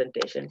timely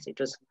presentations. It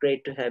was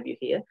great to have you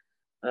here.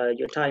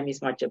 Your time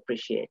is much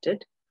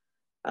appreciated.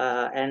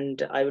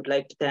 And I would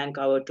like to thank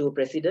our two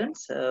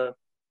presidents,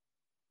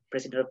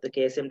 President of the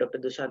KSM, Dr.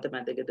 Dushantha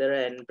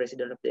Madagedara, and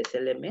President of the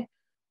SLMA,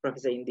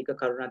 Professor Indika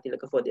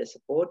Karunathilake, for their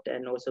support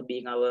and also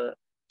being our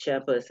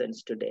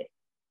chairpersons today.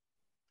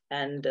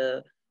 And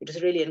it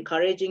was really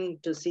encouraging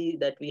to see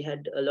that we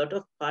had a lot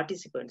of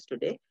participants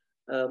today,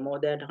 more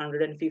than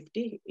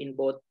 150 in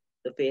both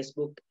the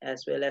Facebook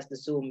as well as the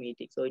Zoom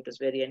meeting. So it was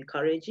very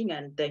encouraging,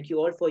 and thank you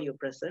all for your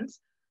presence.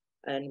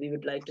 And we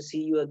would like to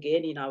see you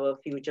again in our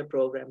future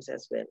programs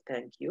as well.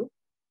 Thank you.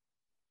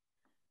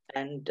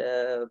 And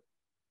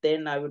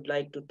then I would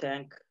like to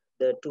thank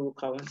the two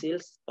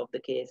councils of the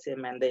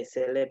KSM and the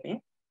SLMA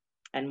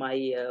and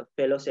my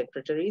fellow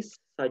secretaries,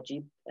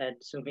 Sajid and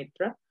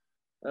Sumitra,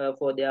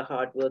 for their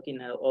hard work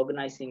in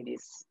organizing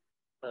this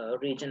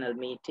regional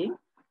meeting.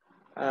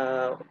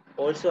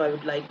 Also, I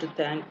would like to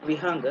thank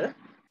Vihanga,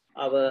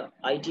 our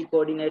IT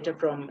coordinator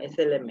from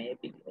SLMA,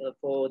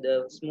 for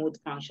the smooth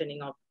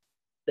functioning of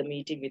the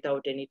meeting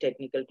without any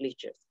technical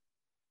glitches.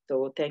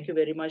 So thank you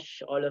very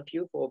much, all of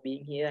you, for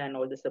being here and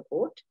all the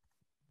support.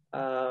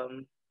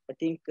 I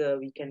think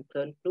we can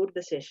conclude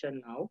the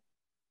session now.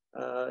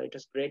 It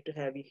was great to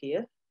have you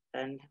here,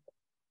 and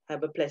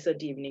have a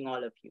pleasant evening,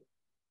 all of you.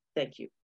 Thank you.